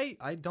Cindy,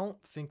 I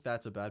don't think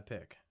that's a bad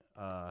pick.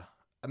 How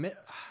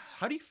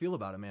do you feel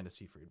about Amanda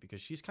Seyfried? Because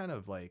she's kind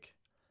of like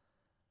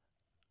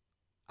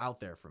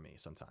out there for me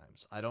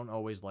sometimes. I don't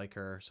always like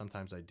her.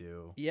 Sometimes I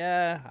do.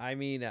 Yeah, I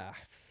mean,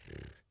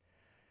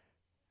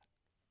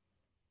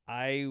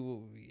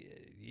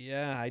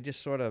 I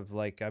just sort of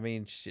like, I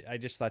mean, I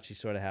just thought she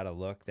sort of had a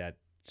look that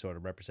sort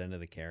of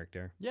represented the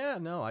character. Yeah,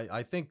 no,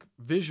 I think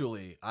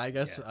visually, I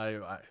guess I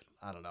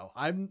don't know.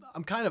 I'm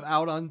kind of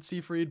out on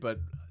Seyfried, but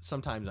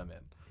sometimes I'm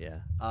in. Yeah.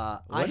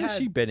 What has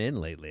she been in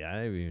lately?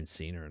 I haven't even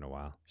seen her in a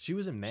while. She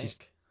was in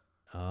Mank.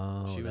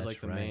 She was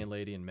like the main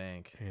lady in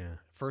Mank. Yeah.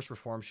 First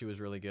Reform, she was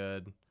really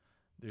good.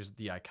 There's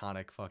the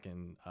iconic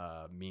fucking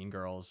Mean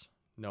Girls,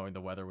 knowing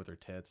the weather with her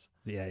tits.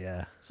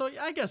 Yeah. So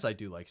I guess I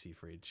do like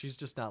Seyfried. She's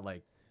just not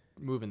like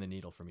moving the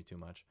needle for me too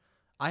much.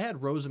 I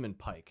had Rosamund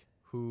Pike,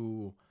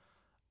 who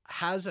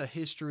has a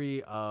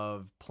history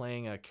of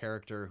playing a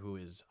character who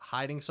is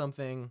hiding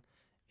something,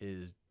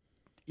 is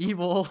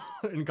evil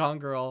in Gone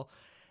Girl,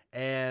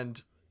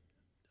 and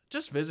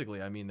just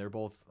physically, I mean, they're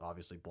both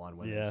obviously blonde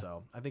women,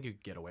 so I think you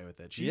could get away with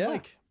it. She's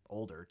like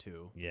older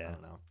too. Yeah. I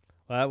don't know.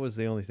 Well, that was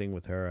the only thing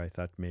with her. I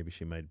thought maybe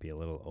she might be a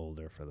little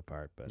older for the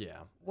part, but yeah.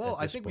 Well,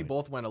 I think we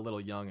both went a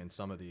little young in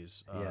some of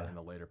these in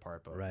the later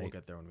part, but Right. we'll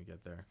get there when we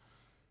get there.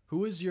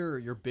 Who is your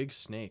big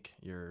snake?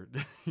 Your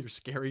your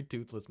scary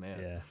toothless man?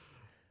 Yeah.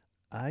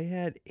 I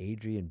had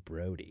Adrian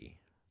Brody.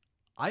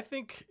 I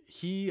think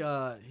he's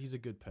a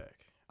good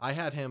pick. I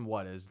had him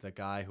as the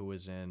guy who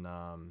was in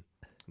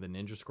the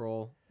Ninja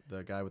Scroll,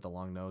 the guy with the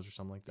long nose or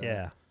something like that.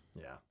 Yeah.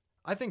 Yeah.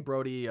 I think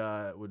Brody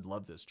would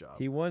love this job.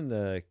 He won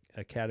the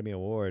Academy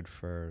Award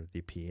for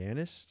The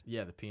Pianist.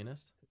 Yeah, the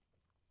pianist.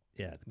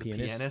 Yeah, The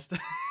pianist.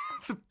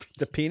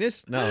 The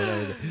penis?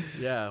 No.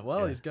 Yeah,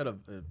 well, Yeah. he's got a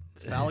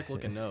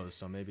phallic-looking nose,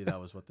 so maybe that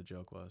was what the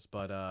joke was.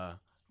 But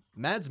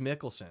Mads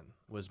Mikkelsen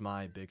was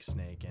my big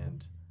snake,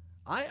 and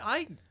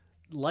I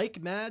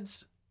like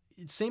Mads.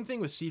 Same thing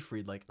with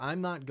Siegfried. Like,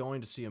 I'm not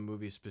going to see a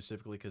movie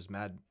specifically because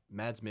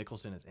Mads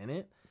Mikkelsen is in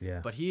it,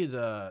 Yeah. but he is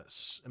a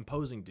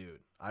imposing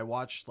dude. I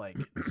watched like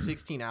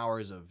 16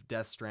 hours of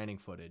Death Stranding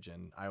footage,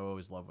 and I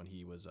always love when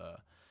he was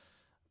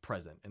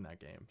present in that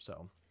game.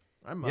 So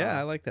I'm Yeah,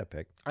 I like that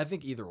pick. I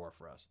think either or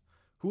for us.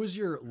 Who is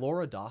your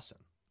Laura Dawson?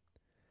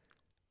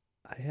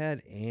 I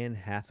had Anne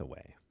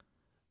Hathaway.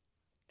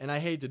 And I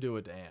hate to do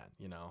it to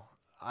Anne,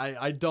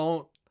 I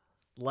don't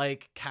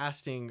like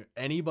casting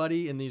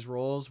anybody in these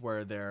roles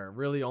where they're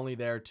really only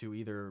there to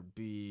either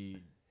be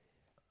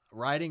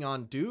riding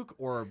on Duke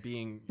or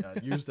being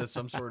used as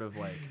some sort of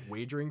like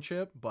wagering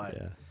chip. But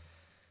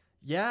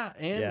yeah,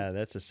 and Yeah,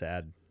 that's a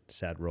sad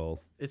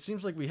role. it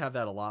seems like we have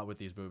that a lot with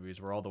these movies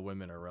where all the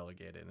women are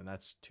relegated, and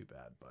that's too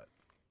bad. But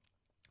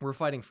we're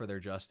fighting for their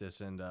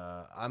justice, and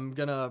I'm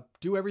gonna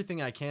do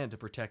everything I can to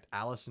protect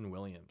Allison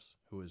Williams,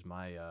 who is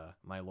my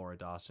Laura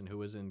Dawson, who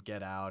was in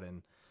Get Out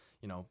and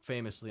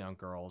famously on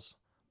Girls.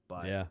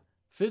 But Yeah,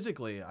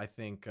 physically, I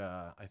think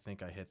I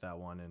hit that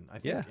one, and I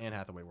think Yeah. Anne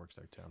Hathaway works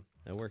there too.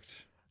 that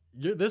worked.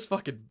 You're this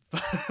fucking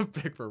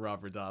pick for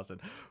Robert Dawson.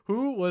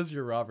 Who was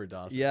your Robert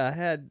Dawson? Yeah, I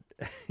had,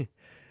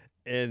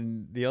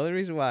 and the only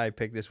reason why I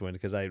picked this one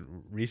because I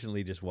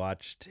recently just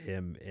watched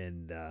him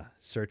in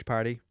Search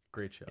Party,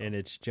 Great show. and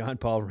it's John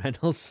Paul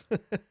Reynolds.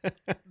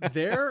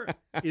 There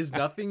is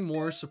nothing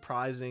more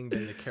surprising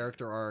than the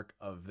character arc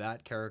of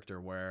that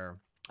character, where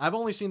I've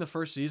only seen the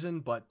first season,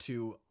 but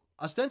to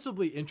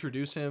ostensibly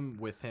introduce him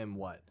with him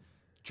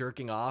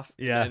jerking off,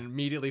 Yeah. and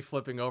immediately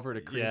flipping over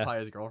to cream Yeah. pie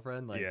his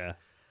girlfriend, Yeah,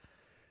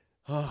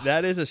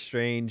 that is a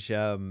strange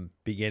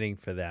beginning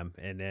for them,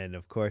 and then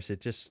of course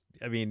it just.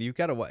 I mean, you've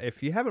got to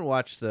if you haven't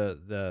watched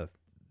the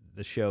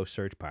show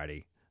Search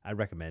Party, I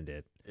recommend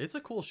it. it's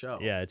a cool show.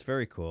 Yeah, it's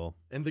very cool.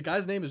 And the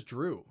guy's name is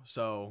Drew,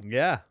 so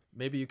Yeah,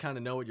 maybe you kind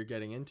of know what you're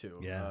getting into.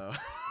 Yeah.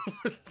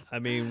 I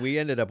mean, we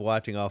ended up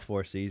watching all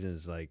 4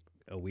 seasons like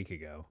a week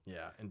ago.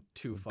 Yeah, and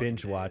 2 fucking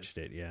Binge days. watched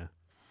it, yeah.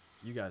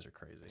 You guys are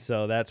crazy.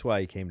 So that's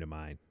why he came to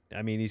mind.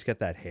 I mean, he's got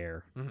that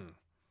hair. Mhm.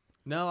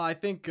 No, I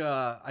think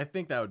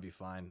that would be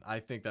fine. I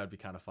think that would be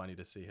kind of funny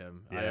to see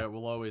him. I Yeah.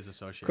 will always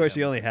associate. Of course, him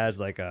he with only this has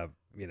like a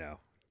bit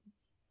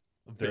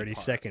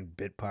 30-second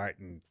bit part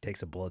and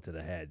takes a bullet to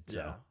the head.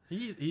 So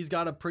Yeah, he's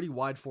got a pretty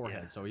wide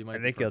forehead, Yeah. so he might. I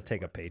be think he'll perfect take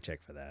for a it.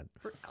 paycheck for that.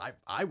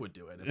 I would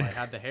do it if I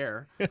had the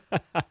hair.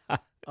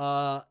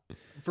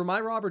 For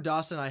my Robert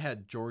Dawson, I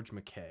had George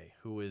McKay,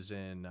 who was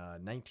in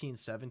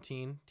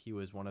 1917. He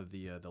was one of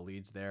the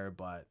leads there,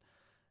 but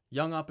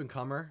young up and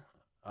comer.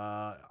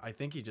 I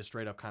think he just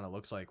straight up kind of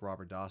looks like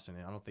Robert Dawson.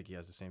 I don't think he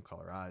has the same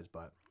color eyes,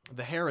 but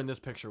the hair in this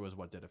picture was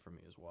what did it for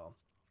me as well.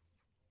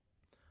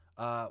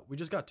 We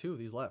just got 2 of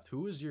these left.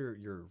 Who is your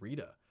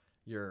Rita?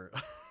 Your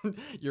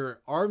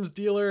your arms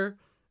dealer?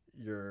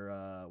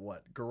 Your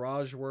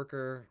garage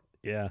worker?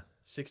 Yeah.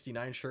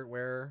 69 shirt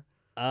wearer?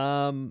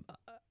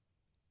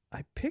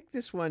 I picked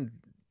this one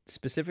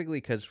specifically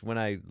because when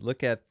I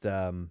look at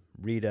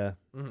Rita,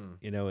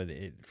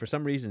 Mm-hmm. for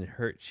some reason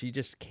she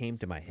just came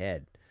to my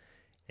head,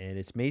 and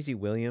it's Maisie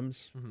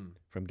Williams Mm-hmm.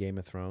 from Game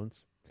of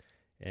Thrones,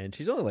 and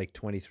she's only like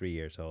 23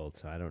 years old,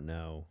 so I don't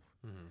know.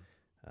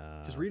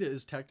 Because Rita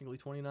is technically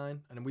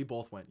 29, and we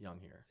both went young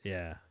here.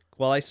 Yeah.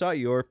 Well, I saw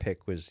your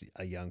pick was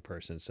a young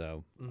person,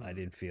 so I Mhm.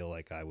 didn't feel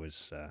like I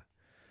was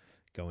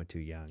going too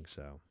young.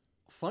 So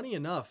Funny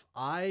enough,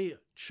 I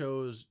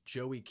chose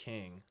Joey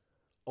King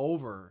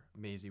over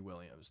Maisie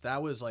Williams.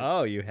 That was like,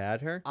 oh, you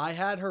had her? I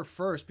had her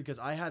first because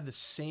I had the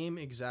same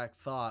exact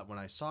thought when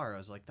I saw her. I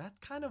was like, that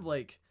kind of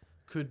like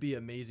could be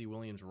a Maisie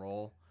Williams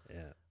role.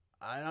 Yeah.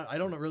 I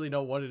don't really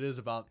know what it is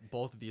about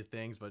both of these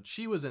things, but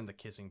she was in The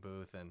Kissing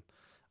Booth and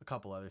a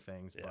couple other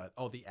things. Yeah.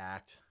 But The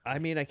Act. I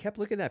mean, I kept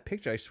looking at that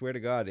picture. I swear to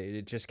God,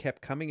 it just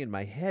kept coming in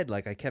my head.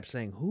 Like I kept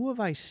saying, who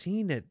have I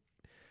seen that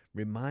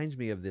reminds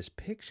me of this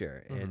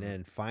picture? Mhm. And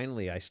then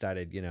finally I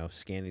started,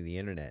 scanning the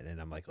internet,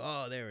 and I'm like,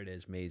 oh, there it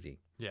is, Maisie.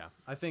 Yeah,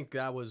 I think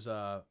that was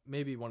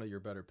maybe one of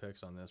your better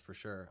picks on this for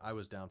sure. I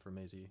was down for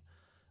Maisie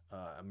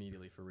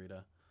immediately for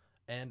Rita.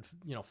 And,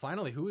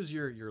 finally, who is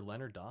your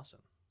Leonard Dawson?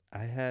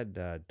 I had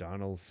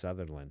Donald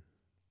Sutherland.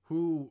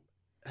 Who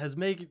has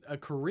made a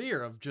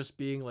career of just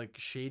being like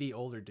shady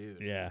older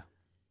dude. Yeah.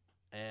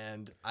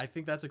 And I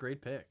think that's a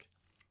great pick.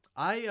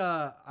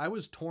 I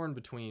was torn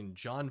between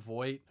John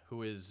Voight,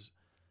 who is,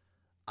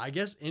 I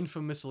guess,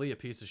 infamously a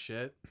piece of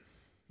shit.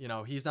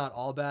 He's not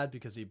all bad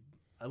because he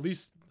at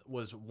least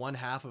was one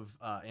half of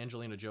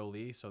Angelina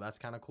Jolie, so that's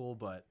kind of cool.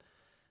 But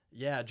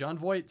Yeah, John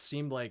Voight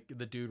seemed like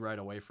the dude right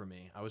away for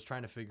me. I was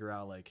trying to figure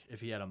out like if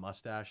he had a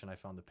mustache, and I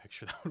found the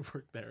picture that would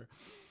work there.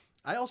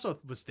 I also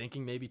was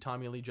thinking maybe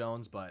Tommy Lee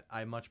Jones, but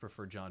I much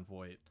prefer John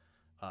Voight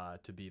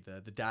to be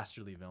the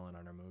dastardly villain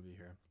on our movie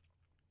here.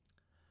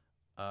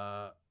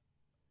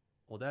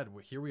 Well, Dad,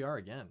 here we are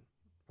again.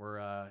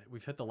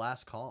 We've hit the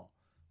last call.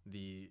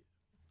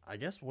 I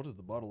guess, what is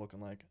the bottle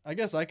looking like? I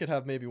guess I could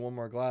have maybe one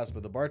more glass,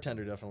 but the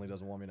bartender definitely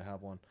doesn't want me to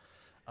have one.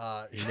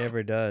 He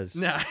never does.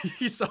 Nah,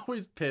 he's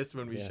always pissed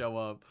when we show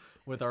up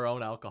with our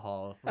own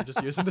alcohol. We're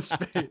just using the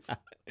space.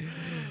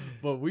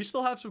 But we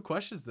still have some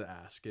questions to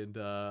ask, and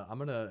I'm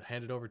going to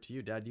hand it over to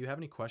you. Dad, do you have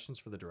any questions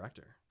for the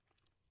director?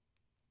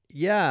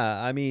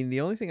 Yeah, I mean,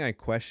 the only thing I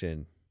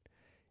question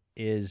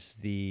is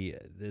the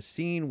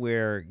scene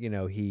where,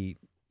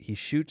 he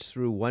shoots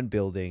through one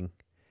building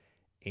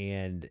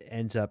and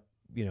ends up,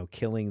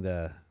 killing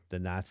the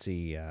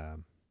Nazi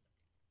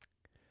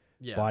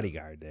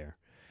bodyguard there.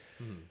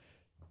 Mm-hmm.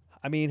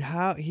 I mean,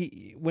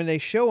 when they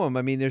show him,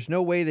 I mean, there's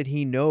no way that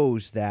he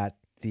knows that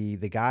the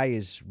guy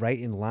is right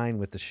in line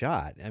with the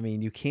shot. I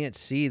mean, you can't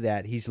see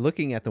that he's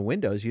looking at the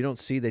windows. You don't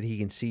see that he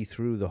can see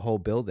through the whole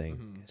building.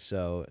 Mm-hmm.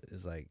 So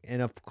it's like,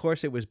 and of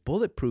course it was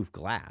bulletproof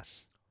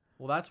glass.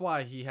 Well, that's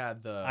why he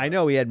had I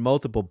know he had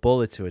multiple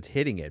bullets to it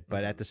hitting it,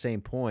 but at the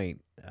same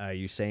point, are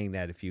you saying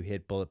that if you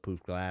hit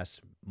bulletproof glass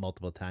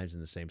multiple times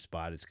in the same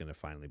spot, it's going to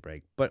finally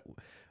break? But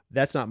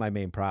that's not my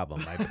main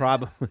problem.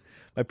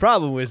 My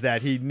problem was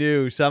that he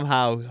knew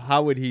somehow.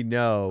 How would he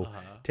know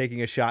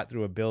taking a shot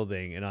through a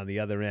building and on the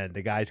other end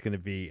the guy's going to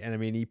be? And I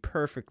mean, he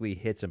perfectly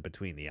hits him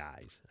between the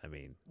eyes. I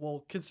mean,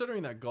 well,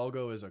 considering that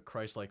Golgo is a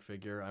Christ-like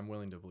figure, I'm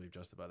willing to believe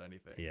just about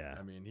anything. Yeah.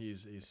 I mean,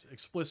 he's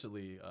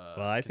explicitly.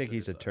 Well, I think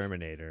he's a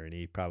Terminator, and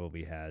he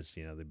probably has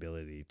the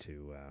ability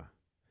to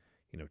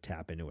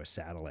tap into a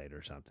satellite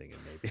or something, and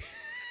maybe.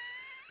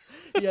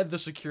 He had the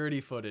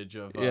security footage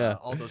of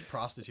all those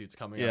prostitutes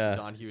coming up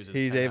to Don Hughes'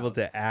 He's able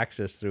penthouse. to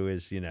access through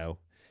his,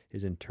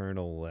 his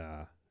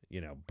internal,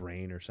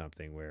 brain or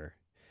something where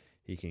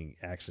he can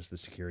access the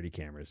security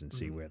cameras and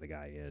see where the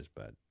guy is.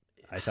 But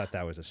I thought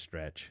that was a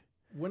stretch.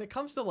 When it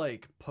comes to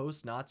like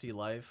post-Nazi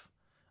life,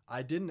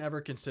 I didn't ever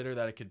consider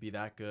that it could be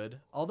that good.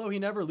 Although he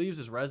never leaves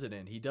his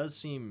residence, he does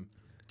seem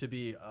to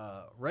be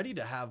ready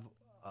to have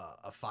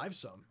a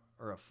fivesome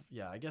or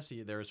I guess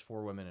there's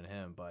 4 women in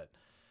him, but.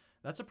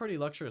 That's a pretty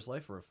luxurious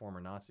life for a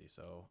former Nazi.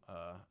 So,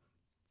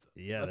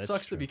 that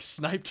sucks to be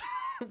sniped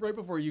right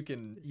before you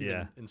can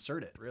even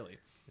insert it. Really.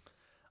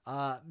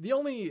 The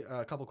only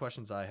couple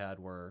questions I had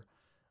were,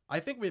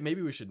 I think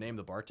maybe we should name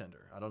the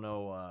bartender. I don't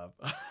know.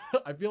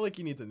 I feel like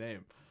he needs a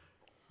name,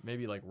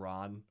 maybe like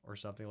Ron or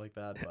something like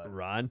that. But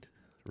Ron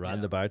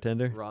the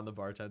bartender. Ron the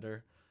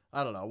bartender.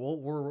 I don't know.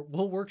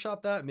 We'll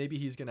workshop that. Maybe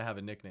he's gonna have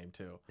a nickname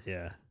too.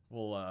 Yeah.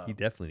 He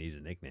definitely needs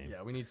a nickname.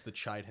 Yeah, we need to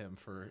chide him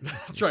for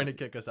trying to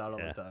kick us out all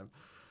the time.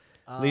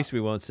 At least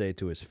we won't say it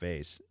to his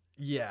face.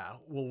 Yeah,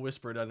 we'll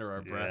whisper it under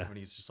our breath when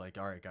he's just like,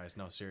 all right, guys,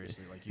 no,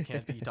 seriously. Like, you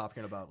can't be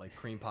talking about, like,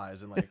 cream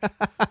pies and, like,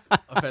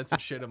 offensive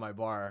shit in my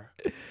bar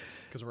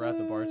because we're at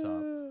the bar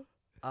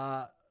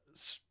top.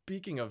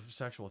 Speaking of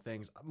sexual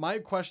things, my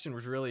question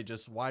was really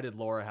just, why did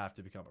Laura have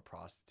to become a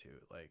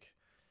prostitute? Like,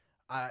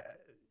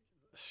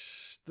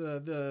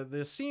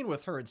 the scene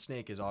with her and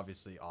Snake is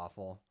obviously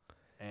awful.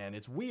 And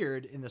it's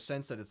weird in the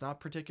sense that it's not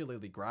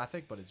particularly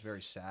graphic, but it's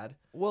very sad.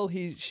 Well,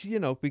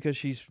 because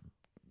she's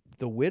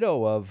the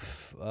widow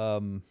of,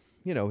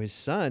 his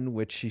son,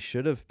 which she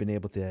should have been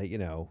able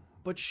to,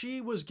 But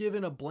she was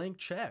given a blank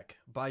check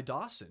by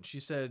Dawson.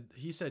 He said,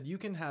 you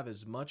can have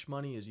as much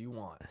money as you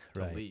want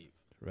to leave.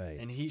 Right.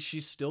 And she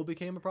still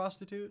became a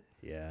prostitute?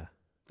 Yeah.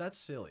 That's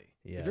silly.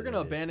 Yeah, if you're going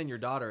to abandon your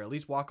daughter, at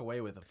least walk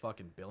away with a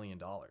fucking $1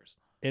 billion.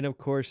 And of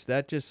course,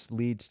 that just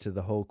leads to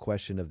the whole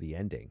question of the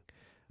ending.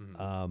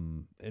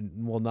 And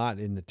not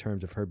in the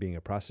terms of her being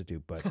a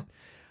prostitute, but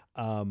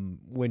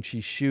when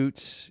she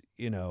shoots,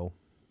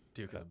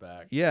 Duke in the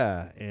back.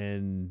 Yeah,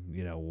 and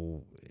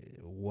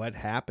what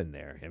happened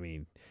there? I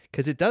mean,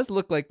 because it does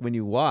look like when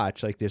you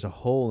watch, like there's a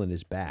hole in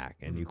his back,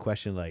 and you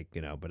question, like,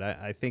 but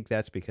I think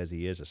that's because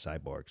he is a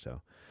cyborg.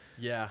 So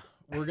yeah.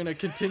 We're going to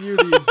continue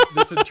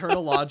this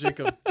internal logic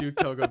of Duke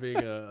Togo being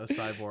a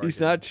cyborg.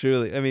 He's not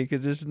truly, I mean,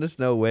 because there's just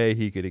no way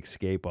he could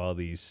escape all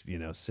these,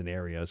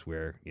 scenarios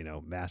where,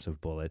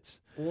 massive bullets.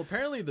 Well,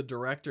 apparently the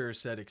director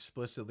said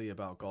explicitly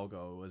about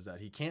Golgo was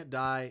that he can't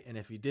die, and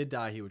if he did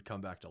die, he would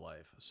come back to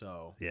life.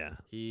 So yeah,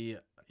 he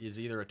is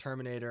either a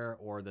Terminator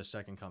or the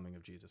second coming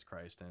of Jesus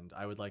Christ, and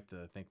I would like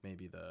to think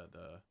maybe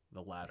the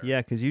latter.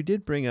 Yeah, because you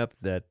did bring up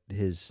that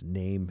his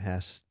name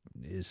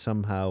is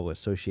somehow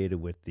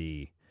associated with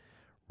the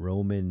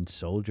Roman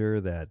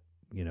soldier that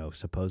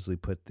supposedly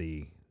put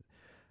the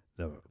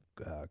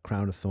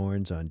crown of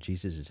thorns on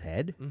Jesus's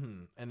head.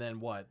 Mm-hmm. And then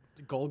what?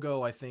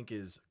 Golgo, I think,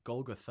 is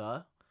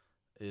Golgotha,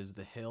 is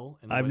the hill.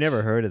 I've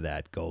never heard of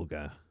that,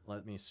 Golga.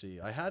 Let me see.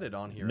 I had it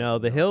on here. No,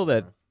 the hill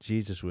that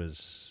Jesus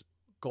was.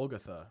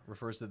 Golgotha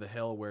refers to the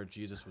hill where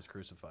Jesus was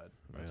crucified.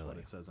 That's really? What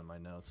it says in my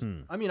notes.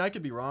 I mean, I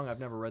could be wrong.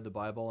 I've never read the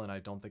Bible, and I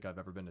don't think I've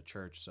ever been to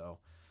church. So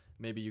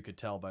maybe you could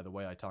tell by the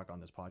way I talk on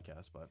this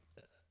podcast, but.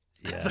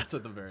 Yeah. That's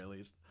at the very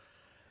least.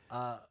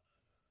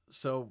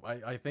 So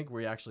I think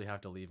we actually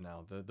have to leave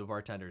now. The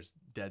bartender's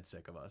dead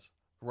sick of us.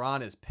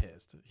 Ron is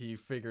pissed. He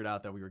figured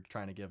out that we were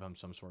trying to give him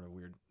some sort of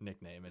weird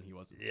nickname, and he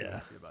wasn't too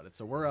happy about it.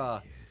 So we're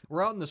out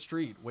in the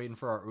street waiting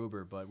for our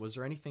Uber. But was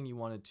there anything you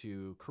wanted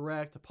to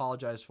correct,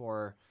 apologize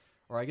for,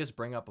 or I guess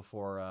bring up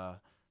before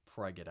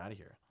I get out of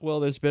here?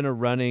 Well, there's been a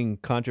running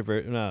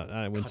controversy. No,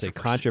 I wouldn't say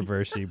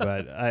controversy,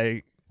 but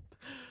I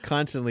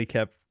constantly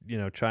kept,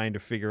 trying to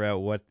figure out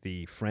what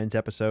the Friends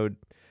episode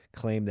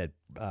claimed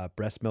that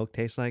breast milk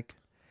tastes like,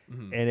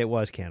 and it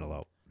was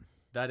cantaloupe.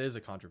 That is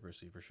a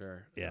controversy for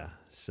sure. Yeah.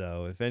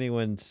 So if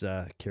anyone's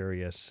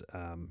curious,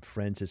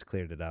 Friends has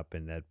cleared it up,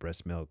 and that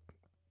breast milk.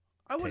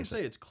 I wouldn't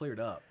say it's cleared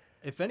up.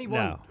 If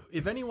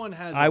anyone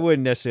has, I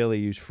wouldn't necessarily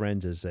use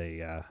Friends as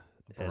a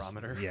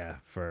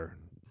barometer. For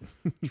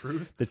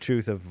truth. the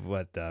truth of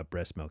what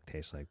breast milk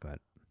tastes like,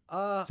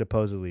 but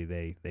supposedly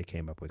they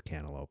came up with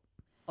cantaloupe.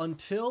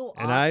 Until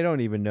I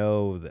don't even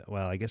know that.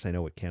 Well, I guess I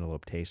know what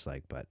cantaloupe tastes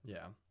like, but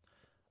yeah.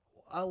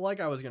 Like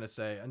I was gonna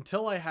say,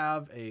 until I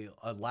have a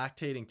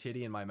lactating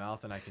titty in my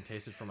mouth and I can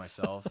taste it for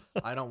myself,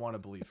 I don't want to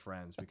believe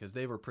Friends because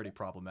they were pretty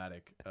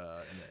problematic in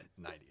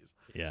the 90s.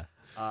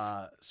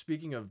 Yeah.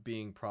 Speaking of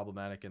being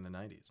problematic in the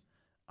 90s,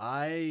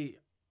 I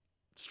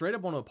straight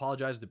up want to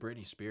apologize to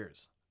Britney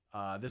Spears.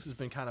 This has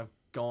been kind of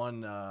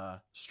going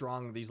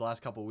strong these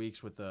last couple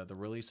weeks with the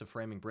release of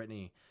Framing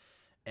Britney,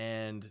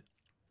 and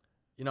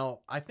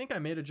I think I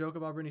made a joke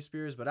about Britney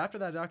Spears, but after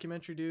that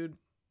documentary, dude,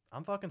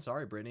 I'm fucking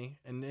sorry, Britney.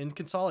 And in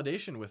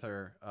consolidation with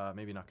her,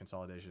 maybe not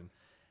consolidation,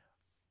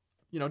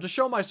 to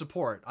show my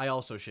support, I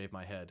also shaved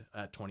my head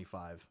at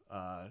 25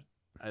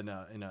 in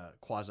a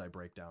quasi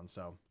breakdown.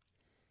 So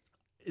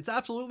it's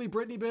absolutely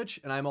Britney, bitch.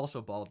 And I'm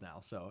also bald now.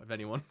 So if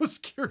anyone was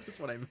curious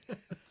what I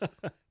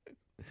meant.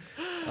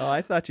 Oh,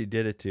 I thought you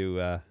did it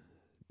to,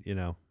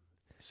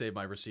 save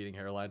my receding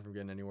hairline from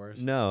getting any worse.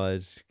 No,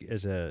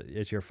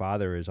 as your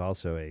father is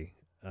also a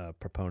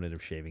proponent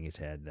of shaving his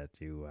head, that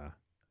you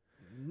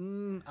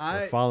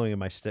were following in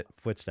my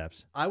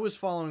footsteps. I was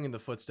following in the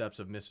footsteps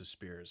of Mrs.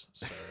 Spears,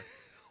 sir.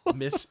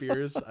 Miss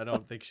Spears. I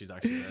don't think she's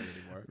actually married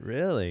anymore.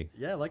 Really?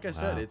 Yeah, like I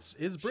said, it's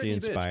Britney, She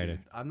inspired bitch, dude.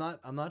 her.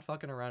 I'm not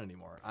fucking around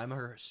anymore. I'm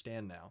her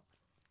stan now.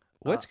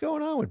 What's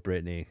going on with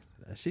Britney?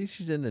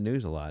 She's in the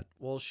news a lot.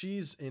 Well,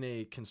 she's in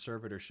a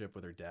conservatorship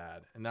with her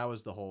dad, and that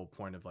was the whole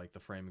point of like the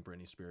Framing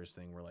Britney Spears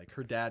thing, where like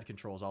her dad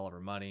controls all of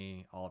her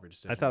money, all of her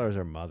decisions. I thought it was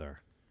her mother.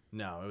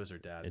 No, it was her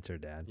dad. It's her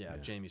dad. Yeah,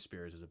 Jamie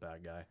Spears is a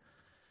bad guy.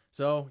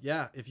 So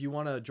yeah, if you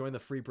want to join the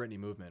Free Britney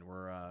movement,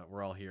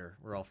 we're all here.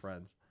 We're all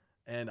friends.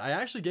 And I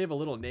actually gave a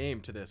little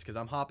name to this because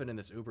I'm hopping in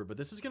this Uber, but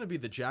this is going to be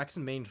the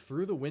Jackson, Maine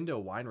Through the Window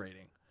wine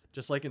rating.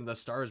 Just like in The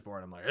Star is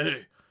Born, I'm like,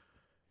 hey,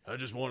 I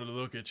just wanted to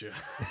look at you.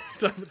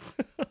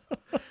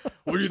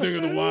 What do you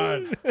think of the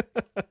wine?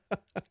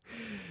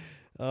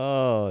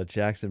 Oh,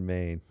 Jackson,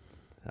 Maine.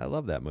 I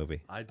love that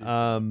movie. I do.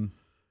 I'm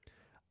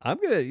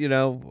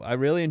gonna, I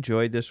really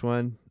enjoyed this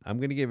one. I'm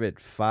gonna give it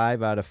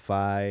 5 out of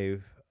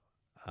 5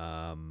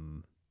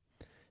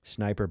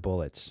 sniper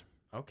bullets.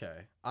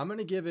 Okay.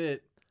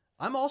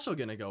 I'm also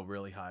going to go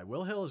really high.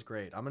 Will Hill is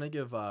great. I'm going to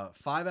give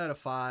 5 out of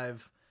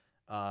 5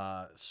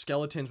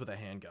 skeletons with a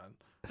handgun.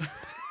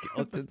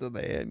 Skeletons with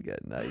a handgun.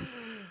 Nice.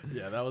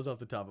 Yeah, that was off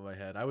the top of my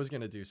head. I was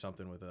going to do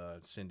something with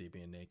Cindy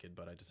being naked,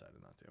 but I decided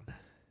not to.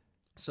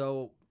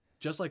 So,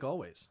 just like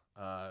always,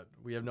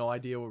 we have no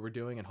idea what we're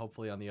doing, and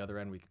hopefully on the other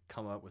end we can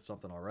come up with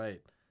something all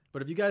right.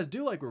 But if you guys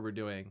do like what we're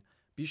doing,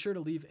 be sure to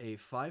leave a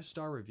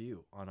 5-star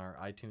review on our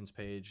iTunes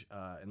page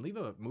and leave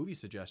a movie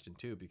suggestion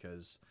too,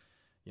 because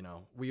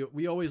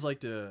we always like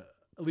to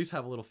at least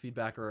have a little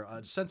feedback or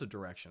a sense of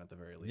direction at the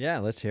very least. Yeah,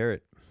 let's hear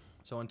it.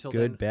 So until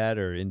good, then, bad,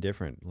 or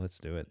indifferent, let's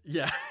do it.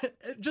 Yeah,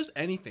 just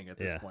anything at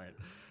this point.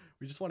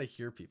 We just want to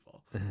hear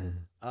people.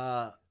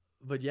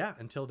 But yeah,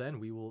 until then,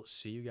 we will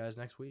see you guys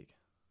next week.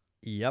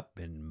 Yep,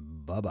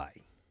 and bye-bye.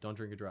 Don't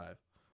drink and drive.